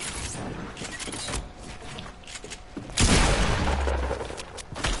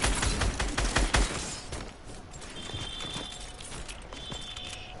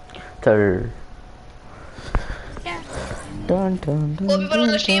 चल Dun, dun, dun, Go people on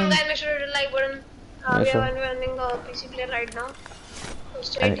the dun, stream, dun. guys. Make sure to hit the like button. Yes, We sir. are running a PC player right now. So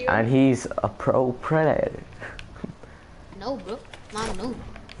stay tuned. And he's a pro player. No, bro. Mom, no.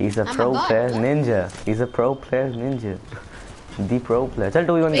 He's a I'm pro a god, player bro. ninja. He's a pro player ninja. The pro player. चल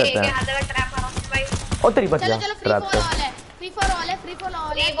 2v1 Wait, करते क्या हैं. हाथ में trap आ रहा है भाई? ओ तेरी बच चलो जा. चलो फ्री ट्रैप फॉर पे. ऑल है, फ्री फॉर ऑल है, फ्री फॉर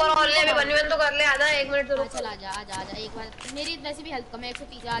ऑल है। Free for all ने भी 1v1 तो कर ले, आधा 1 मिनट तो हाँ, रुक। चल आजा आजा आजा एक बार। मेरी वैसे भी हेल्थ कम है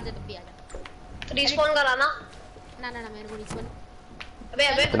 130। आजा तब भी आजा। रिस्पॉन कराना। ना ना ना मेरे को रिस्पॉन। अबे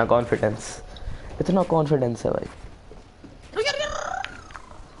अबे इतना कॉन्फिडेंस है भाई. रुक जा रुक जा।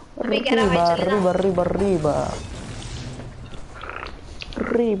 अबे कह रहा भाई चल ना।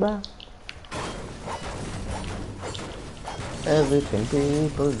 Riba. Everything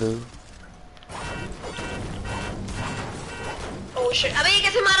people do. Oh shit, अबे ये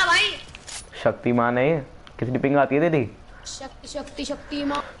कैसे मारा भाई? शक्तिमान है ये. कितनी पिंग आती है तेरी? शक्ति शक्ति शक्ति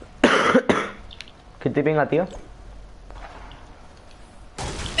माँ। कितनी पिंग आती है?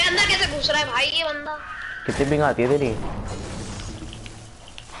 बे अंदर कैसे घुस रहा है भाई ये बंदा? कितनी पिंग आती है तेरी?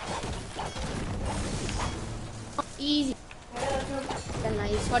 इजी। चल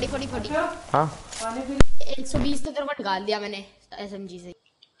नाइस। 40 हाँ. 120 तो तेरे को निकाल दिया मैंने एसएमजी से।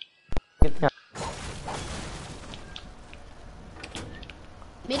 कितनी?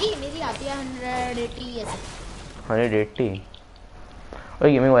 मेरी आती है 180 ऐसे। 180.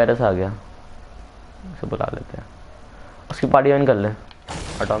 ओए गेमिंग वायरस आ गया. उसे बुला लेते हैं. उसकी पार्टी ज्वाइन कर ले.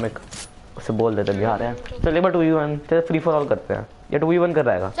 एटॉमिक. उसे बोल देते हैं आ रहे हैं. चल एक बार 2v1 चल फ्री फॉर ऑल करते हैं. या 2v1 कर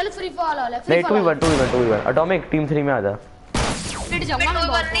रहेगा. चलो फ्री फॉर ऑल है। नहीं 2v1. एटॉमिक टीम 3 में आ जा. फिर जाऊंगा मैं कोई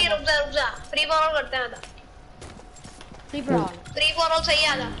बहुत। बात नहीं, रुक जा। फ्री फॉर ऑल करते हैं आधा। Free for all. Free for all सही है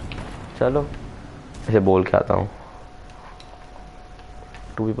आधा। चलो ऐसे बोल के आता हूँ.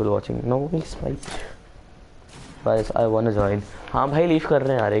 2 people watching. No spike. Guys, I wanna join. हाँ भाई लीव कर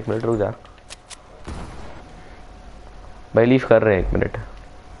रहे हैं यार. 1 मिनट रुक जा. भाई लीव कर रहे हैं 1 मिनट.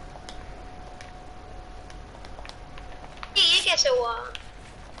 ये कैसे हुआ?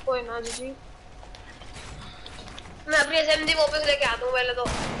 कोई ना जी। मैं अपनी एसएमजी वापस लेके आता हूँ पहले तो।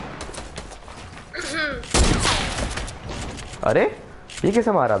 अरे ये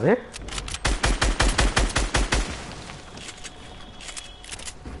कैसे मारा बे?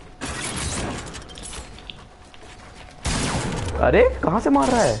 अरे कहाँ से मार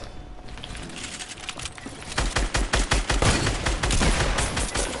रहा है?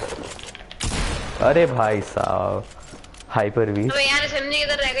 अरे भाई साहब हाइपर भी. अबे यार एसएमजी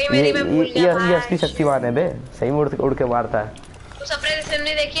किधर रह गई मेरी? मैं भूल गया ये असली शक्तिमान है बे. सही में उड़ के मारता है. तू सेपरेट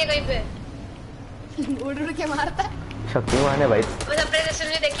एसएमजी देखी है कहीं पे? उड़ उड़ के मारता है। शक्तिमान है भाई. मैं सेपरेट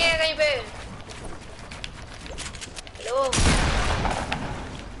एसएमजी देखी है कहीं पे? हेलो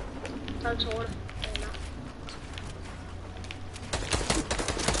चल छोड़।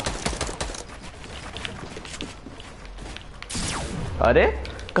 अरे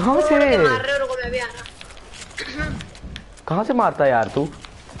कहाँ से मार रहे हो? रुको मैं भी आ रहा। कहाँ से मारता है यार तू?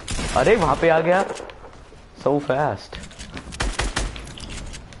 अरे वहां पे आ गया. So fast.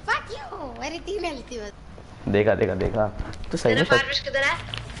 Fuck you. मेरी टीम हेल्थी बस। देखा तो सही तेरा में फायर फिश किधर है?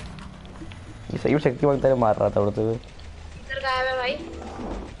 ये सही में शक्तिमान तेरे मार रहा था उड़ते हुए. किधर गायब है भाई?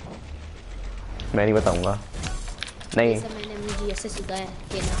 मैं नहीं बताऊंगा. नहीं जैसे मैंने मुझे ऐसे सीखा है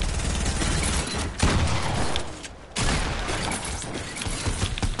खेलना।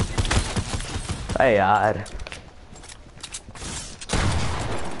 अरे यार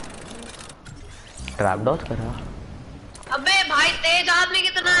ट्रैप डॉच करा. अबे भाई तेज आदमी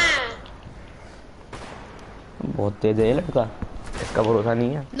कितना है? बहुत तेज है ये लड़का. इसका भरोसा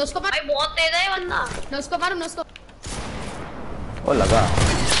नहीं है. नो उसको मार। भाई बहुत तेज है ये बंदा। नो उसको मारो नो उसको। ओ लगा.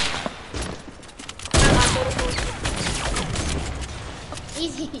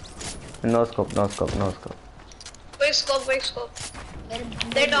 Easy. No scope. Quick scope.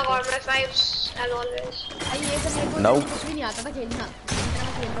 They talk about my fives as always. भाई ये तो मेरे को No. कुछ भी नहीं आता था खेलना।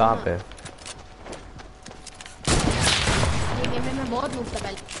 कहाँ पे? ये गेम में मैं बहुत नूब था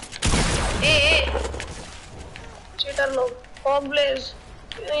पहले। ए चीटर लोग complex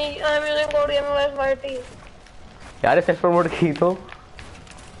I am using code game why यार इसे प्रमोट की तो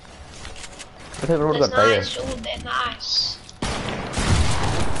इसे प्रमोट करता है ये. नाइस।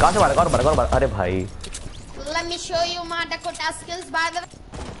 कहाँ से मारा? कौन मारा? अरे भाई Let me show you my Dakota skills by the way.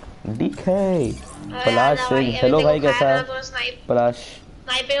 DK Palash Singh. Hello भाई कैसा है पलाश?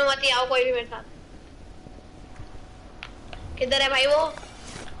 स्नाइपिंग में मत ही आओ कोई भी मेरे साथ। किधर है भाई वो?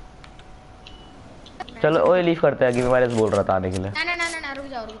 चलो ओए लीव करते हैं कि मैं वायरस बोल रहा था आने के लिए. ना रुक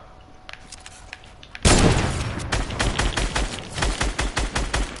जाओ।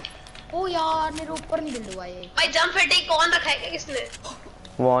 ओ यार मेरे ऊपर नहीं बिल्ड हुआ ये। भाई जंप फैटिक कौन रखा है क्या किसने?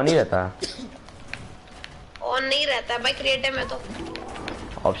 वो ऑन ही रहता है. ऑन नहीं रहता है भाई क्रिएटिव में तो।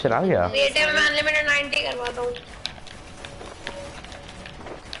 ऑप्शन आ गया। क्रिएटिव में अनलिमिटेड 90 करवाता हूँ।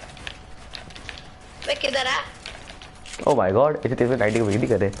 भाई किधर है? ओ माय गॉड, इसे तेरे 90 को नहीं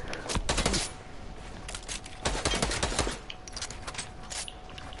करे।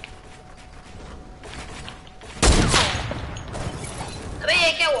 अबे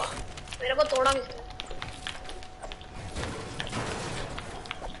ये क्या हुआ? मेरे को तोड़ा किसने?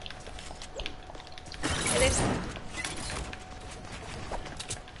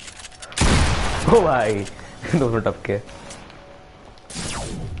 ओ भाई दोनों टपके।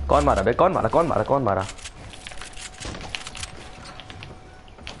 कौन मारा बे? कौन मारा? कौन मारा? कौन मारा?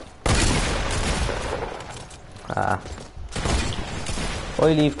 हाँ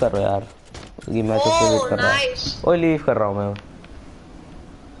ओए लीव कर रहा यार, ये मैच पे वेट कर रहा है। ओए लीव कर रहा हूँ मैं।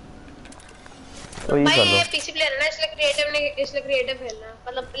 ओए भाई कर लो। ये पीसी प्लेयर है ना, इसलिए क्रिएटिव नहीं, इसलिए क्रिएटिव खेलना है।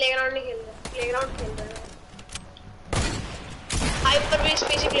 मतलब प्लेग्राउंड नहीं खेल रहा, प्लेग्राउंड खेल रहा है। हाइपर भी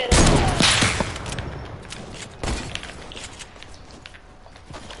पीसी प्लेयर है।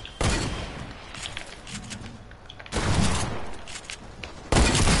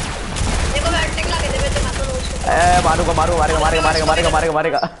 देखो मैं अटैक लगा दे, मैं दिखाता हूँ उसको। ए मारूंगा, मारेगा मारेगा मारेगा मारेगा मारेगा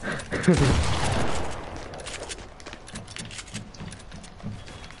मारेगा।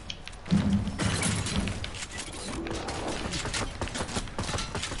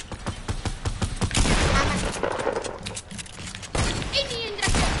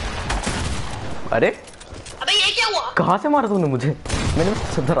 अरे अबे ये क्या हुआ? कहाँ से मारा तूने मुझे? मैंने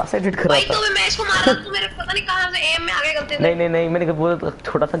जरा सा एडिट करा भाई था। तो मैं इसको मारा, तू मेरे पता नहीं कहाँ से एम में आगे गलती से। नहीं नहीं नहीं, मैंने पूरा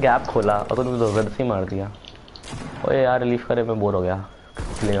छोटा सा गैप खोला और तूने तो गलत से ही मार दिया। ओए यार रिलीफ करे, मैं बोर हो गया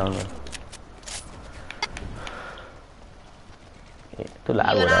प्लेग्राउंड में। तो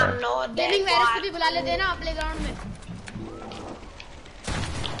लैग हो रहा है। गेमिंग वायरस को भी बुला लेते हैं ना प्लेग्राउंड में।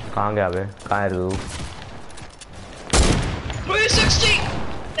 कहाँ गया बे? कहाँ है तू? 360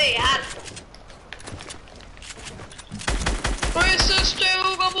 अबे यार 360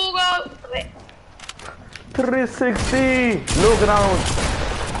 होगा होगा। अबे 360 लो ग्राउंड।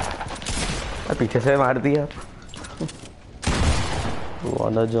 पीछे से मार दिया।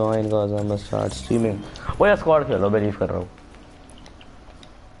 Wanda join guys, I must start streaming. ओए स्क्वाड खेलो, मैं लीव कर रहा हूँ।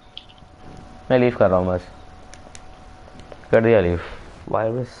 मैं लीव कर रहा हूँ, बस कर दिया लीव।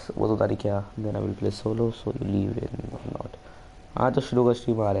 वायरस वो तो तारीख क्या? Then I will play solo so you leave in not. हाँ तो शुरू का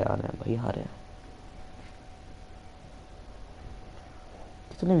स्ट्रीम आ रहे हैं भाई, आ रहे हैं।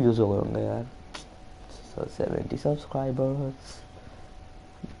 कितने व्यूज हो गए होंगे यार? 70 subscribers.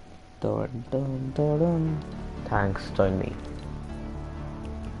 Dun, dun, dun, dun. Thanks, join me.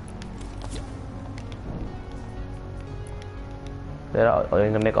 तेरा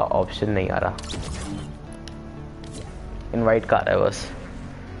ज्वाइन करने का ऑप्शन नहीं आ रहा, इनवाइट का आ रहा है बस।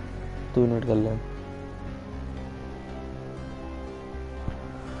 तू इनवाइट कर ले।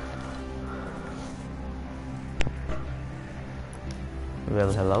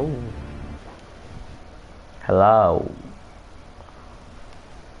 Well, hello. Hello.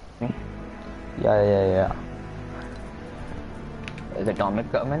 Yeah. Is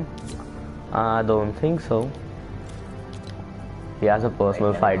Atomic coming? I don't think so. He has a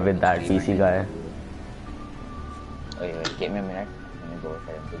personal fight with that PC guy. Wait, give me a minute. Let me go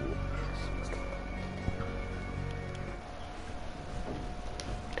ahead and do it.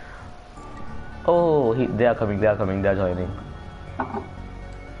 Oh, they are coming, they are joining.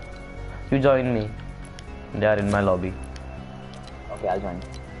 You join me. They are in my lobby. Okay, I'll join.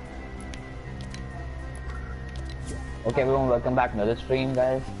 Okay everyone, welcome back to another stream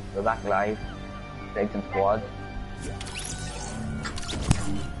guys. We're back live. Legs and squad.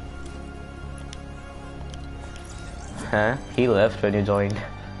 Huh? He left when you joined.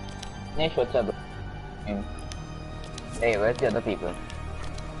 Nish, what's up? Hey, where's the other people?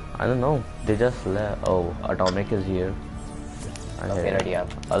 I don't know. They just left. Oh, Atomic is here. Okay, ready up.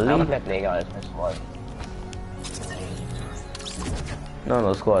 I'll I'm leave. gonna play guys, my squad.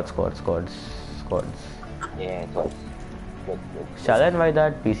 No, squads. Yeah, it's all good. Shall I invite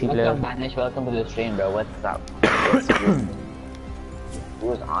that PC player? Welcome back, Nish, welcome to the stream bro, what's up?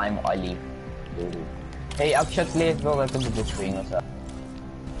 Who's I'm Ali. Hey Akshat plays bro, welcome to the stream, what's up?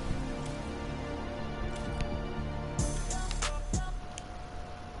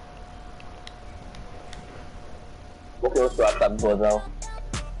 Okay, what's up bro?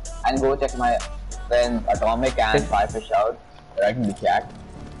 And go check my friends Atomic and Firefish out right in the chat.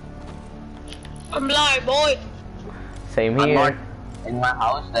 I'm live, boy. Same I'm here. not in my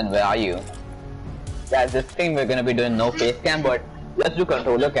house, then where are you? Yeah, this thing we're gonna be doing no face cam, but let's do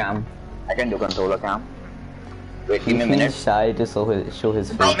controller cam. I can do controller cam. Wait, He give me a feels minute. shy to show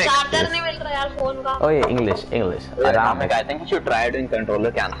his भाई face. Charger नहीं मिल रहा यार phone का। Oh yeah, English. Wait, आराम Atomic, I think you should try doing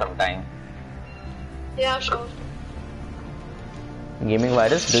controller cam sometime. Yeah, sure. Gaming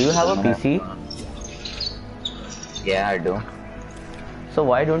virus. Do you have a PC? Yeah, I do. So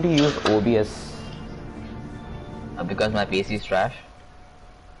why don't you use OBS? Because my PC is trash.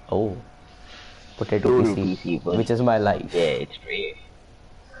 Oh, potato True PC, PC, but- which is my life. Yeah, it's trash.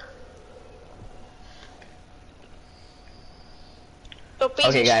 तो PC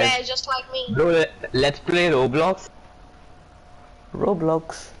Okay, guys. trash just like me. Bro, let's play Roblox.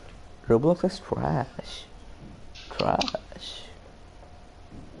 Roblox is trash. Trash.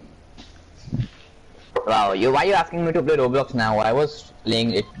 Wow, why you asking me to play Roblox now? I was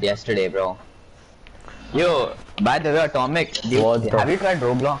playing it yesterday, bro. Yo, by the way, Atomic, have you tried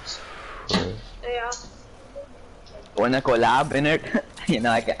Roblox? Yeah. Wanna collab in it?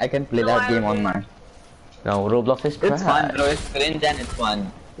 I can play that game on mine. No, Roblox is trash. It's fun, bro. It's cringe and it's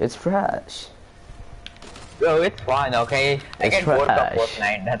fun. It's trash. Bro, it's fun, okay? I It's get bored of trash.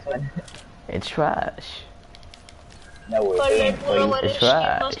 FORTNITE, that's when. It's trash. No way. Fortnite पूरा वाले It's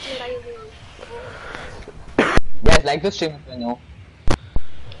trash. मस्त लड़ाई हुई। Guys, like the stream if you know.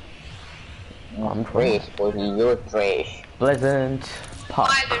 I'm Trash, boy. You're trash. Pleasant pop.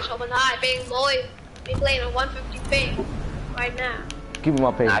 Hi, there's someone high, big boy. We playing a 150 ping right now. Give me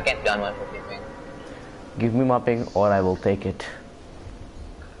my ping. I can't be on 150 ping. Give me my ping, or I will take it.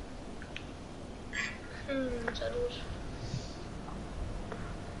 जरूर।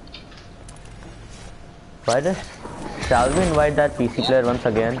 Shall we invite that PC player once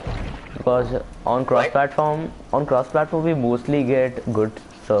again? Because on cross-platform, we mostly get good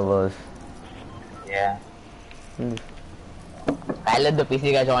servers. Yeah. I let the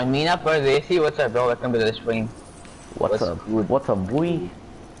PC guy join me. Up for AC. What's up, bro? Welcome to the stream. What's up? Good? What's up, boy?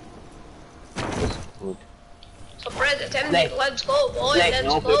 What's good? So President, Like- let's go, boy, Like let's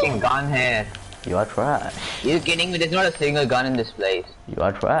no go. freaking gun here. You are trash. You kidding me? There's not a single gun in this place. You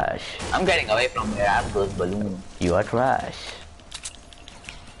are trash. I'm getting away from here. I have those balloons. You are trash.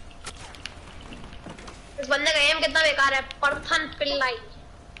 इस बंदे का M कितना बेकार है, परथन Pillai.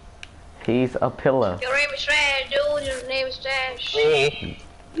 He's a pillar. Your name is trash, dude. Your name is trash. Trash.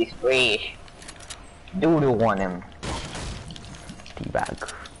 He's trash. Dude, you want him? Teabag.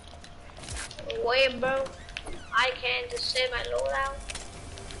 Wait, bro. I can't just set my loadout.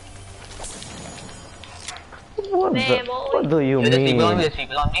 What do you There's people on me. mean? There's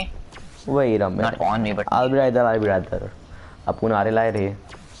people on me. Wait a minute. Not on me, but I'll be right there. अपन आ रहे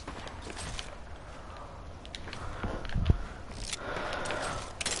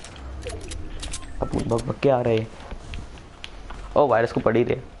अपन bug के आ रहे। ओ virus को पड़ी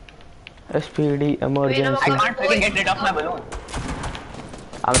रे। SPD I emergency. can't freaking get rid of my balloon.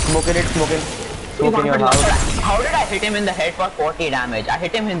 I'm smoking it. Smoke in your house. How did I hit him in the head for 40 damage? I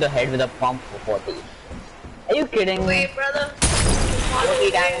hit him in the head with a pump for 40. Are you kidding me? Wait, brother.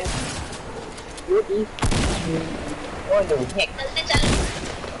 40 damage. What the heck? जल्दी चल।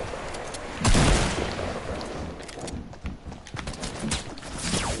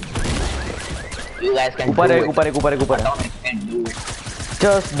 You guys can ऊपर do है it. ऊपर Atomic can do it.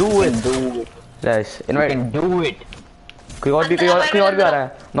 Just do You it. can do it. Guys, You invite. can do it. कोई और भी आ रहा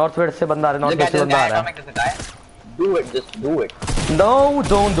है। नॉर्थ वेस्ट से बंदा आ रहा है। नॉर्थ वेस्ट से बंदा आ रहा है। Atomic is the guy. Do it. Just do it. No,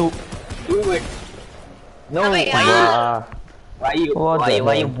 don't do. Do it. No. अबे Why यार। Ah, why you what the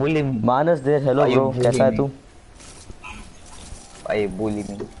why you hell? bullying me? Manas there hello Why you bro, कैसा है bullying तू? Why you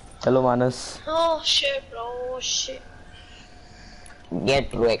bullying me? Hello Manas. Oh shit, bro. Oh shit.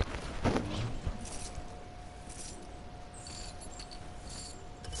 Get wrecked.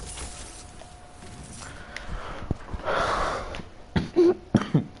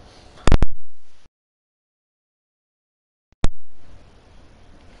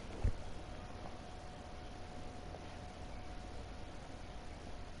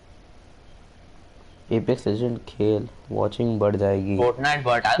 Apex legend खेल, watching बढ़ जाएगी। Fortnite,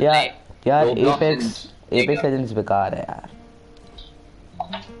 but I'll यार play. यार Roblox apex is bigger. Legends बेकार है यार।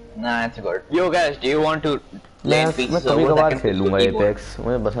 Nah, it's good. Yo guys, do you want to play मैं in PC मैं servers? कभी I कभार can खेलूंगा switch to keyboard. एपेक्स,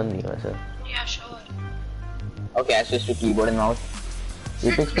 मुझे पसंद नहीं है वैसे। Yeah, sure. Okay, I switch to keyboard and mouse.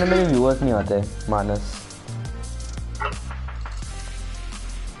 Apex में मेरे व्यूअर्स नहीं आते मानस।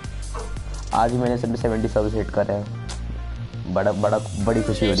 आज मैंने सिर्फ 70 सर्विस हिट करे हैं। बड़ी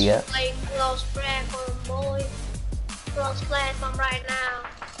खुशी हो रही है। Playing close platform, boy. Close platform right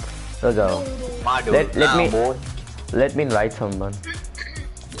now. तो जाओ। Ma, dude, Let nah, me boy. let me invite someone.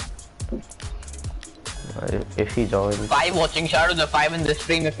 If he joins. 5 watching, shout out the 5 in the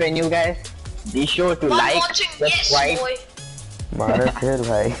stream if you're new guys. Be sure to One like, watching, yes, subscribe. boy. मानस फिर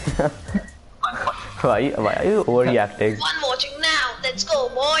भाई। Why are you overreacting? One watching now. Let's go,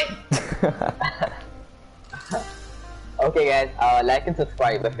 boy. Okay guys, like and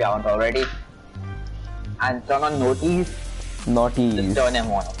subscribe if you haven't already. And turn on noties. Naughties. Just turn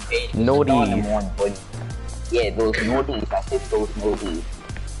them on, okay? Just Noties. turn them on, boy. Yeah, those noties. I said those noties.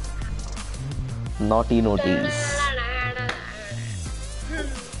 Naughty naughties.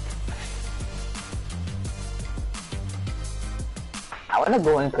 I wanna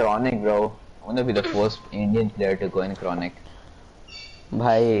go in Chronic, bro. I wanna be the first Indian player to go in Chronic.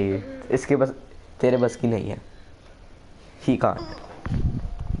 भाई इसके बस तेरे बस की नहीं है. He can't.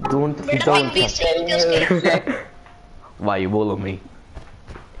 Don't. Why you follow me?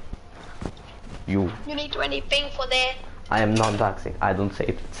 You. You need 20 ping for that. I am non-toxic. I don't say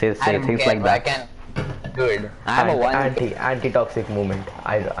I don't things care, like but that. I can. Good. I have a one. Anti-toxic movement.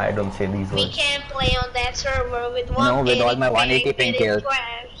 I don't say these We words. can't play on that server with one. No, with all my 180 ping kills.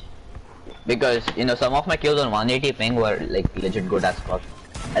 Crashed. Because you know some of my kills on 180 ping were like legit good as fuck.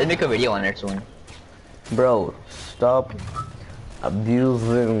 I'll make a video on it soon. Bro, stop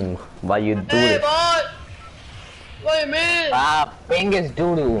abusing. Why you do Hey, it? boy. What do you mean? Ping is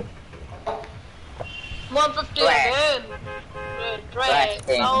doo doo. 150 Trash. again. Trash Trash.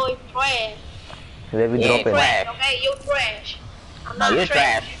 ping. Oh, it's trash. Where we Yeah, drop it? trash. Okay, you trash. I'm No, not you're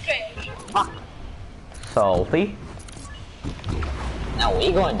trash. trash. You trash. Salty, Now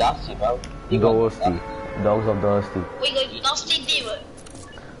we going dusty, bro. We going Dusty, dogs of Dusty. We go Dusty Diva.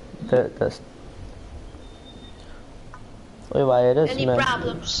 That's. ओए virus Any में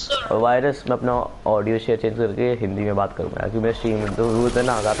problems, sir? Virus में अपना audio share change करके हिंदी में बात करूँगा क्योंकि मेरे स्ट्रीम में तो रूल्स है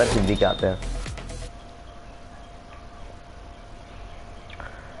ना ज़्यादातर हिंदी के आते हैं.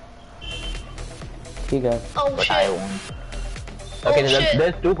 ठीक है. Oh But I shit. won't. Oh, Okay, shit.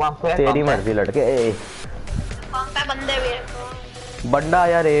 there's two pumps here. तेरी मर्जी लड़के. ए कौन सा बंदे भी है? बंदा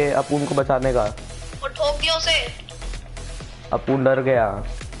यार ये अपुन को बचाने का. वो ठोक दिया उसे. अपुन डर गया.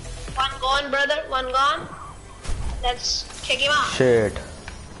 One gone, brother. One gone. Let's kick him out. Shit.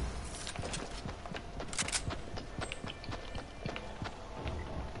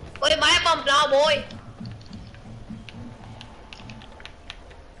 Boy, buy a pump now, boy.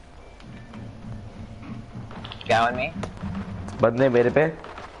 क्या on me? बंदे मेरे पे.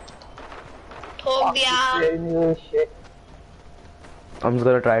 ठोक दिया. Oh shit. I'm just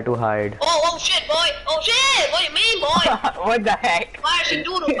gonna try to hide. Oh shit, boy. Oh shit. What do you mean, boy? What the heck? Why is she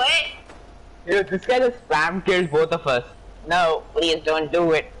doing, boy? Dude, this guy just spam killed both of us. No, please don't do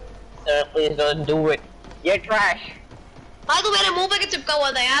it. Sir, please don't do it. You're trash. भाई तू मेरे मुंह पे क्यों चिपका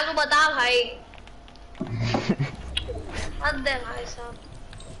हुआ था यार? तू बता भाई. हद है भाई साहब.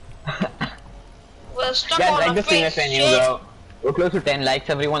 We're stuck Guys, on like a the stream fish. if you're new, bro. We're close to 10 likes,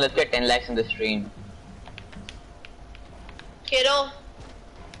 everyone. Let's get 10 likes in the stream. Kiddo.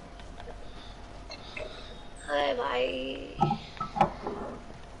 अरे भाई.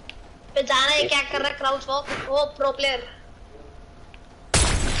 पे जाना है क्या कर रहा है क्राउच वो pro player.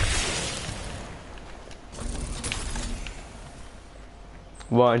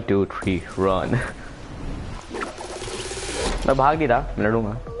 One, two, three, run. मैं भाग नहीं रहा, मैं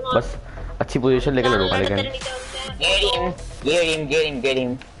लड़ूंगा. बस अच्छी पोजीशन लेके लड़ूंगा लेकिन. Get him, get him, get him, get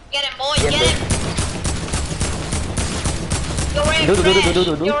him. Get him, boy, get him. Your aim trash.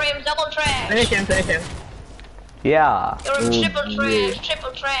 Your aim double trash. Finish him, finish him. Yeah. Your aim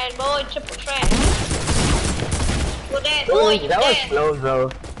triple trash, boy, triple trash. You're dead, boy, Ooh, you're that was dead. close, bro.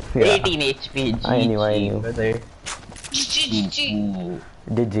 Yeah. 18 HP. I knew, GG, brother. GG.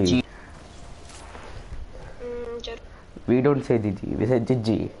 GG. We don't say GG, we say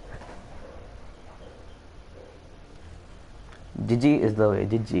GG. GG is the way,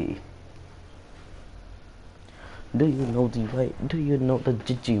 GG. Do you know the way? Do you know the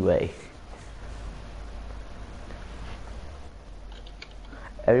GG way?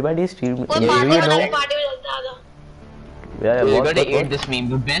 Everybody is streaming. कोई Do party you वाला know? Party में चलता आजा. Yeah, You what, gotta what, eat what? this meme.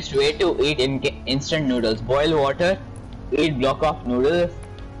 The best way to eat instant noodles. Boil water, eat block of noodles,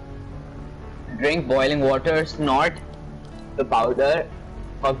 drink boiling water, snort the powder.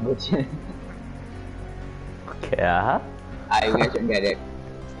 Fuck bitch. Yeah. I guess you get it.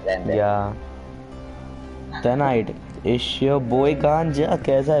 Then there. Yeah. Tonight is your boy Ganja.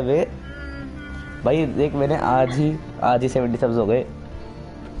 कैसा है वे? भाई देख मैंने आज ही 70 subs हो गए.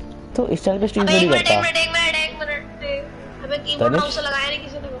 तो इस चैनल पे स्ट्रीम अबे क्यों एक नहीं मिनट करता? अबे कीबोर्ड तनिष? माउस से लगाया नहीं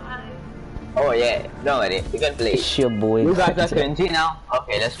किसी ने लगाया. Oh yeah, don't worry. You can play. It's your boy. You guys are cringy now.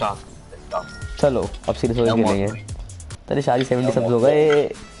 Okay, let's talk. Let's talk. चलो अब सीरीज हो No more. खेलेंगे. तेरे शादी 70 No सब्स more. हो गए.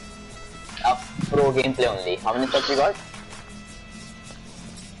 Pro gameplay only. How many subs you got?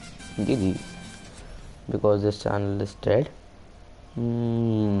 GG. Because this channel is dead.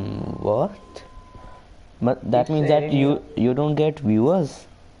 What? But that means that you don't get viewers.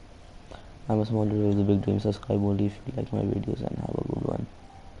 I'm a small little with a big dream. Subscribe only if you like my videos and have a good one.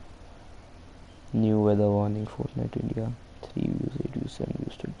 New weather warning. Fortnite India. 3 views, 8 views, 7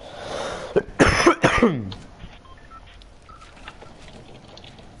 views. 10.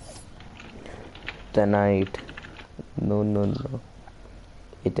 Tonight. No.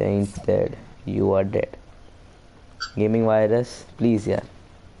 It ain't dead. You are dead. Gaming virus. Please यार.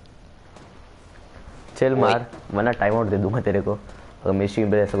 चल मार वरना time out दे दूंगा तेरे को अगर मेरी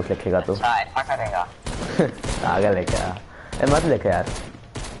stream पे ऐसा कुछ लिखेगा तो ऐसा करेगा आगे लेके आ मत लिखे यार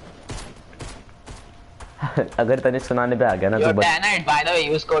अगर तने सुनाने पे आ गया ना तो बस FORTNITE by the way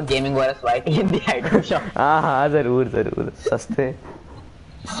use code gaming virus YT in the item shop हाँ जरूर सस्ते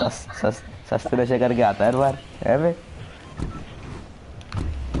नशे करके आता है हर बार है बे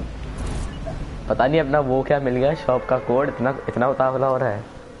पता नहीं अपना वो क्या मिल गया शॉप का कोड इतना उतावला हो रहा है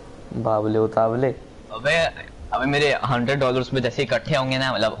बावले उतावले अबे मेरे $100 में जैसे इकट्ठे होंगे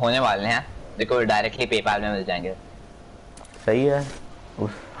ना मतलब होने वाले हैं देखो डायरेक्टली पेपाल में मिल जाएंगे सही है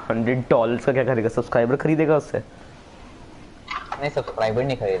उस $100 का क्या करेगा सब्सक्राइबर खरीदेगा उससे नहीं सब्सक्राइबर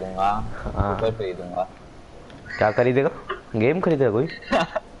नहीं खरीदूंगा ऊपर खरीदूंगा क्या खरीदेगा गेम खरीदेगा कोई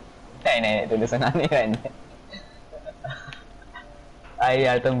नहीं तूने सुना नहीं रहने आई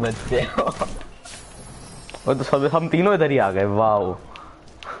यार तुम बच्चे हो और तो सब हम तीनों इधर ही आ गए वाओ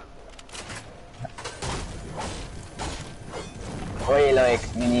ये लो एक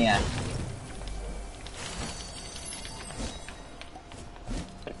मिनी है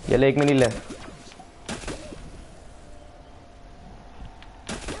ये ले एक मिनी ले ऐसे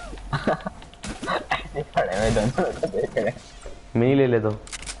खड़े हुए दोनों को देख रहे मिनी ले दो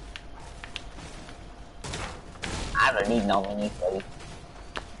I don't need no mini sorry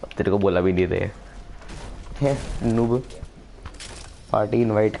तेरे को बोला भी नहीं रहे नूब पार्टी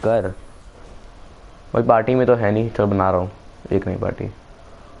इनवाइट कर भाई पार्टी में तो है नहीं चल बना रहा हूँ एक नई पार्टी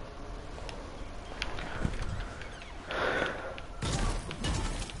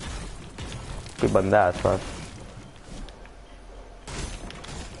कोई बंदा है आसपास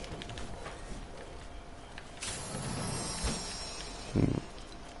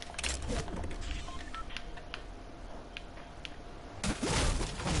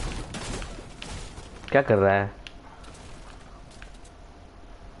क्या कर रहा है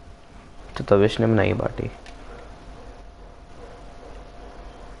तो तविश ने बनाई पार्टी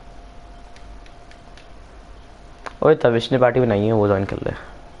ओए तविश ने पार्टी बनाई है वो ज्वाइन कर ले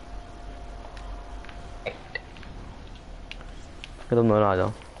तुम दोनों आ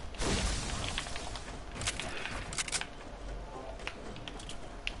जाओ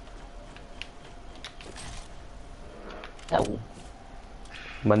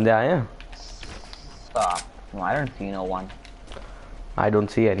बंदे आए हैं No, I don't see no one. I don't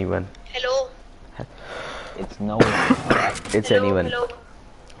see anyone. Hello It's no one. It's anyone. Hello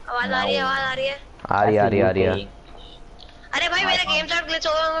आवाज आ रही है आवाज आ रही है आ रही है अरे भाई मेरा गेम स्टार्ट ग्लिच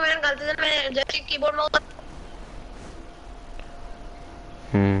हो गया मैंने गलती से मैं जैसे कीबोर्ड में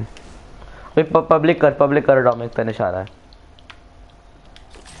भाई पब्लिक कर डोमिक तने इशारा है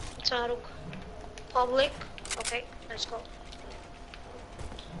अच्छा रुक public okay let's go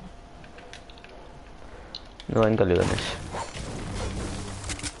join कर लिया तनिष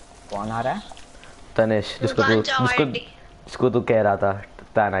कौन आ रहा है तनिष जिसको तू कह रहा था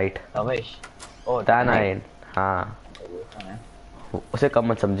टैनाइट तविश ओ टैनाइट हाँ उसे कम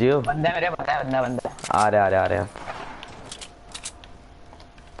मत समझियो बंदा मेरे पता है बंदा आ रहा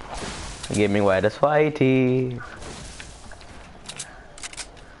गेमिंग वायरस फाइटी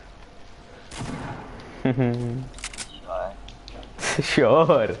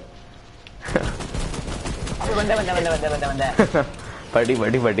श्योर बंदा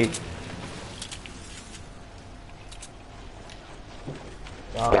पड़ी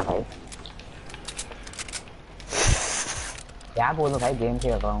क्या बोलूं भाई गेम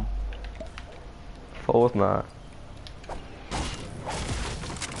खेल रहा हूँ फोर्स ना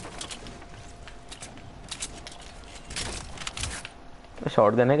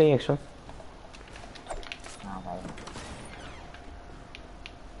शॉट गन है कहीं एक्स्ट्रा हाँ भाई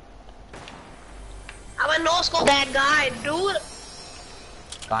अब no scope that guy dude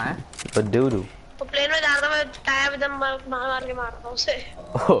कहाँ है तो डू वो प्लेन में जा रहा था मैं टायर एकदम मार के मार रहा था उसे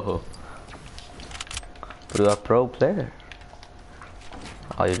ओह you are pro player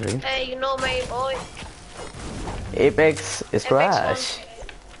how you doing hey you know my boy Apex is trash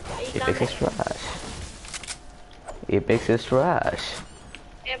Apex is trash Apex is trash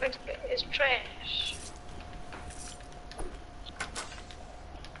Apex is trash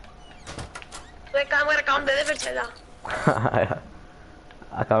तो एक काम कर अकाउंट दे दे फिर चला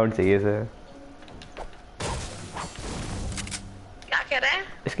अकाउंट चाहिए सर कह रहा है?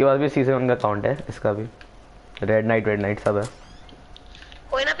 इसके बाद भी सीजन 1 का अकाउंट है इसका भी, रेड नाइट सब है।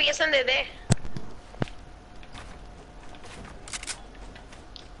 कोई ना पीएसएन दे दे।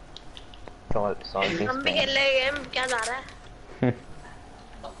 हम भी खेल रहे गेम, क्या जा रहा है?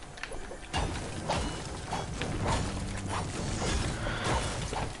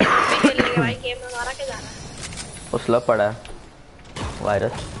 हम भी खेल लेंगे भाई गेम, हमारा क्या जा रहा है? उस लग पड़ा है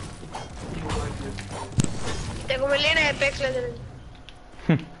वायरस। देखो मिले ना एपेक्स लेजेंड।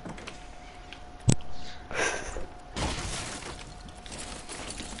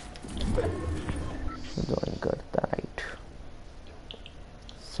 ज्वाइन करता राइट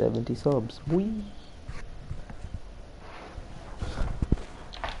 70 subs वी।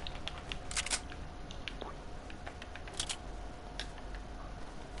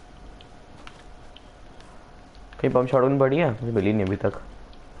 कहीं पंप शॉटगन पड़ी है? मुझे मिली नहीं अभी तक।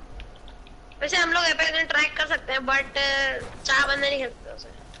 वैसे हम लोग एपेक्स ट्रैक कर सकते हैं बट 4 बंदे नहीं खेलते उसे।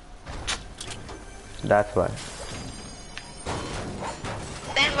 That's why.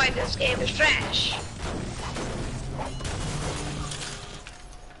 That's why this game is trash.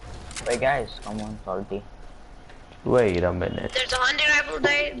 Hey guys, come on, salty. Wait a minute. There's a hunting rifle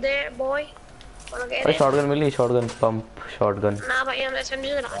there, boy. Wanna get भाई it? Shotgun milli, shotgun pump shotgun ना भाई हम SMG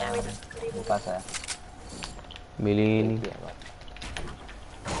से चला रहे हैं अभी तक। मेरे पास है। मिली नहीं।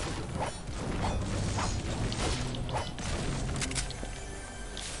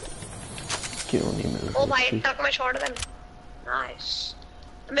 क्यों नहीं मिल रही? ओ भाई ट्रक में शॉटगन। नाइस।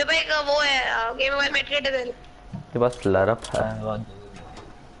 मेरे पास एक वो है गेम मोबाइल में ट्रेड दे। ये बस लरप है।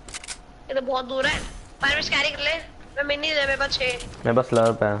 ये तो बहुत दूर है। पायरस कैरी कर ले। मैं मिनी है मेरे पास 6। मैं बस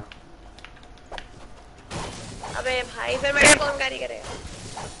लरप है। अबे भाई फिर मेरे कौन कैरी करेगा?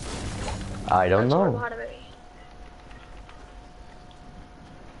 I don't know.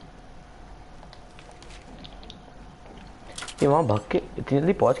 ये वहाँ भाग के इतनी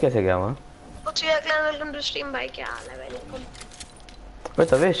जल्दी पहुँच कैसे गया वहाँ? कुछ भी अगला वेलकम टू स्ट्रीम भाई, क्या हाल है? वेलकम। ओए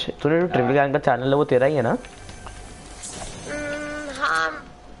तवेश, तूने जो ट्रिपल गैंग का चैनल है वो तेरा ही है ना? हाँ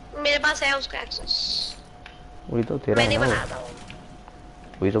मेरे पास है उसका एक्सेस। वही तो तेरा है मैंने ना? बनाया था वो।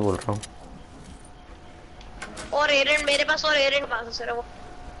 वही तो बोल रहा हूँ। और एरेंट मेरे पास और एरेंट पास है सिर्फ वो।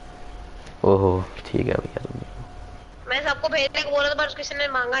 ओहो ठीक है भैया तुम। मैं सबको भेजने को बोला था पर किसी ने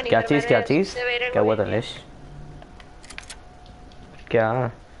मांगा नहीं। क्या चीज क्या हुआ तनेश? क्या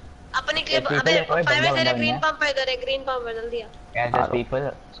अपनी क्लिप? अबे 5 में ग्रीन पंप पे इधर है, ग्रीन पंप बदल दिया। कैसे पीपल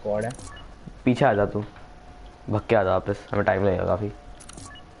स्क्वाड है? पीछे आ जा तू, भग के आ जा वापस, हमें टाइम लगेगा काफी।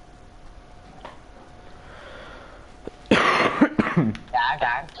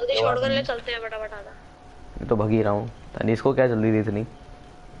 टैग जल्दी शॉटगन ले चलते हैं, फटाफट आ जा। मैं तो भग ही रहा हूँ। तनीश को क्या जल्दी थी इतनी,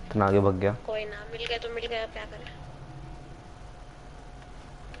 इतना आगे भग गया। कोई ना, मिल गया तो मिल गया, क्या करें।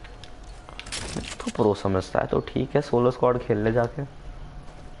 तो प्रो समझता है तो ठीक है, सोलो स्क्वाड खेल ले जाके।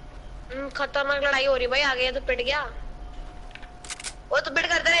 खतरनाक लड़ाई हो रही भाई, आ गया तो पिट गया। वो तो बिल्ड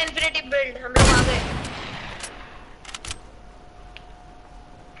करते रहे, इन्फिनिटी बिल्ड, हम लोग आ गए।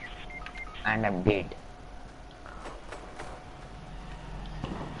 and I'm dead.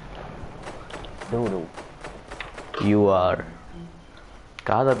 Doo. You are।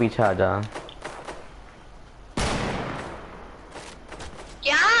 कहा था पीछे आ जा।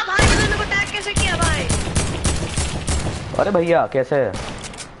 क्या भाई तूने को टैग कैसे किया भाई? अरे भैया कैसे?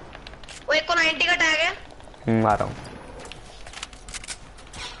 वो 1 को 90 का टैग है। आ रहा हूँ।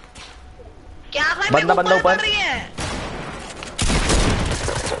 क्या भाई बंदा ऊपर रही है?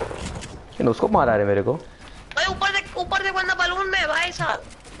 उसको मारा रहे मेरे को भाई। ऊपर से बंदा बलून में है भाई साहब।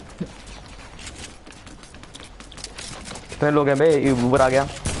 कितने लोग हैं बे? ऊपर आ गया।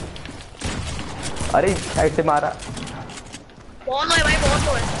 अरे साइड से मारा। बहुत लोग है भाई, बहुत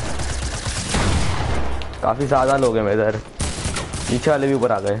लोग है। काफी ज्यादा लोग हैं इधर। नीचे वाले भी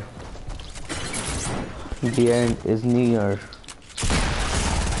ऊपर आ गए। The end is near।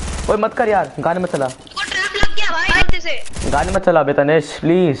 ओए मत कर यार, गाने मत चला। वो ट्रैप लग गया भाई गलती से। गाने मत चला बे तनेश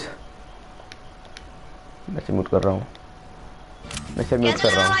प्लीज। मैं से म्यूट कर रहा हूँ। मैं से म्यूट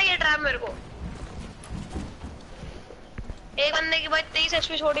कर रहा हूँ। भाई ये ट्रैप मेरे को एक बंदे की भाई 23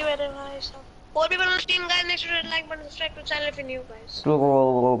 एचपी छोड़ी मेरे भाई साहब। और भी बनो stream guys, next to like button, subscribe to channel if you new guys.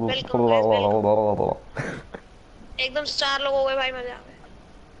 एकदम 4 लोग हो गए भाई, मजा आ गया।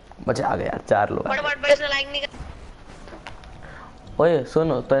 मजा आ गया यार, 4 लोग। बट इसने लाइक नहीं कर। ओए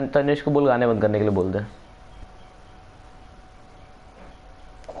सुनो, तनेश को बोल गाने बंद करने के लिए बोल दे।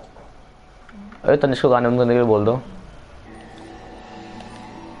 अरे तनिष्क को गाने बंद करने के लिए बोल दो।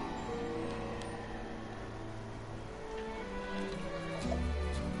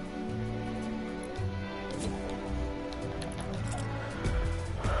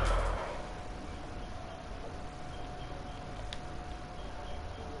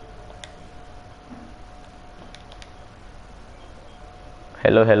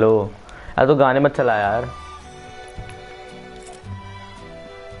 हेलो हेलो यार, तो गाने मत चला यार।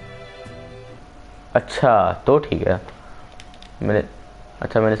 अच्छा तो ठीक है। मैंने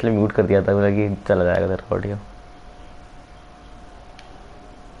मैंने इसलिए म्यूट कर दिया था कि चला जाएगा तेरा ऑडियो।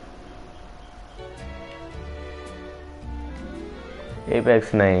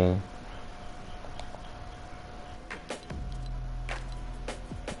 एपेक्स नहीं।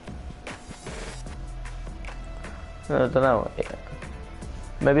 तो ना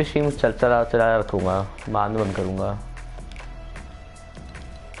मैं भी स्ट्रीम चला रखूँगा, बाद में बंद करूँगा।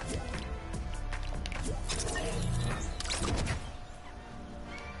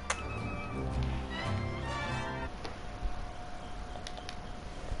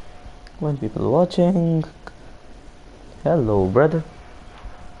 When people watching, hello brother,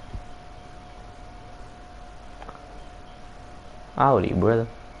 howdy brother.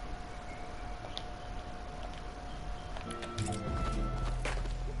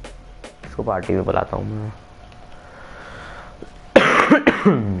 इसको पार्टी में बुलाता हूँ मैं।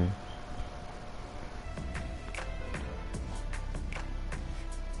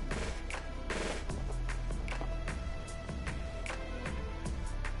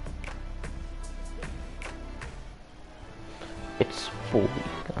 It's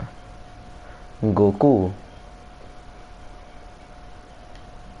Goku.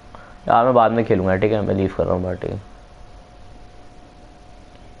 यार मैं बाद में खेलूंगा, ठीक है? मैं लीव कर रहा हूँ party.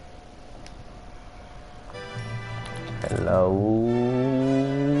 Hello,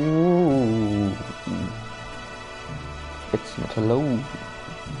 it's not hello.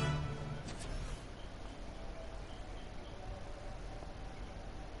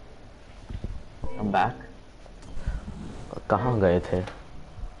 I'm back. कहाँ गए थे?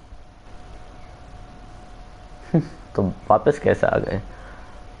 तो वापस कैसे आ गए?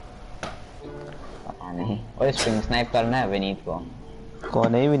 पता नहीं। और स्ट्रिंग स्नाइप करना है विनीत को।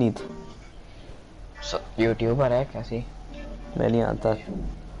 कौन है विनीत? यूट्यूबर है कैसी? मैं नहीं आता।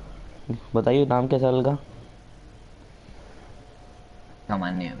 बताइए नाम क्या चलेगा?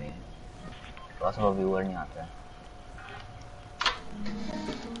 कमान नहीं अभी, बस वो व्यूअर नहीं आता है।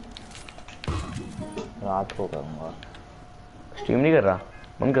 रात को करूँगा। स्ट्रीम नहीं कर रहा?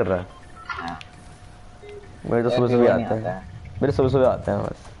 मन कर रहा है? हाँ। मेरे तो सुबह सुबह आते हैं। मेरे सुबह सुबह आते हैं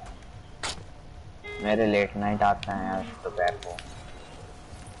बस। मेरे लेट नाइट आते हैं यार दोपहर को।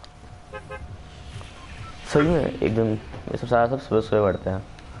 सही में एक दिन ये सब सारा सब सुबह सुबह बढ़ते हैं।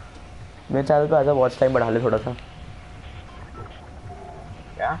 मेरे चैनल पे आजा, वॉच टाइम बढ़ा ले थोड़ा सा।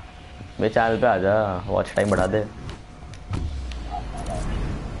 क्या? मेरे चैनल पे आजा, वॉच टाइम बढ़ा दे।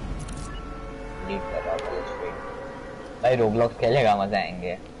 भाई रोब्लॉक्स खेलेगा, मजा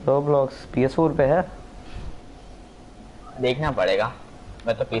आएंगे। रोब्लॉक्स PS4 पे है? देखना पड़ेगा।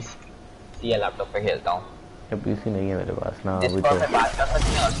 मैं तो पीसी या लैपटॉप पे खेलता हूँ। पीसी नहीं है मेरे पास ना अभी। तो बात कर सकते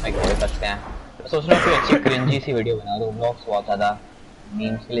हैं और उसमें खेल सकते हैं। तो सोच रहा हूँ कोई अच्छी क्रिंजी सी वीडियो बना दो। रोब्लॉक्स बहुत ज्यादा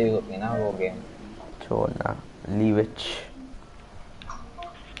मीम्स के लिए होती है ना वो गेम। छोड़ना, लीव इट।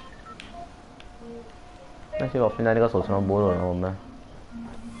 मैं सिर्फ ऑफलाइन जाने का सोच रहा हूँ, बोर हो रहा हूँ मैं।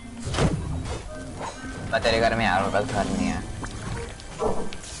 तेरे घर में यार बस घर नहीं है।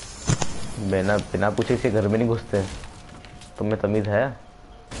 बिना पूछे किसी घर में नहीं घुसते। तुम्हें तमीज है?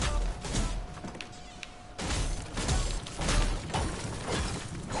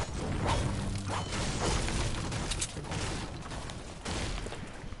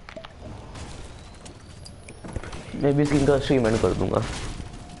 मैं भी स्क्रीन का स्ट्रीम एंड कर दूंगा।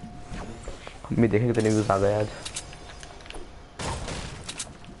 हम भी देखेंगे कितने व्यूज आ गए आज।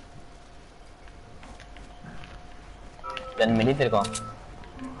 गन मिली तेरे को?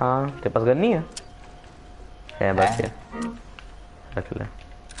 हाँ, तेरे पास गन नहीं है? है बस ये रख ले।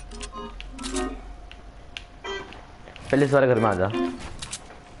 पहले इस वाले घर में आ जा।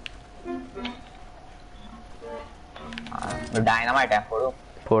 डायनामाइट है, फोड़ो।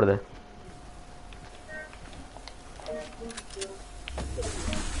 फोड़ दे।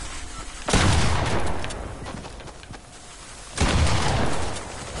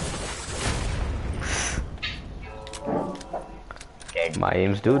 My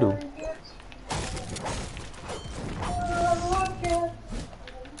aim's doo-doo.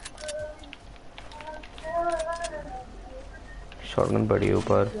 शॉटगन पड़ी है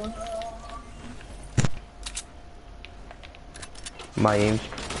ऊपर। My aim।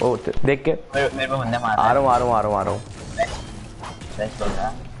 ओ देख के मेरे को बंदे मार आ रहा हूँ।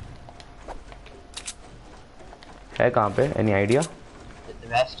 है कहाँ पे? Any idea?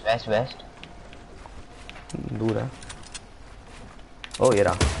 वेस्ट दूर है। ओ ये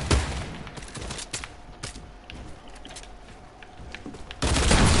रहा।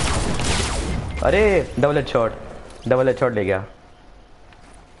 अरे डबल हेडशॉट ले गया।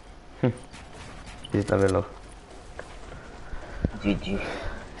 जितना ले लो। जी जी।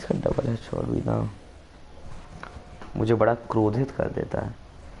 इसका डबल हेडशॉट भी ना मुझे बड़ा क्रोधित कर देता है।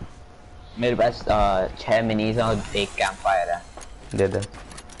 मेरे पास 6 मिनीज और 1 कैंप फायर है। दे दे,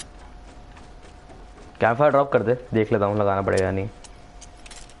 कैंप फायर ड्रॉप कर दे, देख लेता हूँ लगाना पड़ेगा नहीं,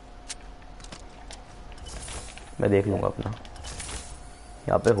 मैं देख लूँगा अपना।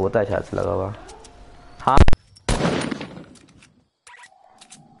 यहाँ पे होता है शायद से लगा हुआ। हाँ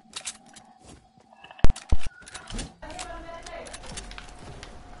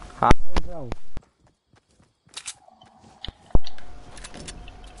हाँ उठ रहा हूँ।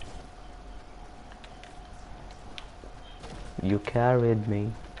 You carried me।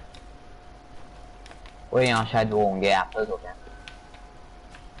 वो यहाँ शायद वो होंगे एप्पल्स हो गए।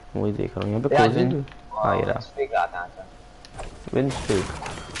 वही देख रहा हूँ यहाँ पे क्लोजिंग। हाँ ये रहा स्ट्रिक आता है। विन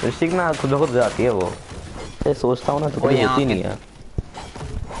स्ट्रिक ना खुद ब खुद जाती है वो। ये सोचता हूँ ना तो कभी होती नहीं है।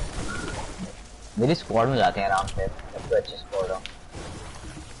 मेरी स्क्वाड में जाते हैं आराम से, सबसे अच्छी स्क्वाड हो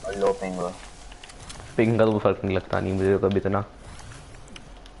और लो पिंग हो। पिंग का तो फर्क नहीं लगता नहीं मुझे कभी इतना।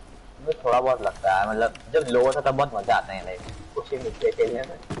 मुझे थोड़ा बहुत लगता है, मतलब जब लो होता तब बहुत मजा आता है लाइक खुशी मिलती है खेलने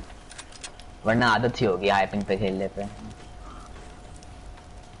में, वरना आदत सी होगी हाई पिंग पे खेलने पे।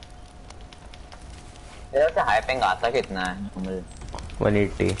 मेरे से हाई पिंग आता कितना है नॉर्मल?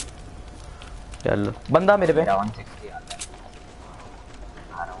 180। चलो बंदा मेरे पे 160 आता है।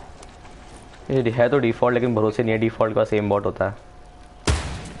 आ रहा हूँ। ये है तो डिफॉल्ट, लेकिन भरोसे नहीं है डिफॉल्ट का सेम बॉट होता है।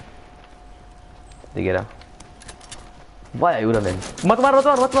 दिख रहा वाई आर यू रनिंग? मत मार मत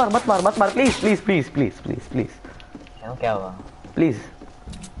मार मत मार मत मार मत मार please please please please please please. क्यों क्या हुआ? प्लीज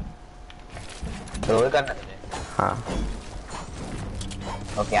रोल करना तुझे? हाँ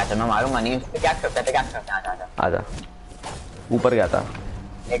ओके आजा मैं मारूंगा नहीं, उस पे क्या करते हैं आजा आजा आजा। ऊपर गया था।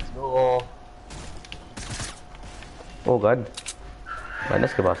 Let's go. O God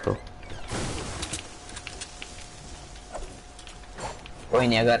minus के पास तो कोई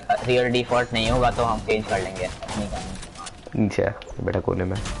नहीं, अगर रियल डिफॉल्ट नहीं होगा तो हम चेंज कर लेंगे अपनी गाड़ी। नीचे है ये बेटा कोने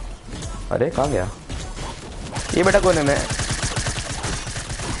में। अरे कहाँ गया ये बेटा कोने में?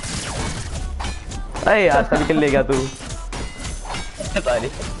 अरे आज का निकल ले गया तू।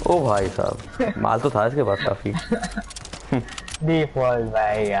 ओ भाई साहब माल तो था इसके पास काफी। डिफॉल्ट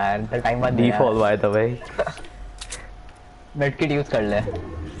भाई यार, तो टाइम बाद डिफॉल्ट भाई था भाई। मेडकिट यूज कर ले।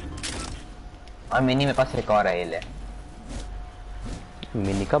 और मिनी मेरे पास एक और है, ये ले।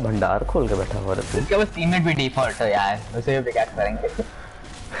 मिनी का भंडार खोल के बैठा हुआ है। इसके बस टीममेट भी डिफॉल्ट है यार, उसे भी पिकैक्स करेंगे।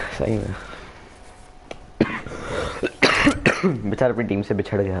 सही में बेचारा अपनी टीम से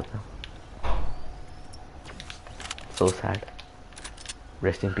बिछड़ गया था। So sad.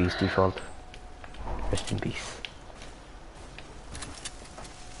 Rest in peace default. Rest in peace.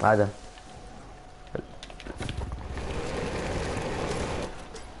 आजा।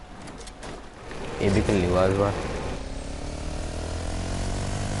 ये भी कर लिया इस बार।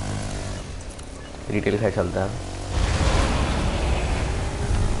 रिटेल साइड चलता है।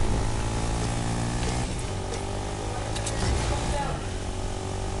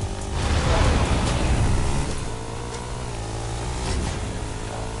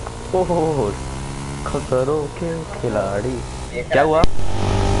 ओहो खतरों के खिलाड़ी। क्या हुआ?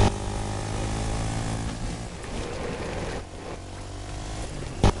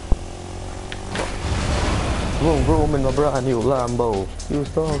 Vroom vroom in my brand new Lambo. You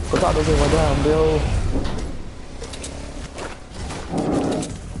stop, potato in my damn bill.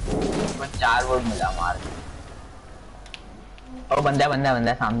 कुछ 4 वोट मिला मार। ओ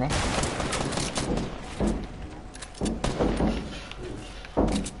बंदा सामने।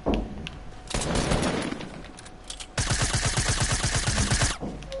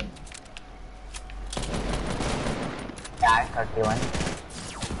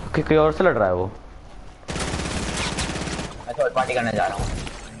 कोई और से लड़ रहा है वो। मैं थर्ड पार्टी करने जा रहा हूँ।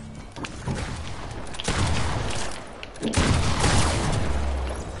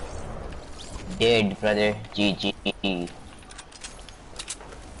 डेड ब्रदर जी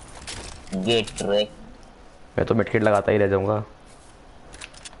गेट रे। मैं तो मिडकिट लगाता ही रह जाऊंगा,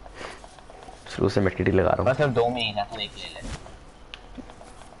 शुरू से मिडकिट ही लगा रहा हूँ। बस अब 2 मिनट है तो एक ले ले।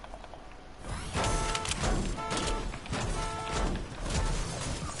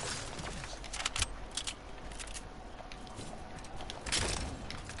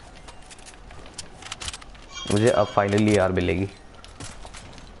 मुझे अब फाइनली यार मिलेगी।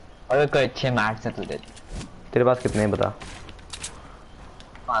 और कोई अच्छे मैच है तुझे? तेरे पास कितने हैं बता?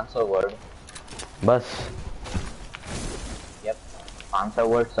 500 वर्ड बस। Yup 500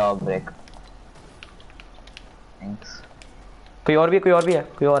 word 100 break. थैंक्स। कोई और भी है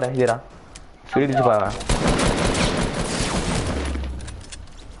कोई और है। ये रहा सीढ़ी छुपा हुआ है।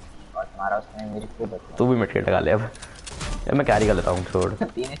 और तुम्हारा पास में मेरी क्यों बचा? तू भी मिट के लगा ले अब। यार मैं कैरी कर लेता हूँ, छोड़।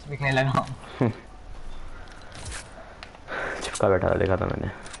 3 एचपी खेलने लगा हूँ। चिपका बैठा था, देखा था मैंने।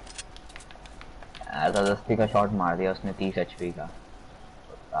 जबरदस्ती का शॉट मार दिया उसने 30 एचपी का।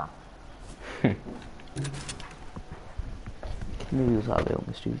 कितने व्यूज आ गए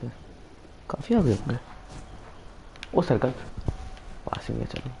होंगे स्ट्रीम पे? काफी आ गए होंगे। वो सर्कल पासिंग है,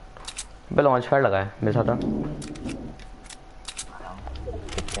 चलो। मैं लॉन्च पैड लगा है मेरे साथ।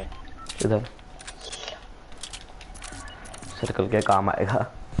 इधर सर्कल के काम आएगा।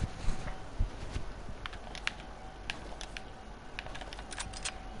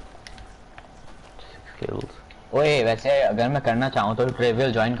 ओए वैसे अगर मैं करना चाहूँ तो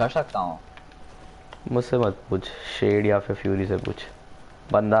ट्रिवियल ज्वाइन कर सकता हूँ? मुझसे मत पूछ, शेड या फिर फ्यूरी से पूछ।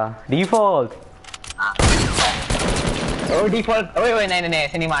 बंदा डिफॉल्ट। ओ डिफॉल्ट। ओए ओए नहीं नहीं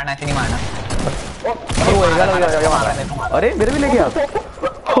ऐसे नहीं मारना, ऐसे नहीं मारना। अरे मेरे भी ले गया।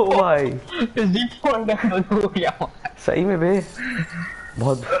 ओ भाई डिफॉल्ट सही में बे।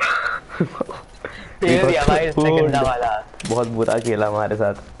 बहुत बहुत बुरा खेला हमारे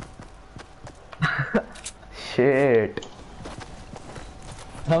साथ। शिट।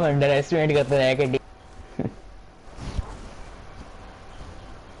 हम अंडर एस्टिमेट करते हैं कि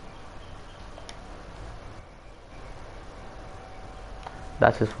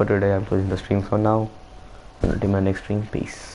That's it for today. I'm closing the stream for now. Until my next stream, peace.